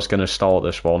 Vieira's going to start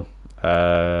this one.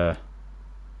 Alright,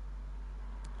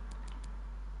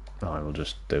 we'll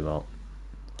just do that.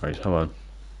 Alright, come on.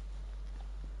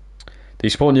 Do you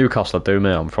support Newcastle? I do,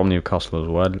 mate. I'm from Newcastle as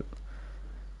well.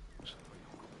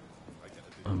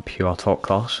 I'm pure top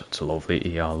class. It's a lovely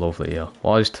year, lovely year.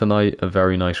 Why is tonight a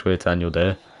very nice way to end your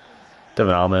day? Don't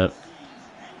know, mate.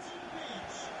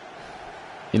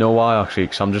 You know why, actually?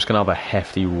 Because I'm just going to have a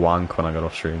hefty wank when I get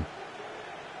off stream.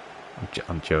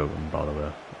 I'm joking, by the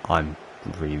way. I'm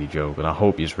really joking. I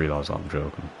hope you realise I'm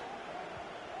joking.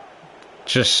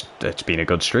 It's been a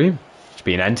good stream. It's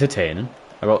been entertaining.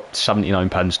 I got 79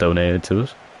 pence donated to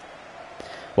us.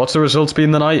 What's the results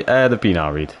been tonight? They've been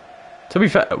alright. To be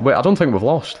fair, wait, I don't think we've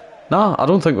lost. Nah, I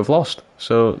don't think we've lost.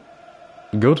 So,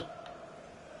 good.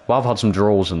 Well, I've had some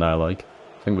draws in there, like.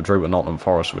 I think we drew with Nottingham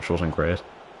Forest, which wasn't great.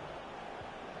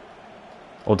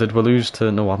 Or did we lose to...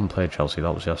 No, I haven't played Chelsea.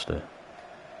 That was yesterday.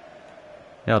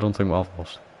 Yeah, I don't think we've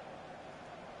lost.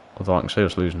 Although I can see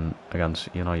us losing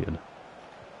against United.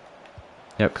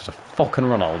 Yeah, because of fucking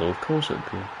Ronaldo. Of course it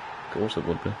would be. Of course it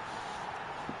would be.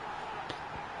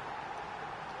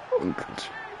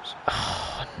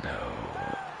 Oh, no.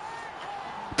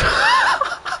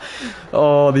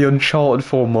 Oh, the Uncharted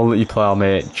 4 multiplayer,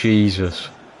 mate. Jesus.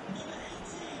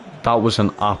 That was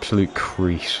an absolute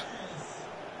crease.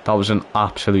 That was an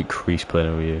absolute crease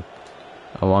playing with you.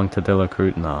 I want to Dilla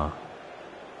Cruz? Nah.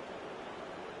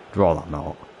 Draw that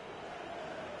not.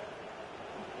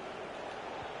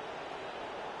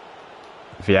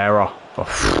 Vieira. Oh,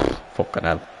 fucking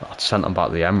hell. That sent him back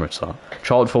to the Emirates, that.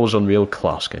 Uncharted 4's unreal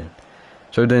class game.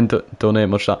 So they didn't donate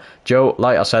much to that. Joe,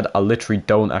 like I said, I literally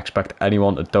don't expect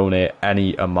anyone to donate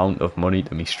any amount of money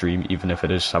to me stream, even if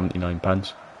it is 79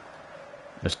 pence.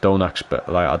 Just don't expect,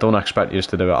 like, I don't expect you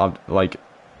to do it.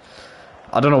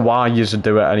 I don't know why you should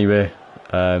do it anyway.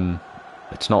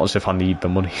 It's not as if I need the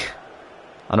money.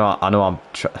 I know I'm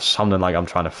sounding like I'm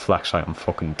trying to flex like I'm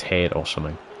fucking Tate or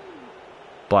something.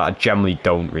 But I generally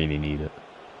don't really need it.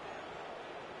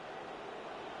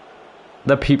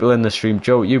 The people in the stream,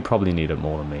 Joe, you probably need it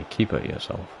more than me. Keep it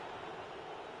yourself.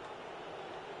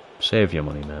 Save your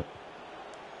money, mate.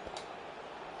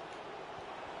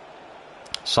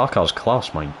 Saka's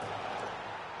class, mate.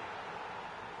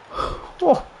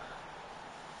 Oh.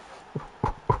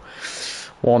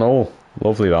 1-0.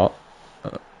 Lovely that.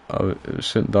 I was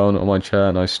sitting down on my chair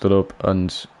and I stood up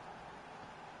and...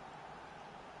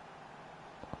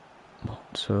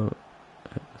 So...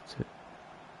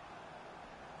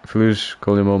 If we lose,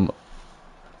 call your mum.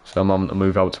 So I'm having to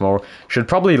move out tomorrow. Should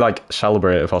probably, like,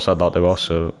 celebrate if I said that to us,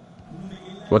 so...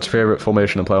 What's your favourite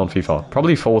formation to play on FIFA?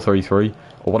 Probably 4-3-3,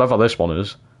 or whatever this one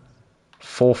is.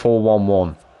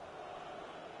 4-4-1-1.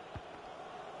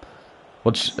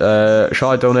 What's,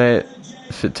 shall I donate...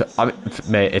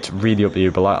 mate, it's really up to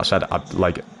you, but like I said,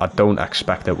 I don't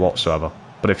expect it whatsoever.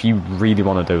 But if you really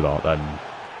want to do that, then...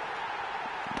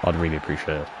 I'd really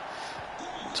appreciate it.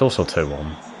 It's also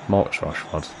 2-1. Marcus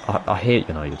Rashford. I hate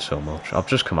United so much. I've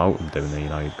just come out and doing the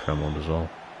United Kremlin as well.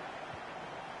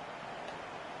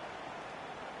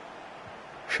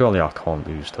 Surely I can't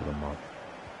lose to them, man.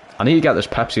 I need to get this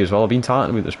Pepsi as well. I've been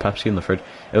targeting with this Pepsi in the fridge.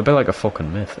 It'll be like a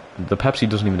fucking myth. The Pepsi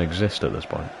doesn't even exist at this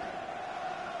point.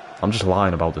 I'm just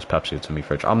lying about this Pepsi that's in my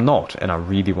fridge. I'm not, and I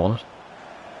really want it.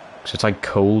 Because it's like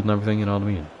cold and everything, you know what I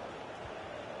mean?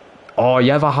 Oh,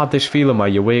 you ever had this feeling where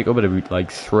you wake up at about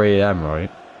like 3 AM,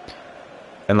 right?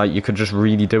 And like you could just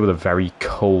really do with a very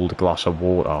cold glass of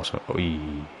water or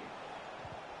something.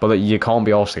 But like, you can't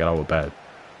be asked to get out of bed.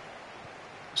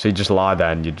 So you just lie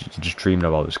there and you're just dreaming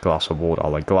about this glass of water, or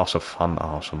like glass of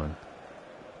Fanta or something.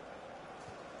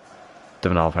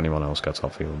 Don't know if anyone else gets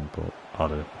that feeling, but I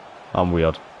do. I'm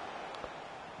weird.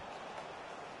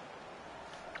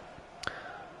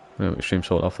 Anyway, stream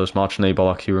sorted off this match.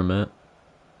 Neighbour Akira, mate.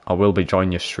 I will be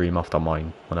joining your stream after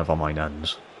mine, whenever mine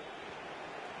ends.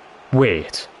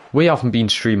 Wait, we haven't been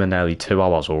streaming nearly 2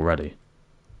 hours already.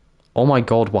 Oh my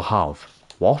god, we have.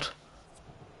 What?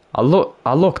 I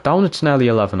look down, it's nearly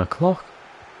 11 o'clock.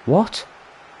 What?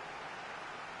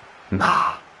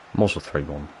 Nah, I'm also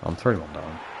 3-1. I'm 3-1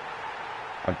 down.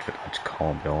 I just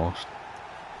can't be arsed.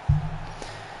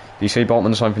 Do you see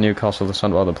Botman sign for Newcastle, the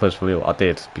centre of the place for Lille? I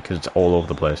did, because it's all over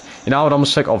the place. You know what I'm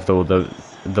sick of though?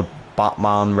 The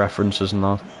Batman references and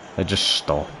that. They just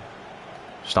stop.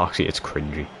 Just actually, it's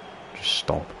cringy. Just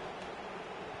stop.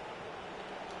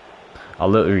 I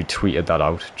literally tweeted that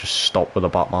out. Just stop with the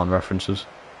Batman references.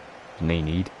 No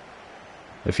need.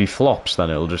 If he flops, then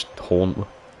it'll just haunt me.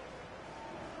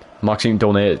 Maxine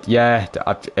donated. Yeah,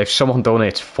 if someone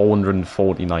donates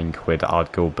 449 quid,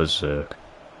 I'd go berserk.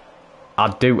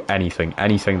 I'd do anything.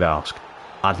 Anything they ask.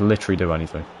 I'd literally do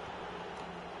anything.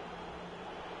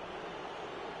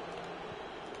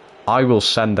 I will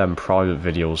send them private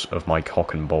videos of my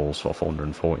cock and balls for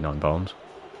 £449.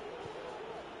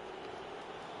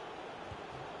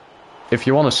 If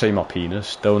you want to see my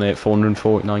penis, donate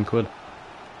 449 quid.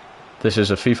 This is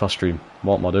a FIFA stream.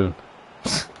 What am I doing?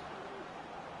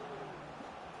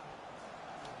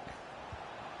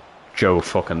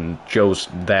 Joe's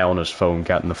there on his phone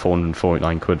getting the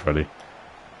 449 quid ready.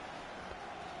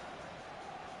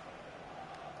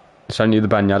 Send you the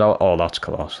Benyetta. Oh, that's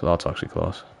class. That's actually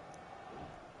class.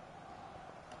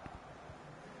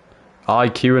 Aye,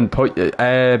 Kieran,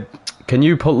 can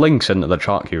you put links into the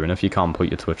chat, Kieran? If you can, put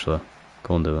your Twitch there.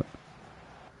 Go and do it.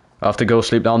 I have to go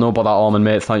sleep now. Know about that, Armin,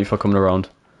 mate. Thank you for coming around.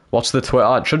 What's the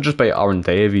Twitter? It should just be Aaron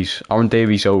Davies. Aaron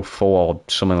Davies 04 or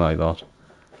something like that.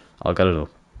 I'll get it up.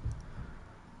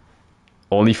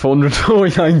 Only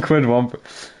 449 quid, one.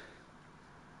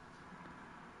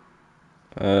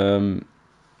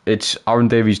 It's Aaron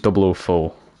Davies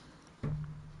 004.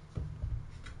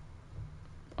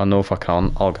 I know if I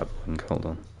can, I'll get the link. Hold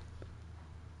on.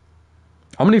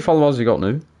 How many followers you got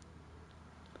now?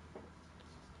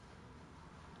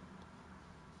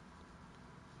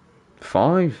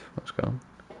 5. Let's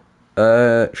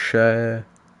go. Share.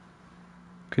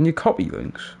 Can you copy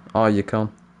links? Oh, you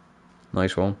can.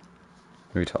 Nice one.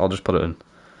 I'll just put it in.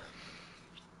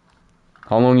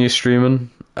 How long are you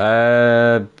streaming?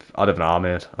 I don't know,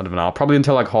 mate. I don't know. Probably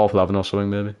until like 11:30 or something,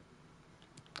 maybe.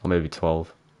 Or maybe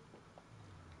 12.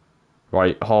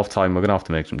 Right, half time. We're gonna have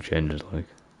to make some changes, like.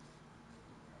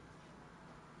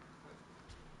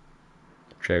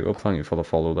 Jacob, thank you for the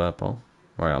follow there, pal.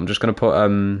 Right, I'm just gonna put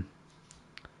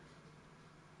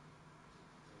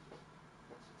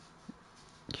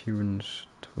Kieran's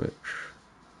Twitch.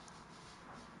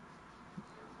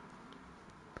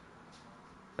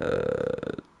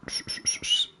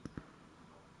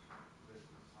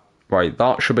 Right,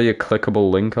 that should be a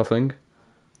clickable link, I think.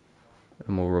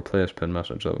 And we'll replace pin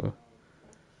message over.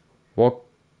 What?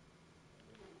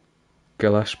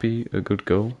 Gillespie a good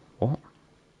goal? What?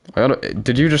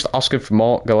 Did you just ask if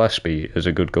Mark Gillespie is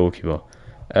a good goalkeeper?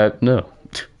 No.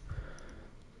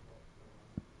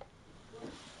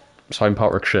 Sign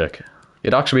Patrick Schick.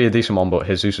 It'd actually be a decent one, but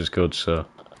Jesus is good, so...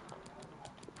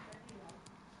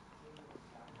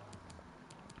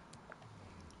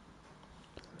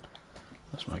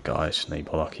 That's my guy, Snape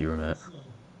Bolaki, mate.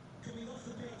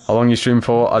 How long you stream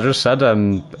for? I just said,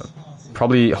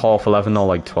 probably 11:30 or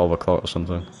like 12 o'clock or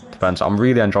something. Depends. I'm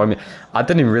really enjoying it. I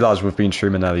didn't even realise we've been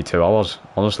streaming nearly 2 hours.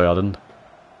 Honestly, I didn't.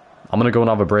 I'm gonna go and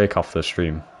have a break after the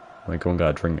stream. I'm gonna go and get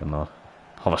a drink and that.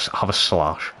 Have a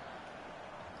slash.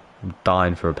 I'm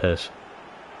dying for a piss.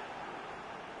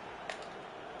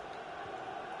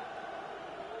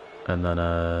 And then,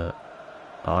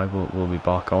 we'll be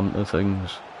back on to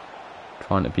things.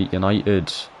 Trying to beat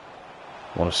United.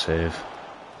 What a save.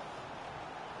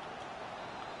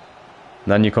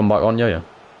 Then you come back on, yeah.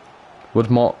 Would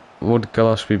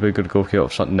Gillespie be a good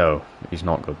goalkeeper? No, he's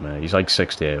not good, mate. He's like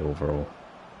 68 overall.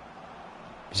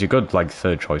 He's a good, like,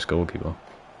 third choice goalkeeper.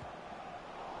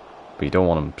 But you don't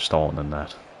want him starting in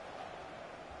net.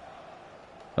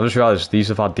 I just realised these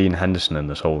have had Dean Henderson in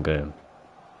this whole game.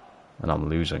 And I'm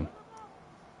losing.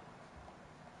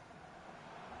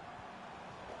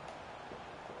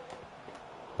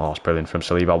 Oh, it's brilliant from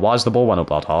Saliba. Why is the ball went up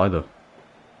that high, though?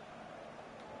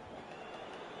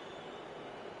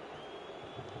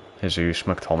 Jesus,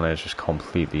 McTominay just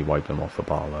completely wiped him off the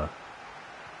bar there.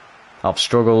 I've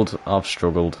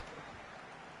struggled.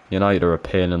 United are a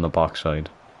pain in the backside.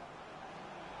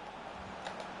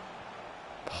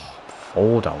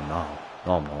 4 down now.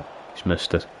 No, I'm not. He's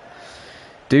missed it.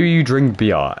 Do you drink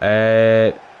beer?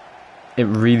 It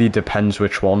really depends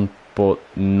which one, but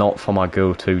not for my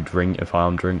go-to drink if I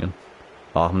am drinking.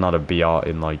 I haven't had a beer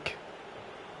in like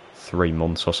 3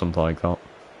 months or something like that.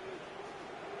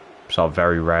 So I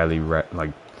very rarely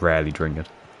drink it.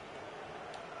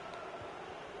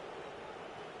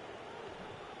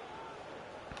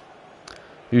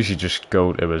 Usually just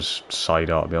go to his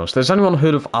cider, to be honest. Has anyone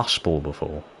heard of Aspel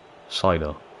before?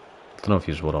 Cider. I don't know if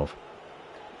you would have.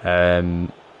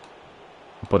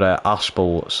 But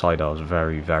Aspel cider is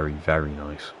very, very, very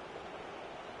nice.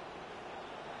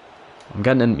 I'm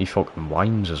getting into me fucking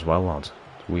wines as well, lads.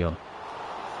 It's weird.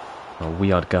 I'm a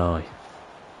weird guy.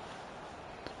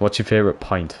 What's your favourite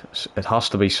pint? It has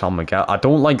to be San Miguel. I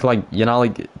don't like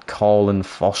Colin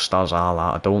Foster's all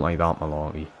that. I don't like that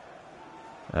malarkey.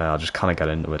 I just can't get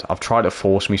into it. I've tried to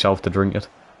force myself to drink it,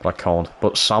 but I can't.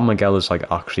 But San Miguel is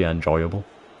like actually enjoyable.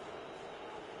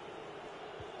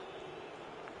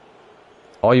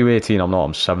 Are you 18? I'm not.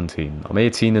 I'm 17. I'm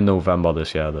 18 in November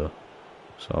this year though.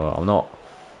 So I'm not...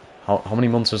 How many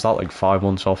months is that? Like 5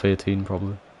 months off 18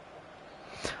 probably.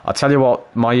 I tell you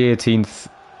what, my 18th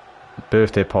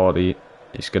birthday party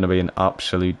is going to be an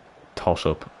absolute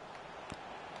toss-up.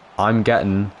 I'm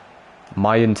getting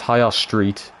my entire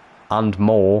street and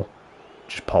more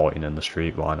just partying in the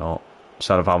street, why not?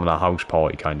 Instead of having a house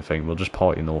party kind of thing, we'll just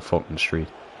party in the whole fucking street.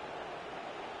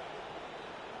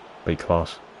 Be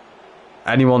class.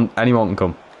 Anyone can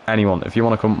come. Anyone. If you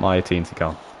want to come my 18th, you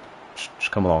can.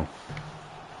 Just come along.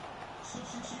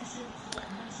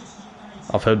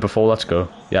 I've heard before, let's go.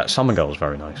 Yeah, San Miguel is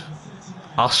very nice.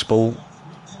 Aspel,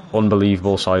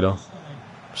 unbelievable cider.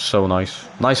 So nice.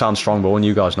 Nice and Strongbow, and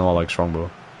you guys know I like Strongbow.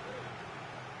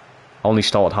 I only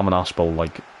started having Aspel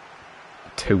like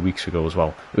 2 weeks ago as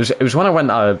well. It was when I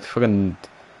went fucking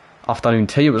afternoon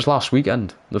tea. It was last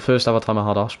weekend. The first ever time I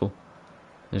had Aspel.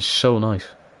 It's so nice.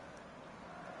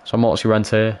 So what's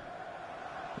Llorente?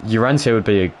 Llorente would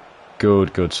be a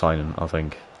good signing, I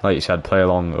think. Like you said, play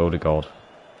along Odegaard.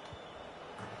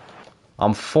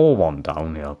 I'm 4-1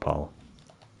 down here, pal.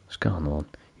 What's going on?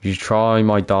 You try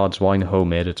my dad's wine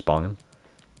homemade, it's banging.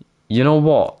 You know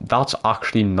what? That's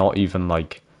actually not even,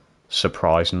 like,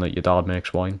 surprising that your dad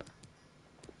makes wine.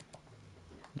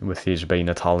 With his being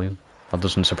Italian. That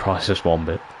doesn't surprise us one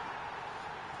bit.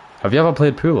 Have you ever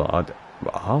played pool? I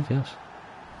have, yes.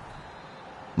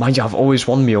 Mind you, I've always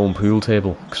won my own pool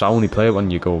table. Because I only play it when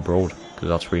you go abroad. Because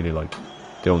that's really, like,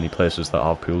 the only places that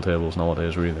have pool tables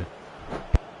nowadays, really.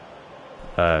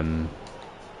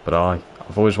 But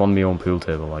I've always won my own pool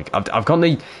table. Like I've got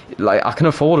the, like, I can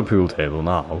afford a pool table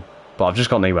now, But I've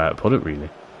just got nowhere to put it, really.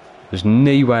 There's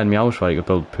nowhere in my house where I could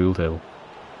build a pool table.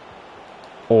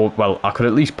 Or, well, I could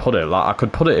at least put it. Like, I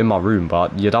could put it in my room,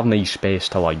 but you'd have no space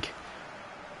to, like,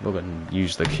 look and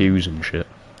use the queues and shit.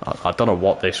 I don't know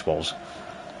what this was.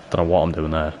 Don't know what I'm doing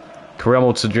there. Career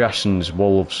mode suggestions,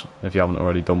 Wolves, if you haven't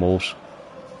already done Wolves.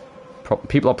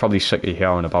 People are probably sick of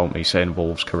hearing about me saying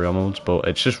Wolves career modes, but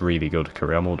it's just really good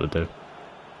career mode to do.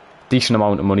 Decent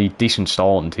amount of money, decent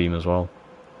starting team as well.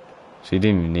 So you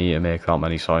didn't even need to make that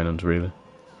many signings, really.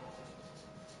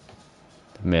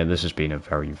 Man, this has been a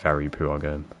very, very poor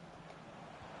game.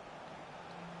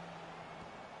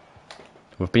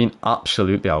 We've been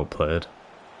absolutely outplayed.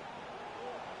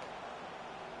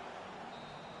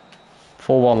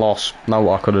 4-1 loss. Now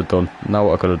what I could have done. Now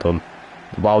what I could have done.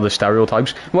 Wow, the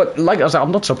stereotypes. Well, like I said,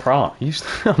 I'm not surprised.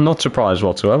 I'm not surprised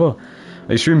whatsoever.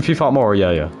 Are you streaming FIFA tomorrow?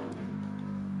 Yeah.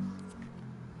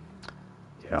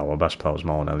 Yeah, our best player was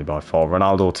Martinelli by far.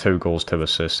 Ronaldo, 2 goals, 2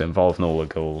 assists. Involved in all the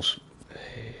goals.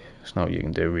 It's not what you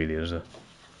can do, really, is it?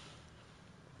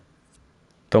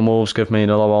 Done Wolves, give me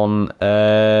another one.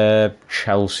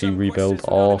 Chelsea rebuild.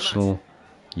 Arsenal.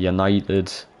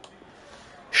 United.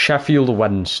 Sheffield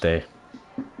Wednesday.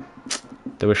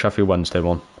 Do a Sheffield Wednesday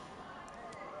one.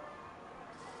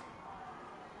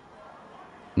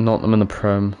 Nottingham in the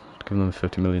Prem. Give them a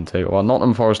 50 million take. Well,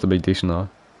 Nottingham Forest will be decent though.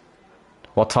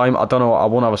 What time? I don't know. I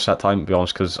won't have a set time to be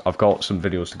honest because I've got some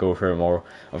videos to go through tomorrow.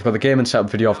 I've got the game and setup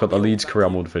video. I've got the Leeds career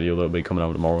mode video that'll be coming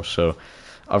out tomorrow. So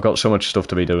I've got so much stuff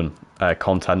to be doing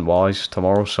content wise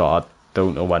tomorrow. So I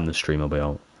don't know when the stream will be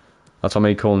out. That's on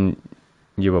me calling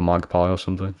you a magpie or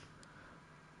something.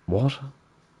 What?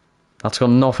 That's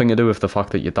got nothing to do with the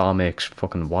fact that your dad makes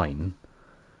fucking wine.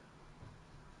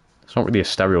 It's not really a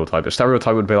stereotype. A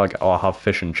stereotype would be like, oh, I have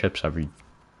fish and chips every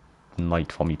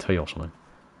night for me tea or something.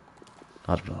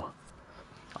 I don't know.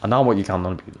 I know what you can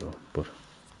be though, but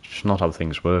it's just not how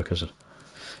things work, is it?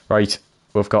 Right,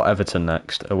 we've got Everton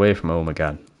next, away from home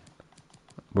again.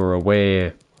 We're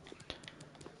away.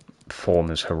 Form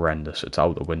is horrendous. It's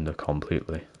out the window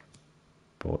completely.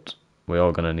 But we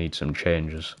are going to need some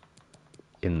changes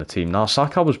in the team. Now,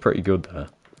 Saka was pretty good there.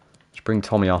 Let's bring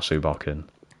Tomiyasu back in.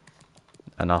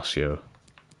 Anasio.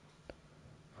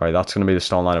 Right, that's going to be the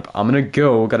start lineup. I'm going to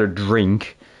go get a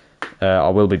drink. I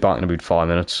will be back in about 5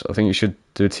 minutes. I think you should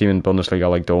do a team in Bundesliga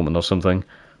like Dortmund or something.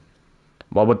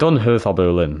 Well, we've done Hertha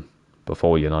Berlin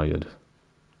before United.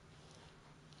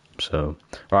 So,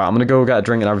 right, I'm going to go get a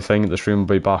drink and everything. The stream will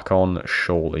be back on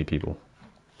shortly, people.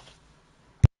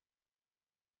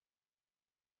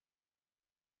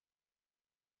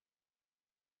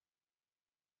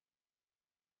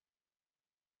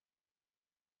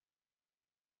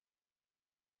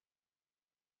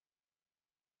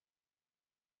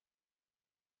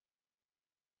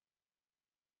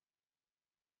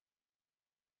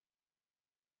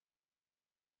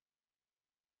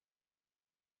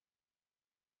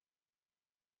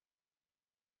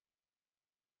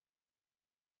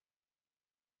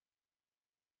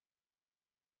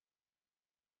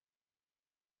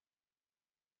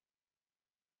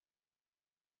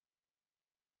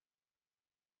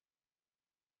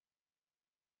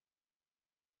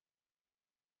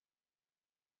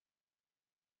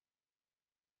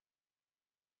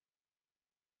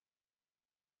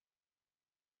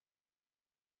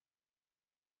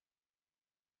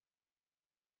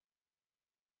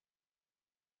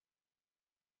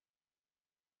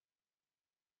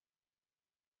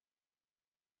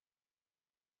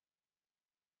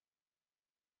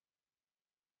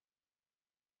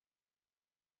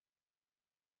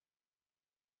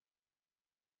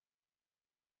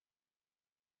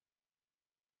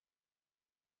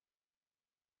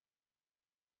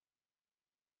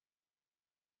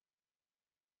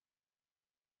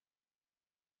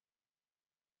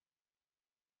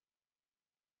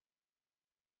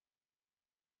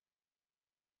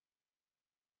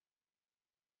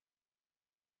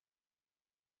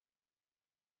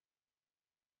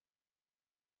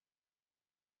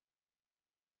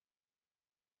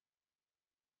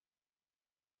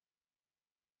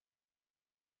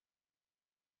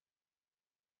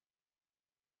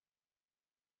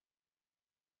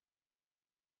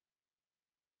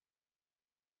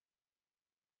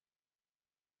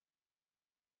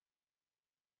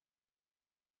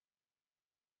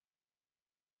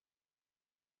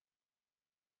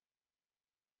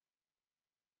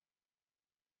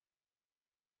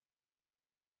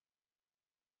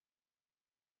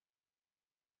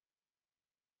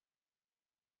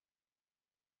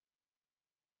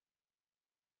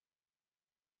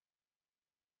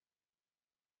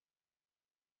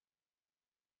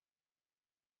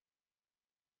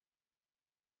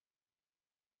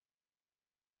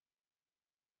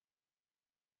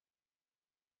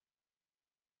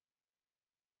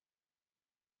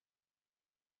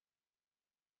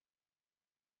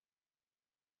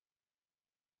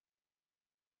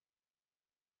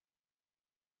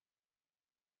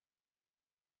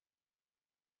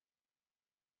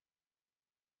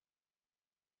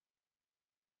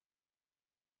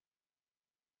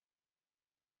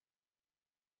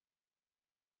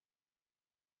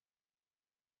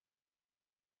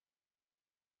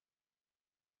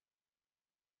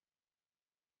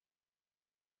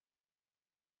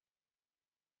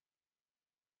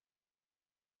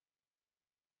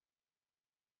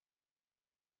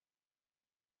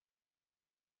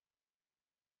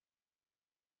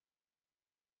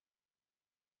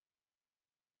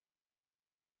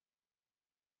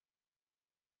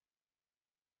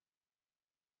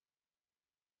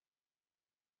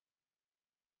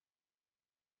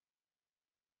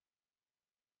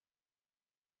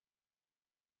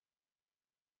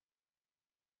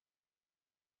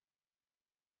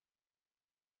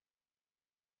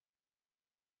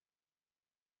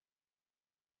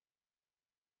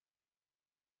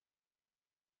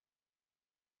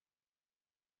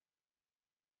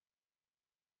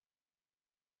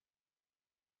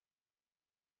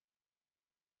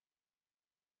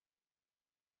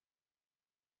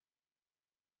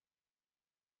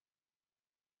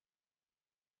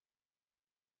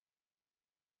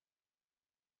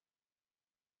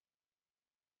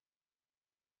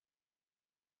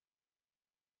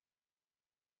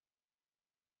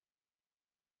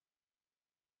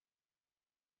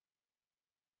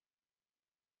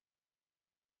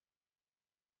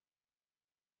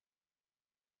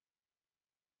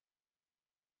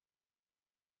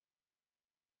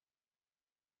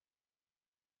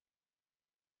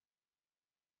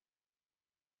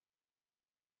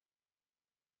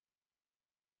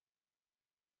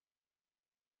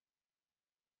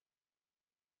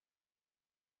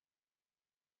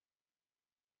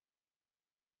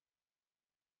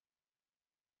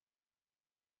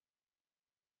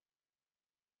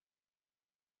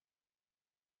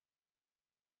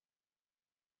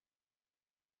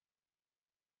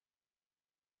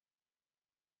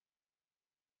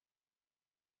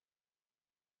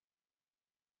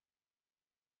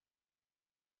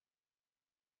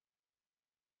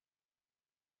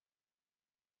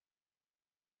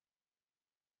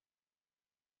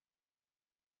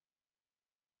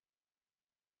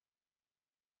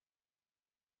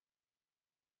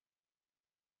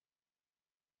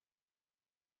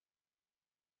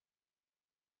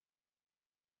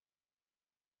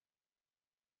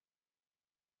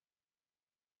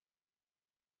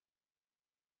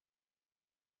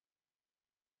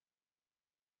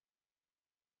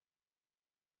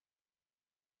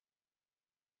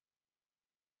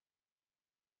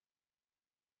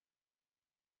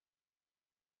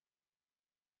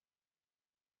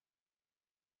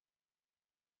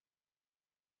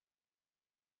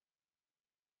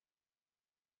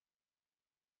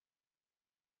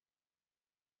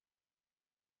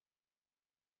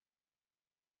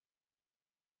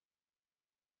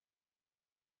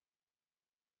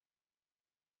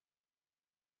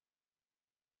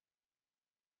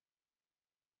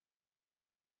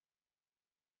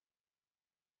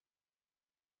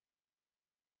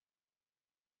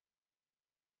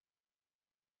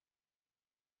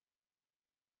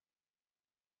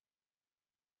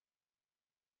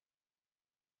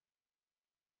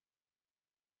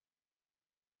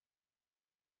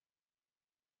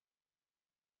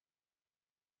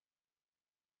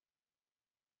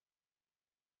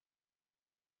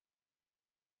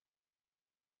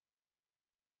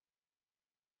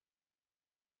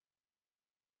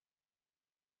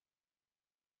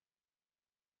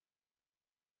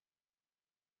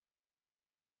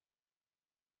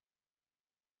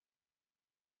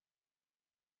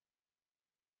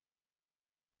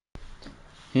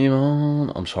 Come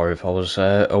on. I'm sorry if I was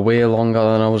away longer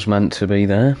than I was meant to be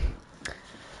there.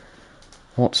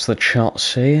 What's the chat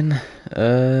saying?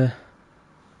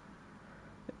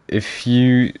 If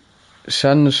you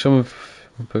send some of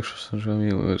my pictures,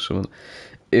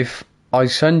 if I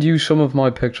send you some of my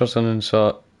pictures and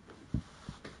insert,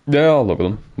 yeah, I'll look at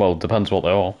them. Well, depends what they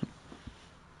are.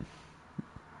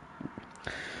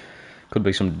 Could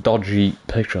be some dodgy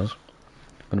pictures.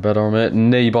 Been a bit on mate.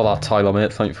 Neighbour that Tyler,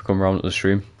 mate. Thank you for coming round to the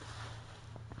stream.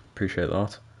 Appreciate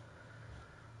that.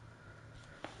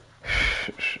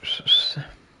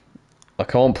 I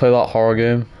can't play that horror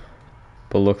game,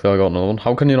 but look, I got another one.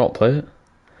 How can you not play it?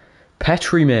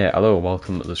 Petri, mate. Hello,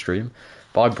 welcome to the stream.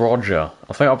 By Brodger.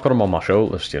 I think I've got him on my show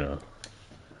list, you know.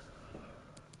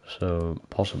 So,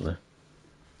 possibly.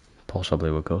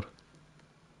 Possibly we could.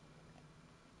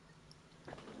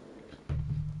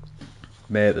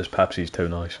 Mate, this Pepsi's too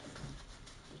nice.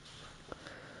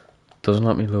 Doesn't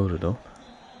let me load it up.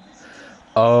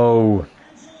 Oh.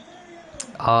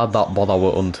 I had that bother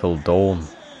with Until Dawn.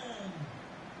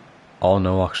 Oh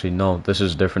no, actually no. This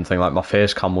is a different thing. Like my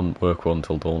face cam wouldn't work with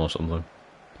Until Dawn or something.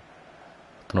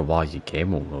 I don't know why your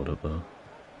game won't load up though.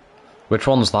 Which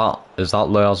one's that? Is that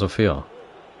Layers of Fear?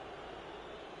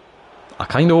 I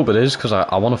kinda hope it is, because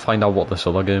I want to find out what this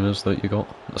other game is that you got.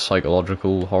 The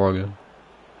psychological horror game.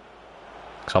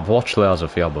 Because I've watched Layers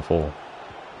of Fear before.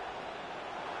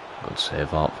 Good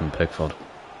save that from Pickford.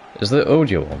 Is the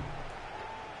audio one?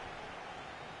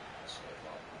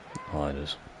 Oh, it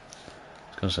is. I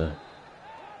was gonna say.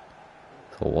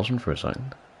 Thought it wasn't for a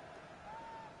second.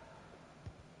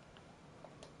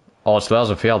 Oh, it's Layers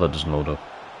of Fear that doesn't load up.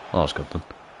 Oh, that's good then.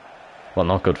 Well,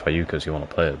 not good for you because you want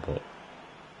to play it, but...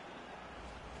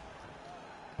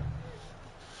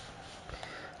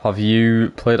 Have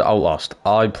you played Outlast?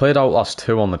 I played Outlast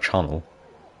 2 on the channel.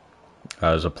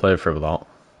 As a playthrough of that.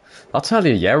 That's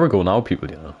nearly a year ago now, people,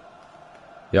 you know.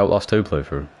 The Outlast 2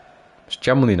 playthrough. It's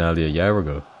generally nearly a year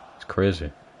ago. It's crazy.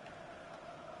 It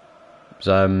was,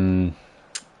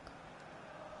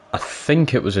 I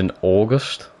think it was in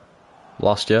August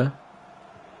last year.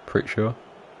 Pretty sure.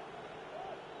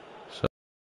 So...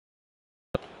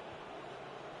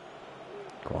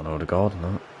 Go on, over to God, and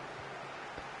that.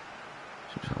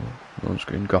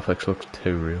 On-screen graphics looks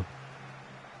too real.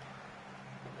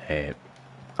 Hey,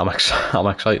 I'm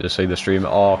excited to see the stream.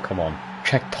 Oh, come on.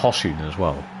 Check Tosun as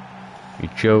well. You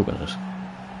joking us?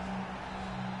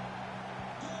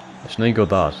 It's no good,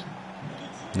 that.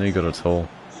 No good at all.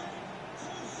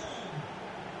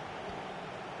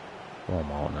 Oh,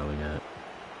 Martinelli, mate.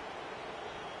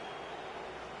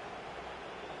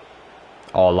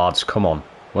 Oh, lads, come on.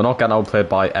 We're not getting outplayed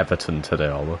by Everton today,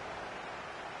 are we?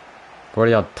 We've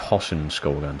already had Tosun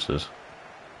score against us.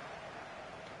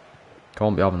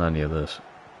 Can't be having any of this.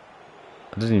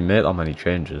 I didn't even make that many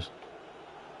changes.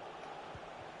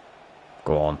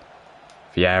 Go on.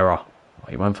 Vieira. Oh,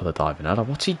 he went for the diving header.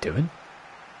 What's he doing?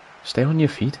 Stay on your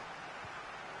feet.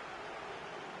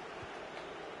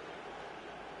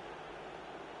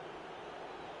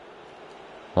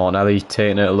 Martinelli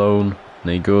taking it alone.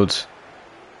 No good.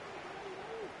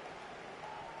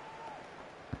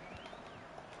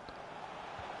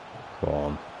 Go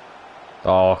on.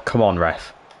 Oh, come on,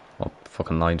 ref. Oh,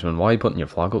 fucking linesman. Why are you putting your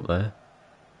flag up there?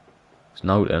 There's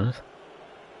no out in it.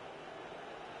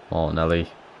 Martinelli.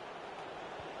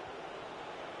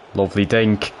 Lovely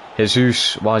dink.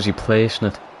 Jesus, why is he placing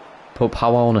it? Put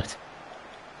power on it.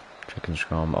 Chicken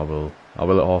scrum. I will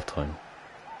at half time.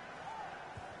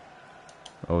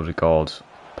 Oh the God.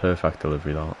 Perfect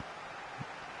delivery that.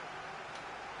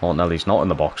 Martinelli's not in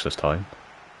the box this time.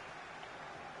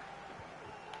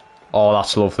 Oh,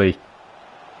 that's lovely.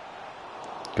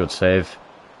 Good save.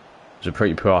 It was a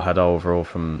pretty poor header overall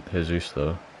from Jesus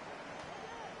though.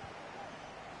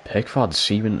 Pickford's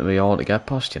seeming to be hard to get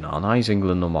past, you know. And he's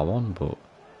England #1, but...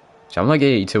 See, I'm like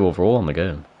 82 overall on the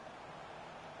game.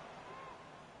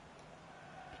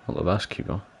 Not the best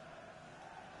keeper.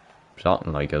 He's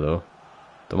acting like it though.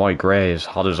 The White Grey has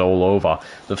had us all over.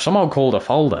 They've somehow called a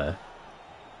foul there.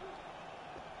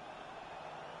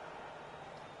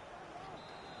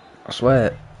 I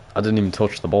swear, I didn't even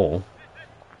touch the ball.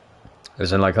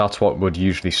 As in, like, that's what would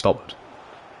usually stop it.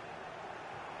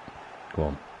 Go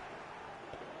on.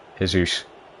 Jesus.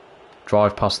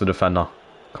 Drive past the defender.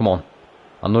 Come on.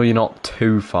 I know you're not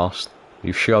too fast.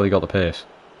 You've surely got the pace.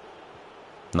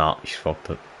 Nah, he's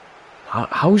fucked it.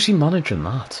 How's he managing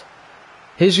that?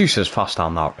 Jesus is fast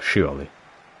on that, surely.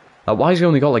 Like, why has he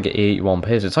only got like an 81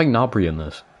 pace? It's like Gnabry in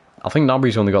this. I think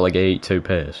Gnabry's only got like 82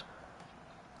 pace.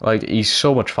 Like, he's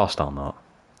so much faster on that.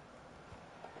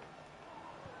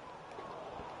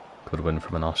 Good win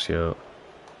from Inacio.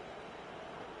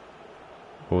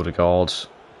 Odegaard.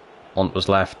 Onto his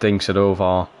left, dinks it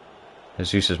over.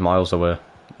 Jesus is miles away.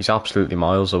 He's absolutely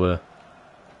miles away.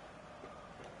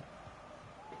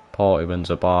 Party wins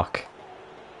it back.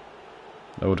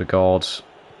 Odegaard.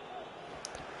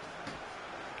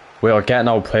 We are getting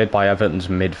outplayed by Everton's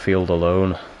midfield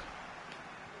alone.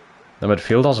 The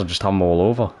midfielders are just having them all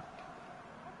over.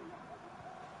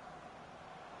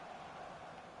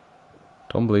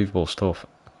 Unbelievable stuff.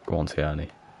 Go on, Tierney.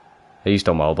 He's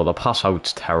done well, but the pass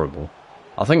out's terrible.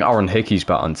 I think Aaron Hickey's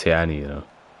better than Tierney, you know.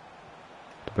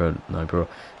 No, bro.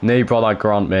 Nee, brother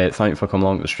Grant, mate. Thank you for coming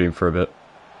along to the stream for a bit.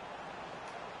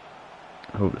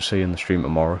 Hope to see you in the stream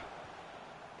tomorrow.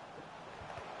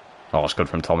 Oh, it's good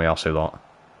from Tommy Asu, that.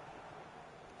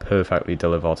 Perfectly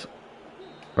delivered.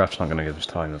 Ref's not going to give us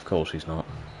time. Of course he's not.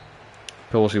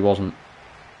 Of course he wasn't.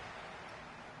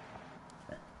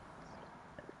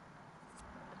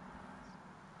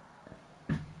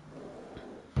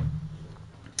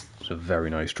 It's a very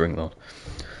nice drink, though.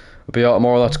 We'll be out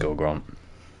tomorrow. Let's go, Grant.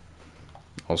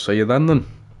 I'll see you then.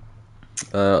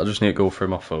 I just need to go through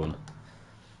my phone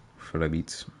for a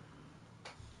bit.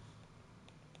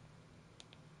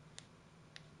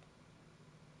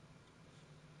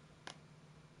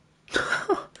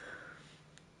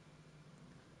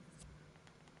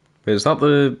 Is that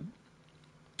the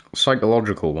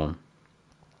psychological one?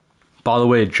 By the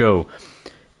way, Joe,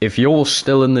 if you're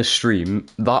still in this stream,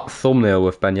 that thumbnail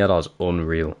with Ben Yedda's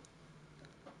unreal.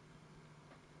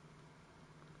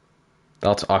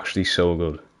 That's actually so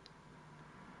good.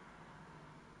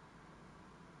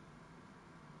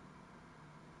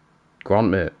 Grant,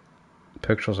 mate,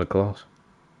 pictures are class.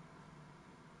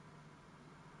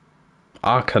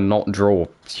 I cannot draw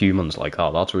humans like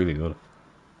that. That's really good.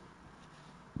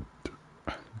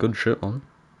 Good shit, man.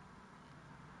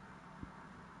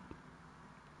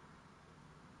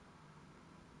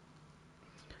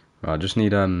 Right, I just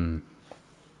need a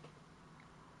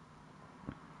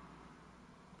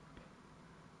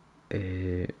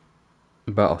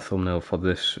better thumbnail for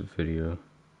this video.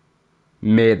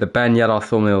 Mate, the Ben Yedda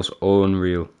thumbnail's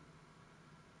unreal.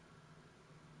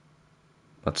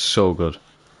 That's so good.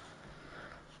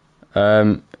 If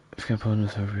you can put in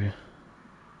this over here.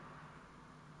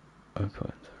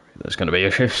 There's going to be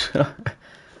issues.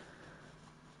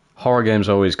 Horror games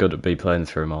are always good to be playing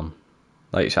through, man.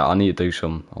 Like you said, I need to do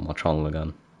some on my channel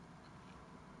again.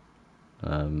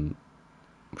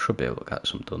 Should be able to get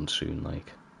some done soon,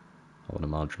 like, I would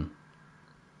imagine.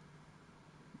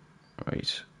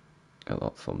 Right, get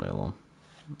that thumbnail on.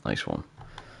 Nice one.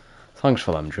 Thanks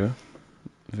for them, Joe.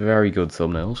 Very good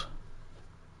thumbnails.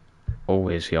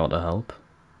 Always here to help.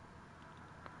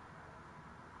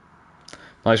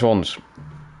 Nice ones.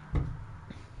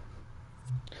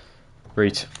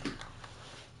 Right.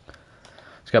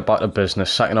 Let's get back to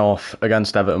business. Second half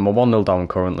against Everton. We're 1-0 down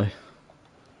currently.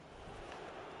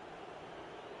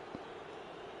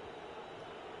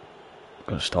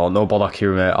 Gonna start. No bother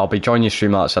queue, mate. I'll be joining your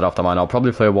stream, like I said, after mine. I'll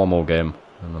probably play one more game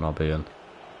and then I'll be in.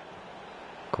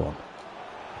 Go on.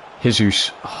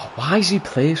 Jesus. Oh, why is he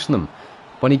placing them?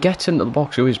 When he gets into the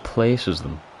box, he always places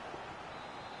them.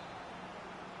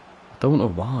 I don't know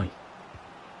why.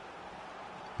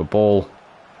 The ball.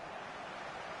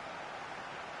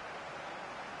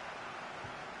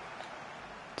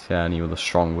 Tierney with a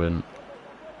strong win.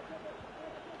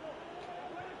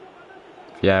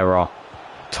 Vieira.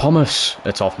 Thomas.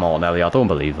 It's off Martinelli. I don't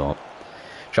believe that.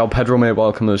 João Pedro, mate,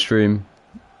 welcome to the stream.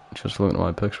 Just looking at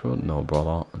my picture. No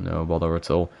bother. No bother at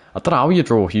all. I don't know how you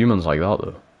draw humans like that,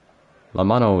 though. That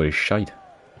man always shite.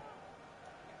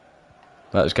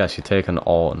 Let's guess you're taking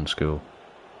art in school.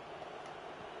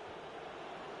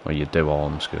 Or you do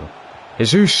art in school.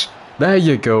 Jesus! There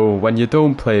you go. When you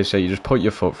don't place it, you just put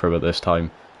your foot through it this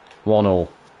time. 1-0.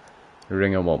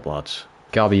 Ring 'em up, lads.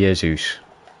 Gabby Jesus.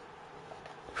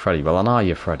 Freddy. Well, I know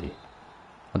you're Freddy.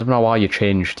 I don't know why you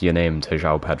changed your name to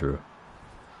João Pedro.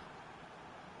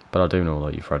 But I do know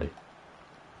that you're Freddy.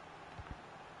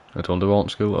 I don't do art in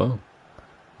school at all.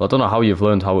 Well, I don't know how you've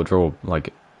learned how to draw,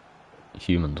 like,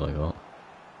 humans like that.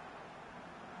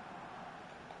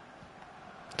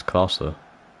 It's class, though.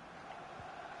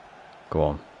 Go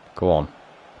on. Go on.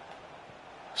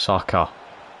 Saka.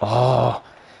 Oh,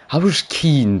 I was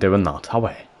Keane doing that, how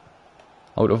are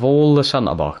out of all the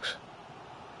centre-backs.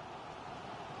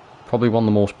 Probably one of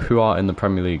the most poor in the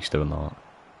Premier League's doing that.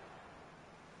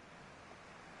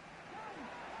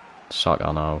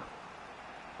 Saka now.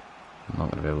 I'm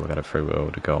not going to be able to get it through with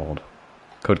Odegaard.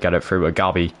 Could get it through with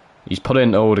Gabby. He's put it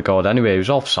into Odegaard anyway. He was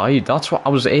offside. That's what I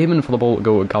was aiming for, the ball to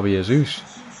go with Gabby Jesus.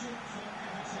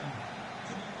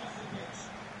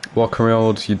 What career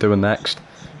mode you doing next?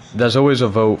 There's always a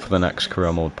vote for the next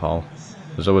career mode, pal.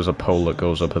 There's always a poll that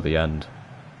goes up at the end,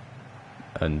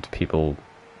 and people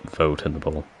vote in the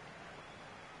poll.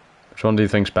 Which one do you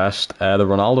think's best? The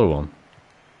Ronaldo one.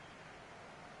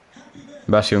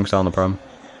 Best youngster on the Prem.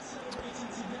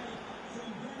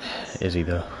 Is he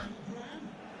though?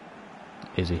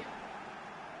 Is he?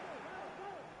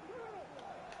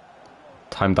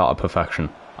 Timed that to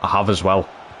perfection. I have as well.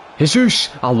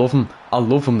 Jesus! I love him. I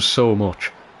love him so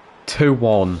much.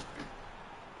 2-1.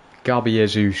 Gabby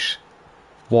Jesus.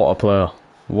 What a player.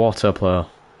 What a player.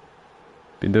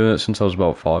 Been doing it since I was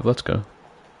about 5. Let's go.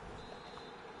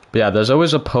 But yeah, there's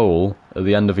always a poll at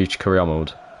the end of each career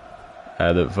mode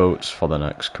that votes for the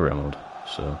next career mode.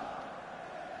 So...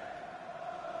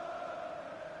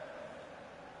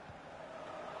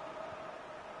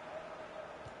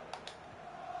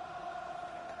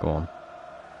 Go on.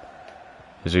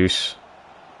 Jesus.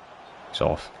 He's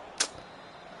off.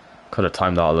 Could have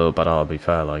timed that a little better, to be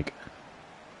fair, like.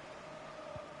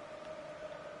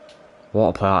 What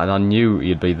a player, and I knew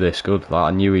he'd be this good.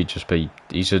 Like, I knew he'd just be...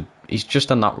 He's just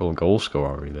a natural goal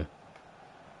scorer, really.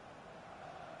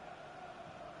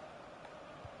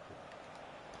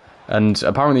 And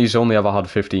apparently he's only ever had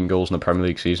 15 goals in the Premier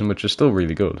League season, which is still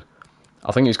really good.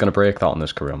 I think he's going to break that in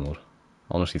this career mode.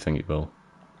 Honestly think he will.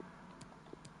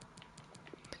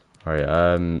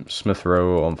 Alright, Smith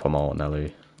Rowe on for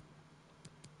Martinelli.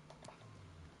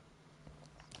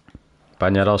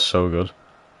 Banyeda's so good.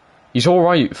 He's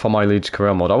alright for my Leeds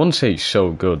career mode. I wouldn't say he's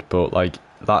so good, but like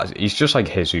that, he's just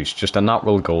like Jesus, just a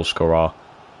natural goal scorer.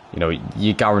 You know,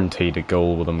 you guaranteed a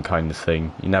goal with him kind of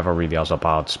thing. He never really has a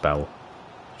bad spell.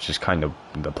 It's just kind of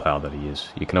the player that he is.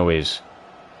 You can always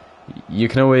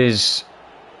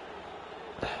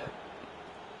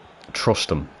trust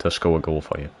him to score a goal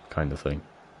for you, kind of thing.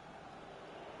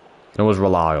 You can always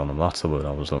rely on him. That's the word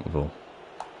I was looking for.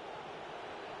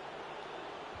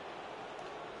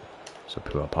 It's a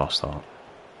poor pass that.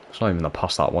 It's not even the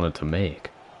pass that I wanted to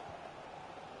make.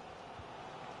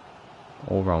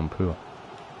 All round poor.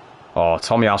 Oh,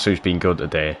 Tomiyasu's been good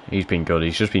today. He's been good.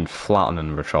 He's just been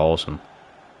flattening Richarlison.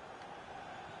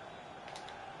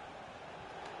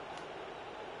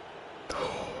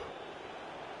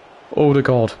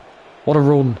 Odegaard. What a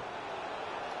run.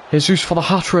 Jesus for the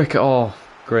hat-trick. Oh,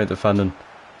 great defending.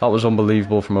 That was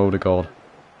unbelievable from Odegaard.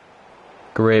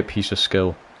 Great piece of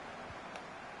skill.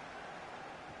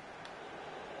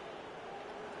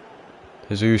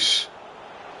 Jesus.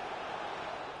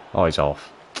 Oh, he's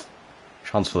off.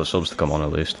 Chance for the subs to come on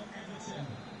at least.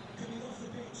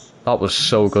 That was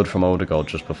so good from Odegaard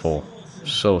just before.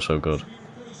 So good.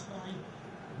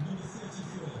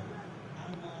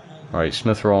 Right,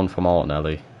 Smith Rowe on for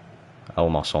Martinelli.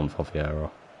 Elmas on for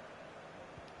Vieira.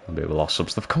 A bit of a lost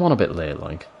subs. They've come on a bit late,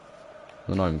 like.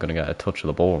 They're not even going to get a touch of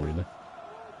the ball, really.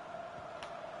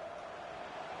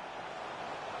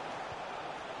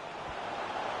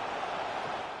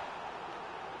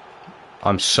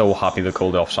 I'm so happy they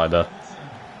called the offside there.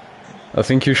 I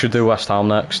think you should do West Ham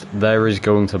next. There is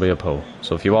going to be a poll.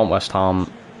 So if you want West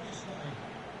Ham,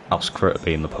 ask for it to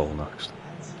be in the poll next.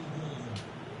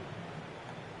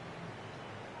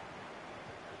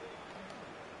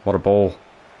 What a ball.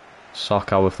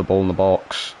 Saka with the ball in the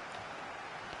box.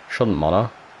 Shouldn't matter.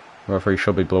 Referee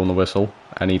should be blowing the whistle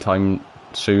anytime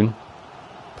soon.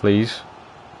 Please.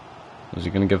 Is he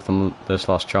going to give them this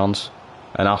last chance?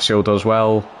 And Asio does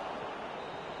well.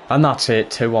 And that's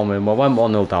it, 2-1 win. We went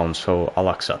 1-0 down, so I'll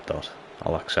accept that.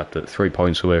 I'll accept it. 3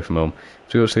 points away from home.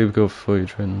 So go sleep, go for your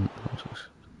training.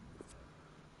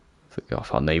 Get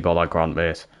off our neighbour, that Grant,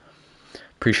 mate.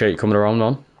 Appreciate you coming around,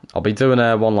 man. I'll be doing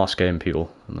one last game, people,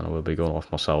 and then I will be going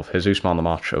off myself. Jesus man the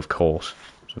match, of course.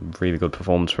 It's a really good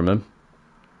performance from him.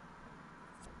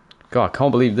 God, I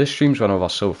can't believe this stream's went over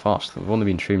so fast. We've only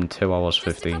been streaming 2 hours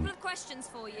 15. Just a couple of questions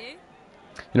for you.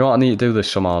 You know what, I need to do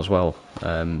this summer as well.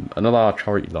 Another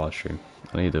charity live stream.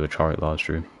 I need to do a charity live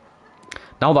stream.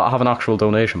 Now that I have an actual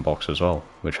donation box as well,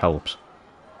 which helps.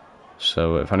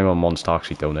 So if anyone wants to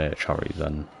actually donate a charity,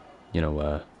 then, you know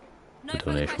where the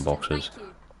donation box is.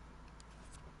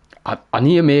 I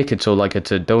need to make it so like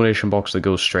it's a donation box that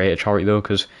goes straight to charity though,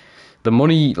 because the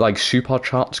money, like super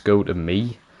chats, go to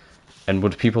me. And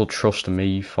would people trust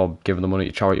me for giving the money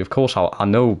to charity? Of course, I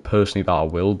know personally that I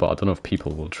will, but I don't know if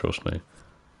people will trust me.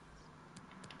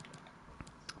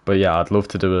 But yeah, I'd love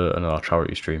to do another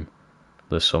charity stream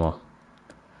this summer.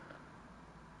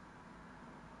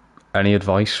 Any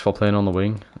advice for playing on the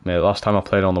wing? Mate, last time I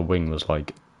played on the wing was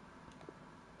like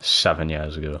 7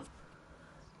 years ago.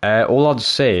 All I'd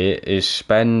say is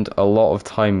spend a lot of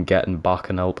time getting back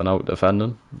and helping out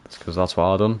defending, because that's what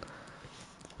I've done.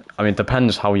 I mean, it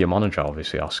depends how your manager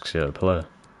obviously asks you to play.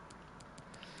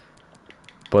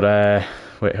 But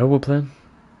Wait, who we're playing?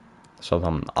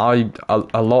 Southampton.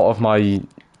 A lot of my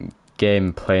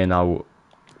game playing out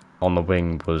on the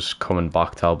wing was coming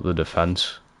back to help the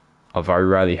defence. I very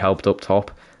rarely helped up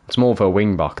top. It's more of a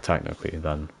wing back technically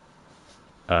than.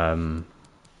 But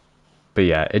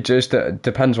yeah, it just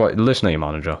depends what. Listen to your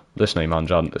manager. Listen to your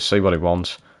manager. See what he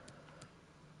wants.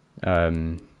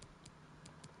 And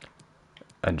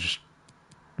just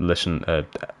listen to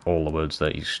all the words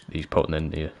that he's putting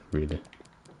into you. Really,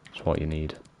 that's what you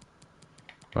need.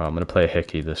 Right, I'm gonna play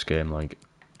Hickey this game. Like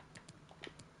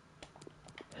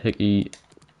Hickey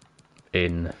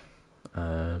in.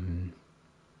 Should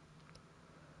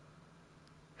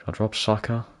I drop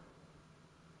Saka?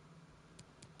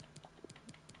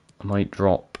 I might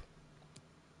drop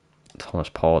Thomas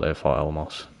Partey for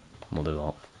Elmas. We'll do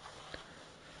that.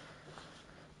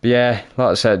 But yeah,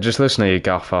 like I said, just listen to your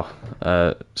gaffer.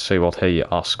 See what he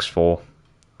asks for.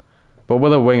 But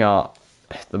with a winger,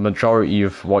 the majority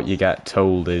of what you get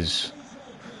told is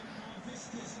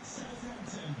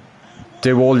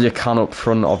do all you can up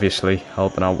front, obviously,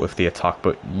 helping out with the attack,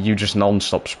 but you just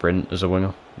non-stop sprint as a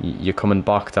winger. You're coming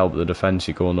back to help the defence,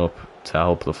 you're going up to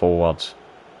help the forwards.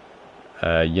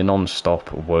 You're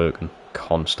non-stop working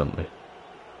constantly.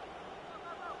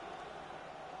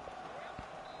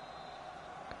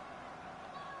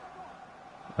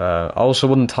 I also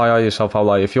wouldn't tire yourself out.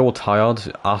 Like if you're tired,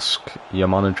 ask your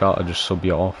manager to just sub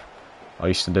you off. I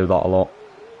used to do that a lot.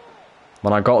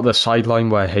 When I got to the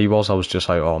sideline where he was, I was just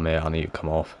like, oh mate, I need to come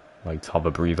off, like to have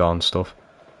a breather and stuff.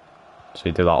 So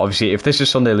you do that. Obviously, if this is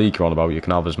Sunday League you're on about, you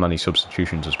can have as many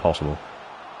substitutions as possible.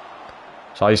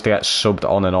 So I used to get subbed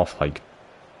on and off like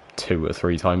 2 or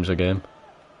 3 times a game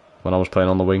when I was playing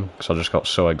on the wing, because I just got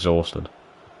so exhausted.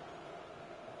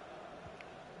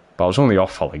 But I was only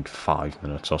off for like 5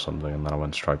 minutes or something, and then I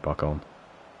went straight back on.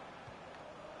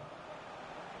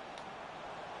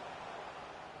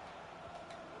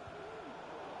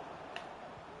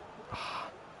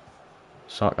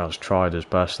 Saka's tried his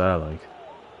best there, like.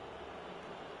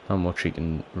 Not much he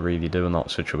can really do in that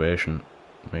situation.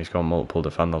 He's got multiple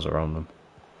defenders around him.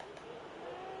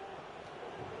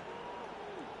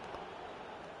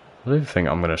 I do think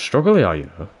I'm going to struggle here,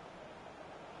 you know.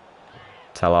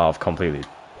 Tell her I've completely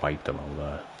wiped him out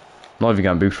there. Not even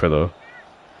getting booked for it, though.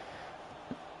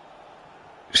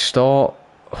 Start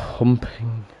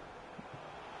humping.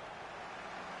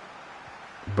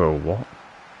 Bro, what?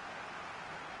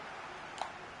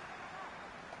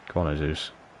 Go on,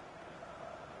 Jesus.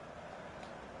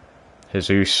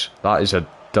 Jesus, that is a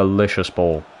delicious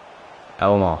ball.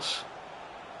 Elmas.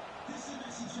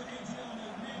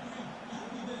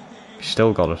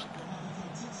 Still got it.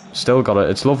 Still got it.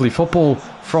 It's lovely football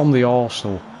from the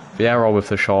Arsenal. Vieira with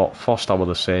the shot. Foster with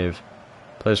the save.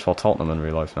 Plays for Tottenham in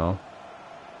real life now.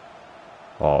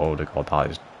 Oh, the god,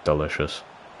 that is delicious.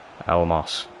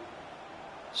 Elmas.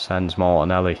 Sends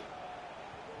Martinelli.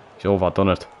 He's overdone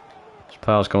it. His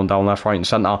player's going down left, right and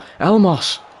centre.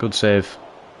 Elmas! Good save.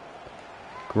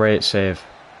 Great save.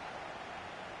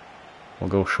 We'll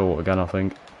go short again, I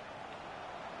think.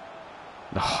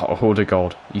 Oh, the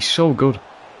god. He's so good.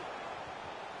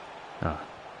 Ah.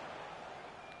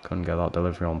 Couldn't get that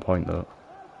delivery on point, though.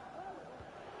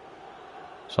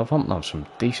 Southampton have some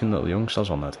decent little youngsters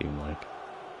on their team, like.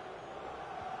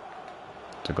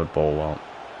 It's a good ball, that.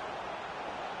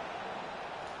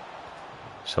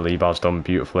 Saliba's done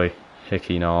beautifully.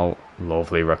 Hickey now.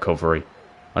 Lovely recovery.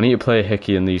 I need to play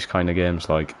Hickey in these kind of games,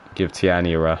 like, give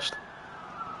Tierney a rest.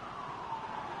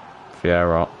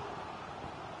 Vieira.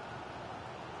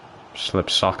 Slip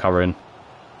Saka in.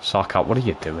 Saka, what are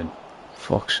you doing?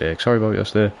 Fuck's sake, sorry about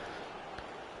yesterday.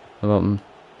 I'm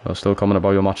still coming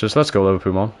about your matches. Let's go,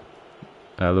 Liverpool, man.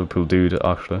 Liverpool dude,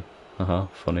 actually.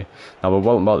 Funny. Now, but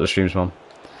welcome back to the streams, man.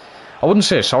 I wouldn't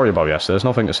say sorry about yesterday. There's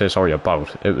nothing to say sorry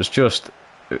about. It was just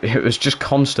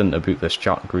constant about this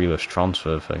Jack Grealish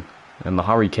transfer thing. And the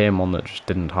Harry Kane one that just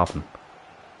didn't happen.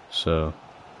 So,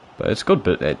 but it's good,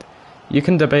 but you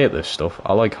can debate this stuff.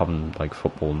 I like having like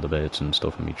football and debates and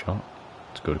stuff in my chat.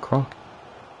 It's good crack.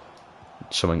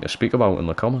 It's something to speak about in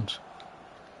the comments.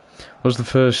 What was the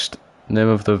first name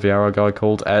of the Vieira guy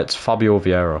called? It's Fabio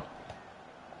Vieira.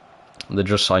 They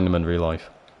just signed him in real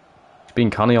life. He's been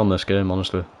canny on this game,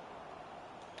 honestly.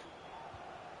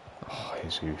 Oh,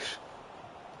 Jesus.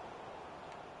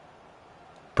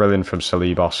 Brilliant from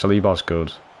Saliba. Saliba's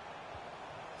good.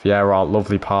 Vieira,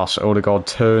 lovely pass. Odegaard,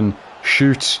 turn,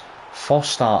 shoots.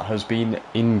 Foster has been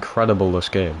incredible this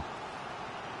game.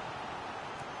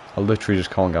 I literally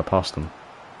just can't get past him.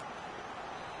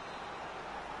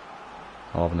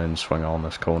 I'll have an in swing on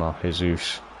this corner.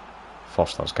 Jesus.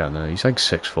 Foster's getting in. He's like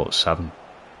 6'7".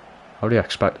 How do you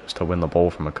expect us to win the ball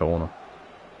from a corner?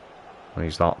 And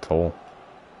he's that tall.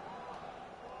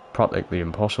 Practically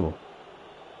impossible.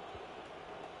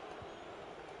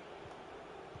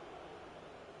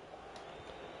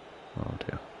 Oh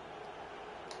dear.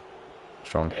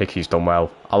 Strong. Hickey's done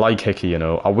well. I like Hickey, you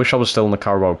know. I wish I was still in the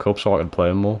Carabao Cup so I could play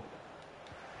him more.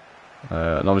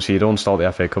 And obviously you don't start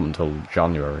the FA Cup until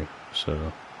January,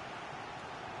 so...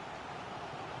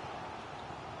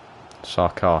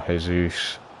 Saka,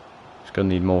 Jesus. He's going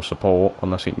to need more support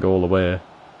unless he can go all the way.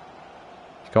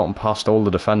 He's gotten past all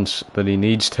the defence that he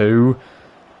needs to.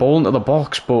 Ball into the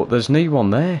box, but there's no one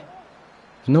there.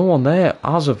 There's no one there,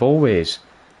 as of always.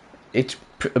 It's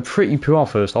a pretty poor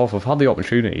first half. I've had the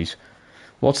opportunities.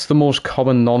 What's the most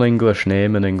common non-English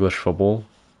name in English football?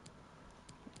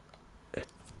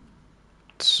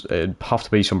 It'd have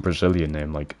to be some Brazilian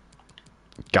name, like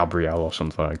Gabriel or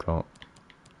something like that.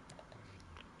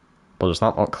 But is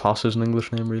that not classed as an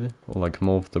English name, really? Or like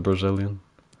more of the Brazilian?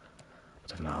 I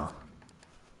don't know.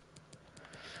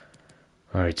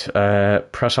 Right,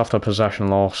 press after possession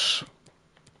loss,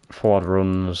 forward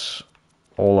runs,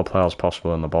 all the players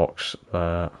possible in the box.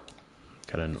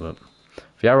 Get into it.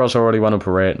 Vieira's already went up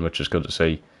a rating, which is good to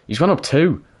see. He's went up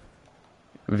 2.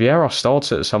 Vieira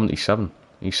starts at 77.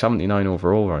 He's 79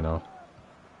 overall right now.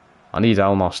 I need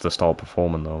Elmas to start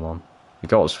performing though, man. He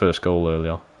got his first goal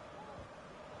earlier.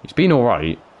 He's been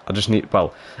alright. I just need...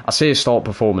 Well, I say start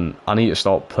performing. I need to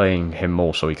start playing him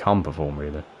more so he can perform,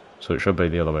 really. So it should be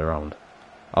the other way around.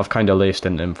 I've kind of laced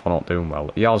into him for not doing well.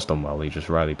 He has done well, he just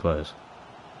rarely plays.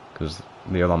 Because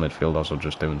the other midfielders are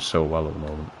just doing so well at the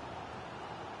moment.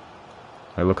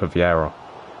 I look at Vieira.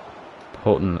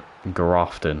 Putting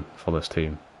graft in for this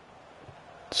team.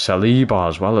 Saliba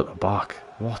as well at the back.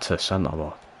 What a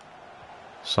centre-back.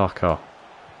 Saka.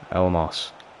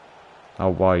 Elmas.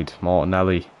 Out wide.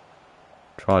 Martinelli.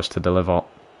 Tries to deliver.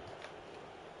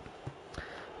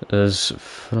 There's...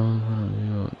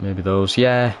 Maybe those.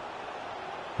 Yeah.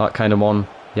 That kind of one.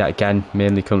 Yeah, again,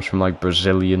 mainly comes from like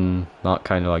Brazilian, that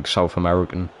kind of like South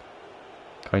American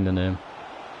kind of name.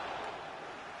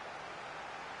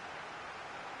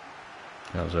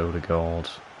 There's Odegaard.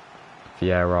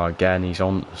 Vieira again, he's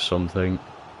on to something.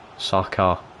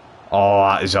 Saka. Oh,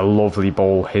 that is a lovely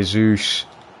ball. Jesus.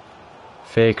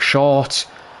 Fake shot.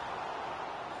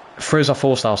 Fraser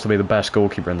Forster has to be the best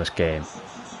goalkeeper in this game.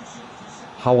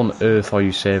 How on earth are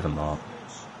you saving that?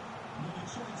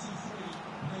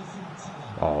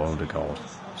 Oh, Odegaard.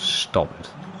 Stop it.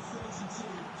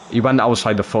 He went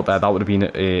outside the foot there. That would have been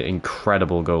an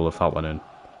incredible goal if that went in.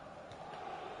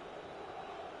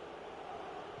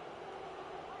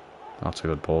 That's a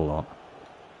good ball,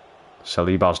 that.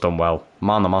 Saliba's done well.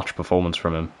 Man, the match performance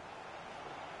from him.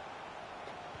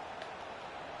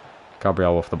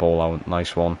 Gabriel with the ball out.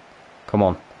 Nice one. Come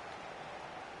on.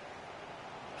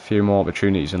 A few more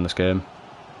opportunities in this game.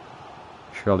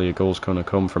 Surely a goal's going to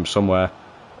come from somewhere.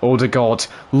 Odegaard.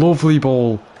 Lovely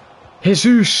ball.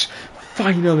 Jesus.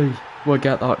 Finally. We'll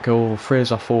get that goal.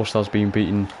 Fraser Forster's been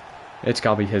beaten. It's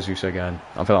Gabby Jesus again.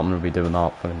 I feel like I'm going to be doing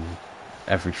that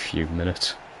every few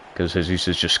minutes. Because Jesus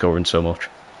is just scoring so much.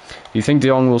 Do you think De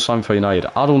Jong will sign for United?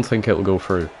 I don't think it'll go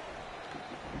through.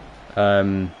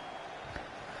 But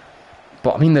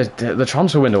I mean, the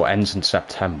transfer window ends in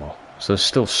September. So there's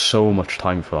still so much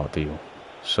time for that deal.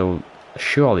 So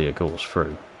surely it goes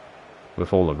through.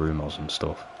 With all the rumours and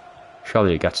stuff.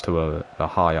 Surely it gets to a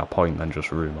higher point than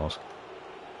just rumours.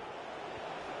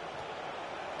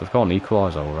 They've got an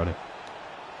equaliser already.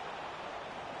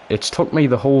 It's took me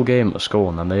the whole game to score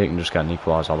and then they can just get an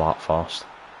equaliser that fast.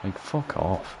 Like, fuck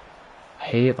off. I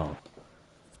hate that.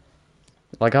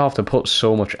 Like, I have to put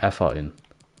so much effort in.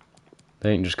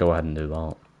 They can just go ahead and do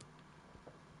that.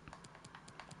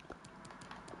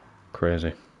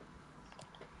 Crazy.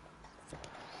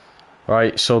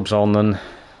 Right, subs on then.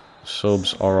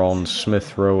 Subs are on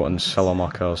Smith Rowe and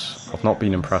Salamakers. I've not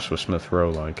been impressed with Smith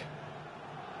Rowe, like.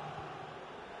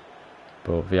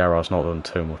 But Vieira's not done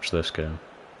too much this game.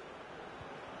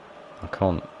 I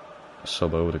can't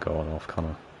sub Odegaard off,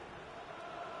 can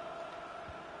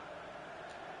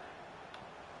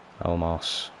I?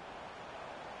 Elmas.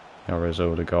 There is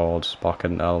Odegaard. Back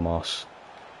in Elmas.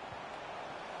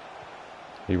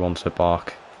 He wants it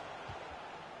back.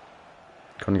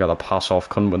 Couldn't get the pass off,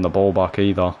 couldn't win the ball back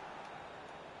either.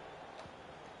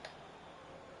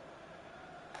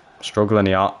 Struggling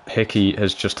here. Hickey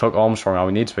has just took Armstrong out.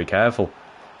 We need to be careful.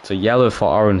 It's a yellow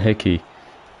for Aaron Hickey.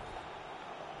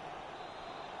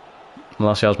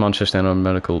 Unless he has Manchester United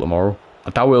medical tomorrow. I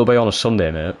doubt it'll be on a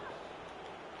Sunday, mate.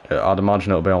 I'd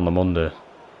imagine it'll be on the Monday.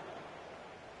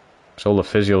 So all the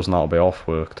physios and that'll be off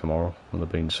work tomorrow, with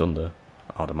it being Sunday.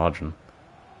 I'd imagine.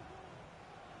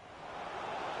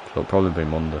 So it'll probably be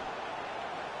Monday.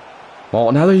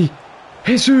 Martinelli!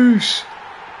 Jesus!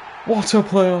 What a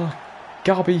player!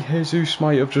 Gabby Jesus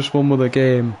might have just won with the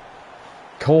game.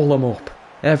 Call him up.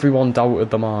 Everyone doubted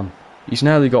the man. He's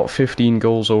nearly got 15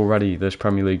 goals already this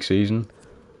Premier League season.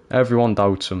 Everyone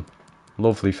doubts him.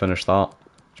 Lovely finish that.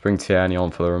 Let's bring Tierney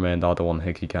on for the remainder. I don't want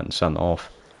Hickey getting sent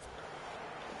off.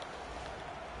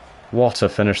 What a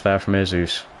finish there from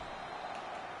Jesus.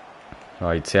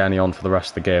 Right, Tierney on for the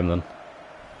rest of the game then.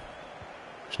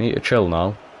 Just need to chill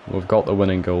now. We've got the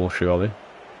winning goal, surely.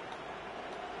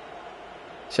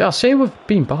 See, I say we've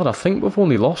been bad. I think we've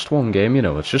only lost one game, you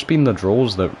know. It's just been the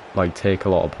draws that, like, take a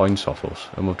lot of points off us.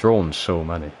 And we've drawn so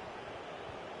many.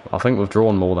 I think we've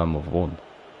drawn more than we've won.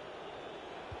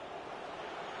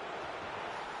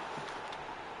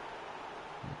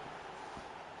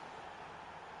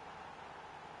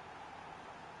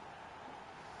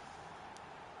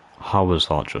 How has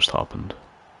that just happened?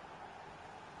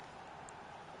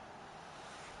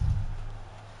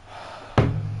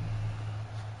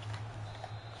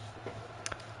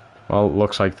 Well,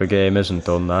 looks like the game isn't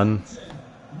done then.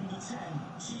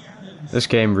 This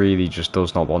game really just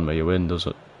does not want me to win, does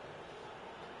it?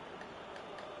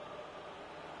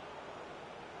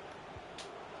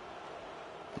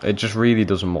 It just really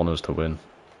doesn't want us to win.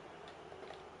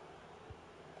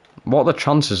 What are the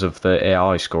chances of the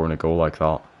AI scoring a goal like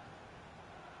that?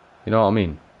 You know what I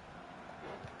mean?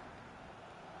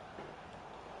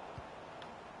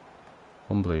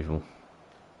 Unbelievable.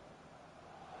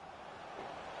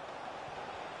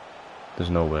 There's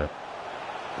no way.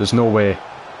 There's no way.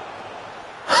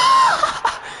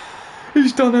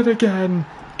 He's done it again!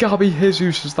 Gabby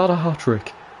Jesus, is that a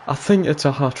hat-trick? I think it's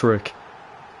a hat-trick.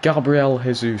 Gabriel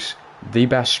Jesus, the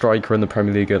best striker in the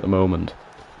Premier League at the moment.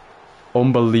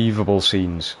 Unbelievable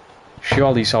scenes.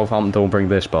 Surely Southampton don't bring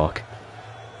this back.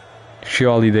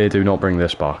 Surely they do not bring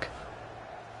this back.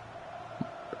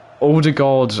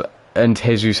 Odegaard and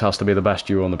Jesus has to be the best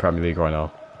duo in the Premier League right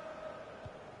now.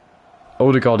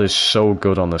 Odegaard is so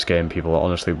good on this game, people.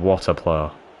 Honestly, what a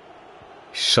player.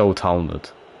 He's so talented.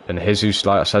 And Jesus,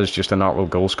 like I said, is just a natural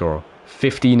goal scorer.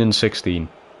 15 and 16.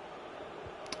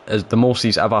 As the most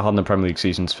he's ever had in the Premier League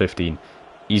season is 15.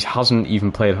 He hasn't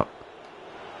even played...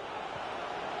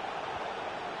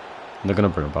 They're going to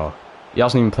bring him back. He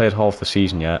hasn't even played half the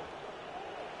season yet.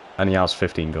 And he has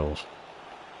 15 goals.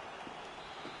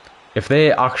 If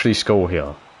they actually score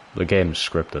here, the game's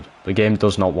scripted. The game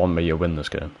does not want me to win this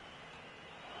game.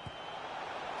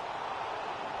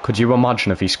 Could you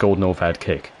imagine if he scored an overhead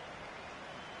kick?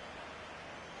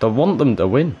 They want them to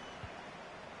win.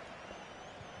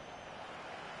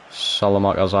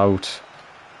 Salamaca's out.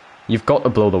 You've got to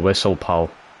blow the whistle, pal.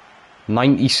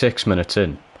 96 minutes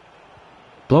in.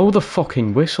 Blow the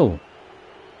fucking whistle.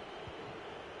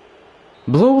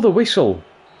 Blow the whistle.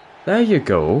 There you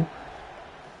go.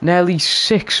 Nearly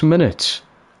 6 minutes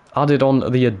added on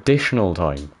to the additional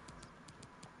time.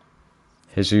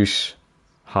 Jesus,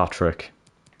 hat-trick.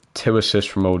 2 assists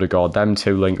from Odegaard. Them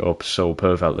two link up so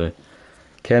perfectly.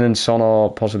 Kane and Son are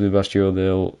possibly the best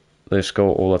duo. They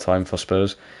score all the time for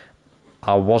Spurs.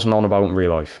 I wasn't on about in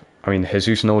real life. I mean,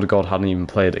 Jesus and Odegaard hadn't even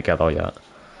played together yet.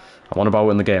 I'm on about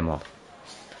in the game, lad.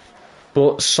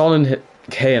 But Son and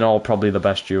Kane are probably the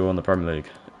best duo in the Premier League.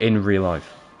 In real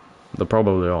life. They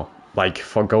probably are. Like,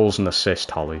 for goals and assist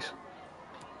tallies.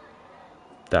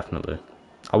 Definitely.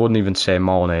 I wouldn't even say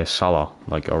Mane, Salah,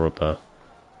 like, are up there.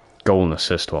 Goal and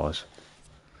assist wise.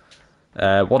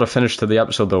 What a finish to the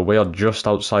episode though. We are just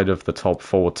outside of the top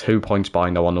 4, 2 points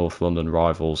behind our North London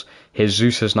rivals.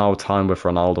 Jesus is now tied with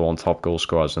Ronaldo on top goal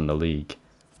scorers in the league.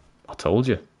 I told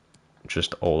you.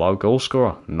 Just all out goal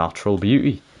scorer. Natural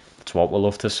beauty. That's what we'll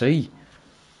love to see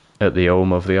at the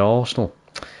home of the Arsenal.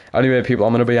 Anyway, people,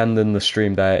 I'm going to be ending the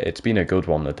stream there. It's been a good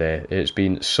one today. It's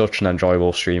been such an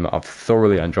enjoyable stream. I've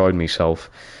thoroughly enjoyed myself.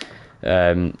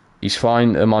 He's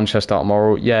fine in Manchester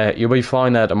tomorrow. Yeah, he'll be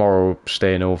fine there tomorrow,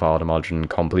 staying over, I'd imagine,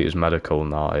 complete his medical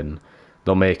and that, and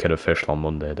they'll make it official on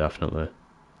Monday, definitely.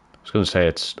 I was going to say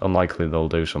it's unlikely they'll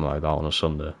do something like that on a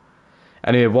Sunday.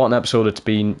 Anyway, what an episode it's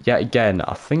been. Yet again,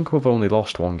 I think we've only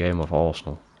lost one game of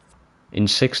Arsenal. In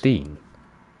 16?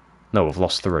 No, we've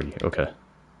lost 3, okay.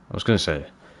 I was going to say.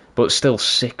 But still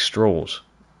 6 draws.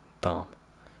 Damn.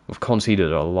 We've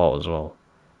conceded a lot as well.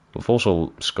 We've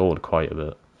also scored quite a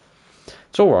bit.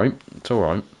 It's alright, it's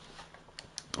alright.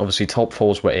 Obviously top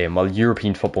 4's we're in. Well,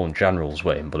 European football in general is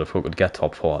we're in, but if we could get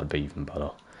top 4 that'd be even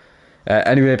better.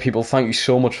 Anyway, people, thank you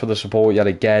so much for the support yet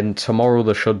again. Tomorrow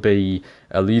there should be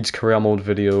a Leeds career mode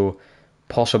video,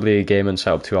 possibly a game and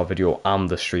setup 2-hour video and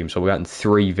the stream. So we're getting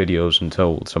 3 videos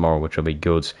until tomorrow, which will be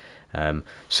good.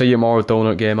 See you tomorrow,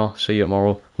 Donut Gamer. See you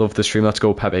tomorrow. Love the stream. Let's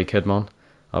go, Pepe Kid, man.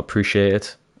 I appreciate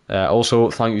it. Also,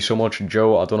 thank you so much,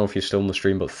 Joe. I don't know if you're still in the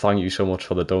stream, but thank you so much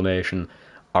for the donation.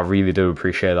 I really do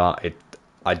appreciate that.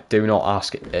 I do not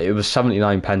ask. It was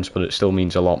 79 pence, but it still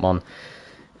means a lot, man.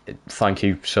 Thank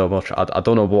you so much. I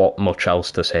don't know what much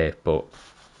else to say, but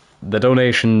the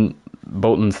donation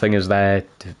button thing is there.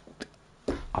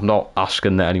 I'm not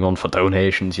asking anyone for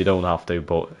donations. You don't have to,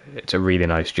 but it's a really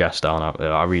nice gesture, and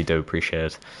I really do appreciate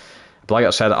it. But like I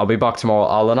said, I'll be back tomorrow.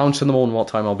 I'll announce in the morning what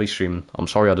time I'll be streaming. I'm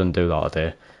sorry I didn't do that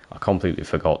today. I completely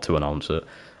forgot to announce it.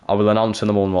 I will announce in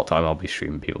the morning what time I'll be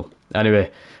streaming, people. Anyway,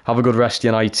 have a good rest of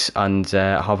your night, and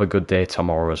have a good day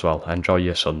tomorrow as well. Enjoy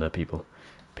your Sunday, people.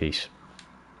 Peace.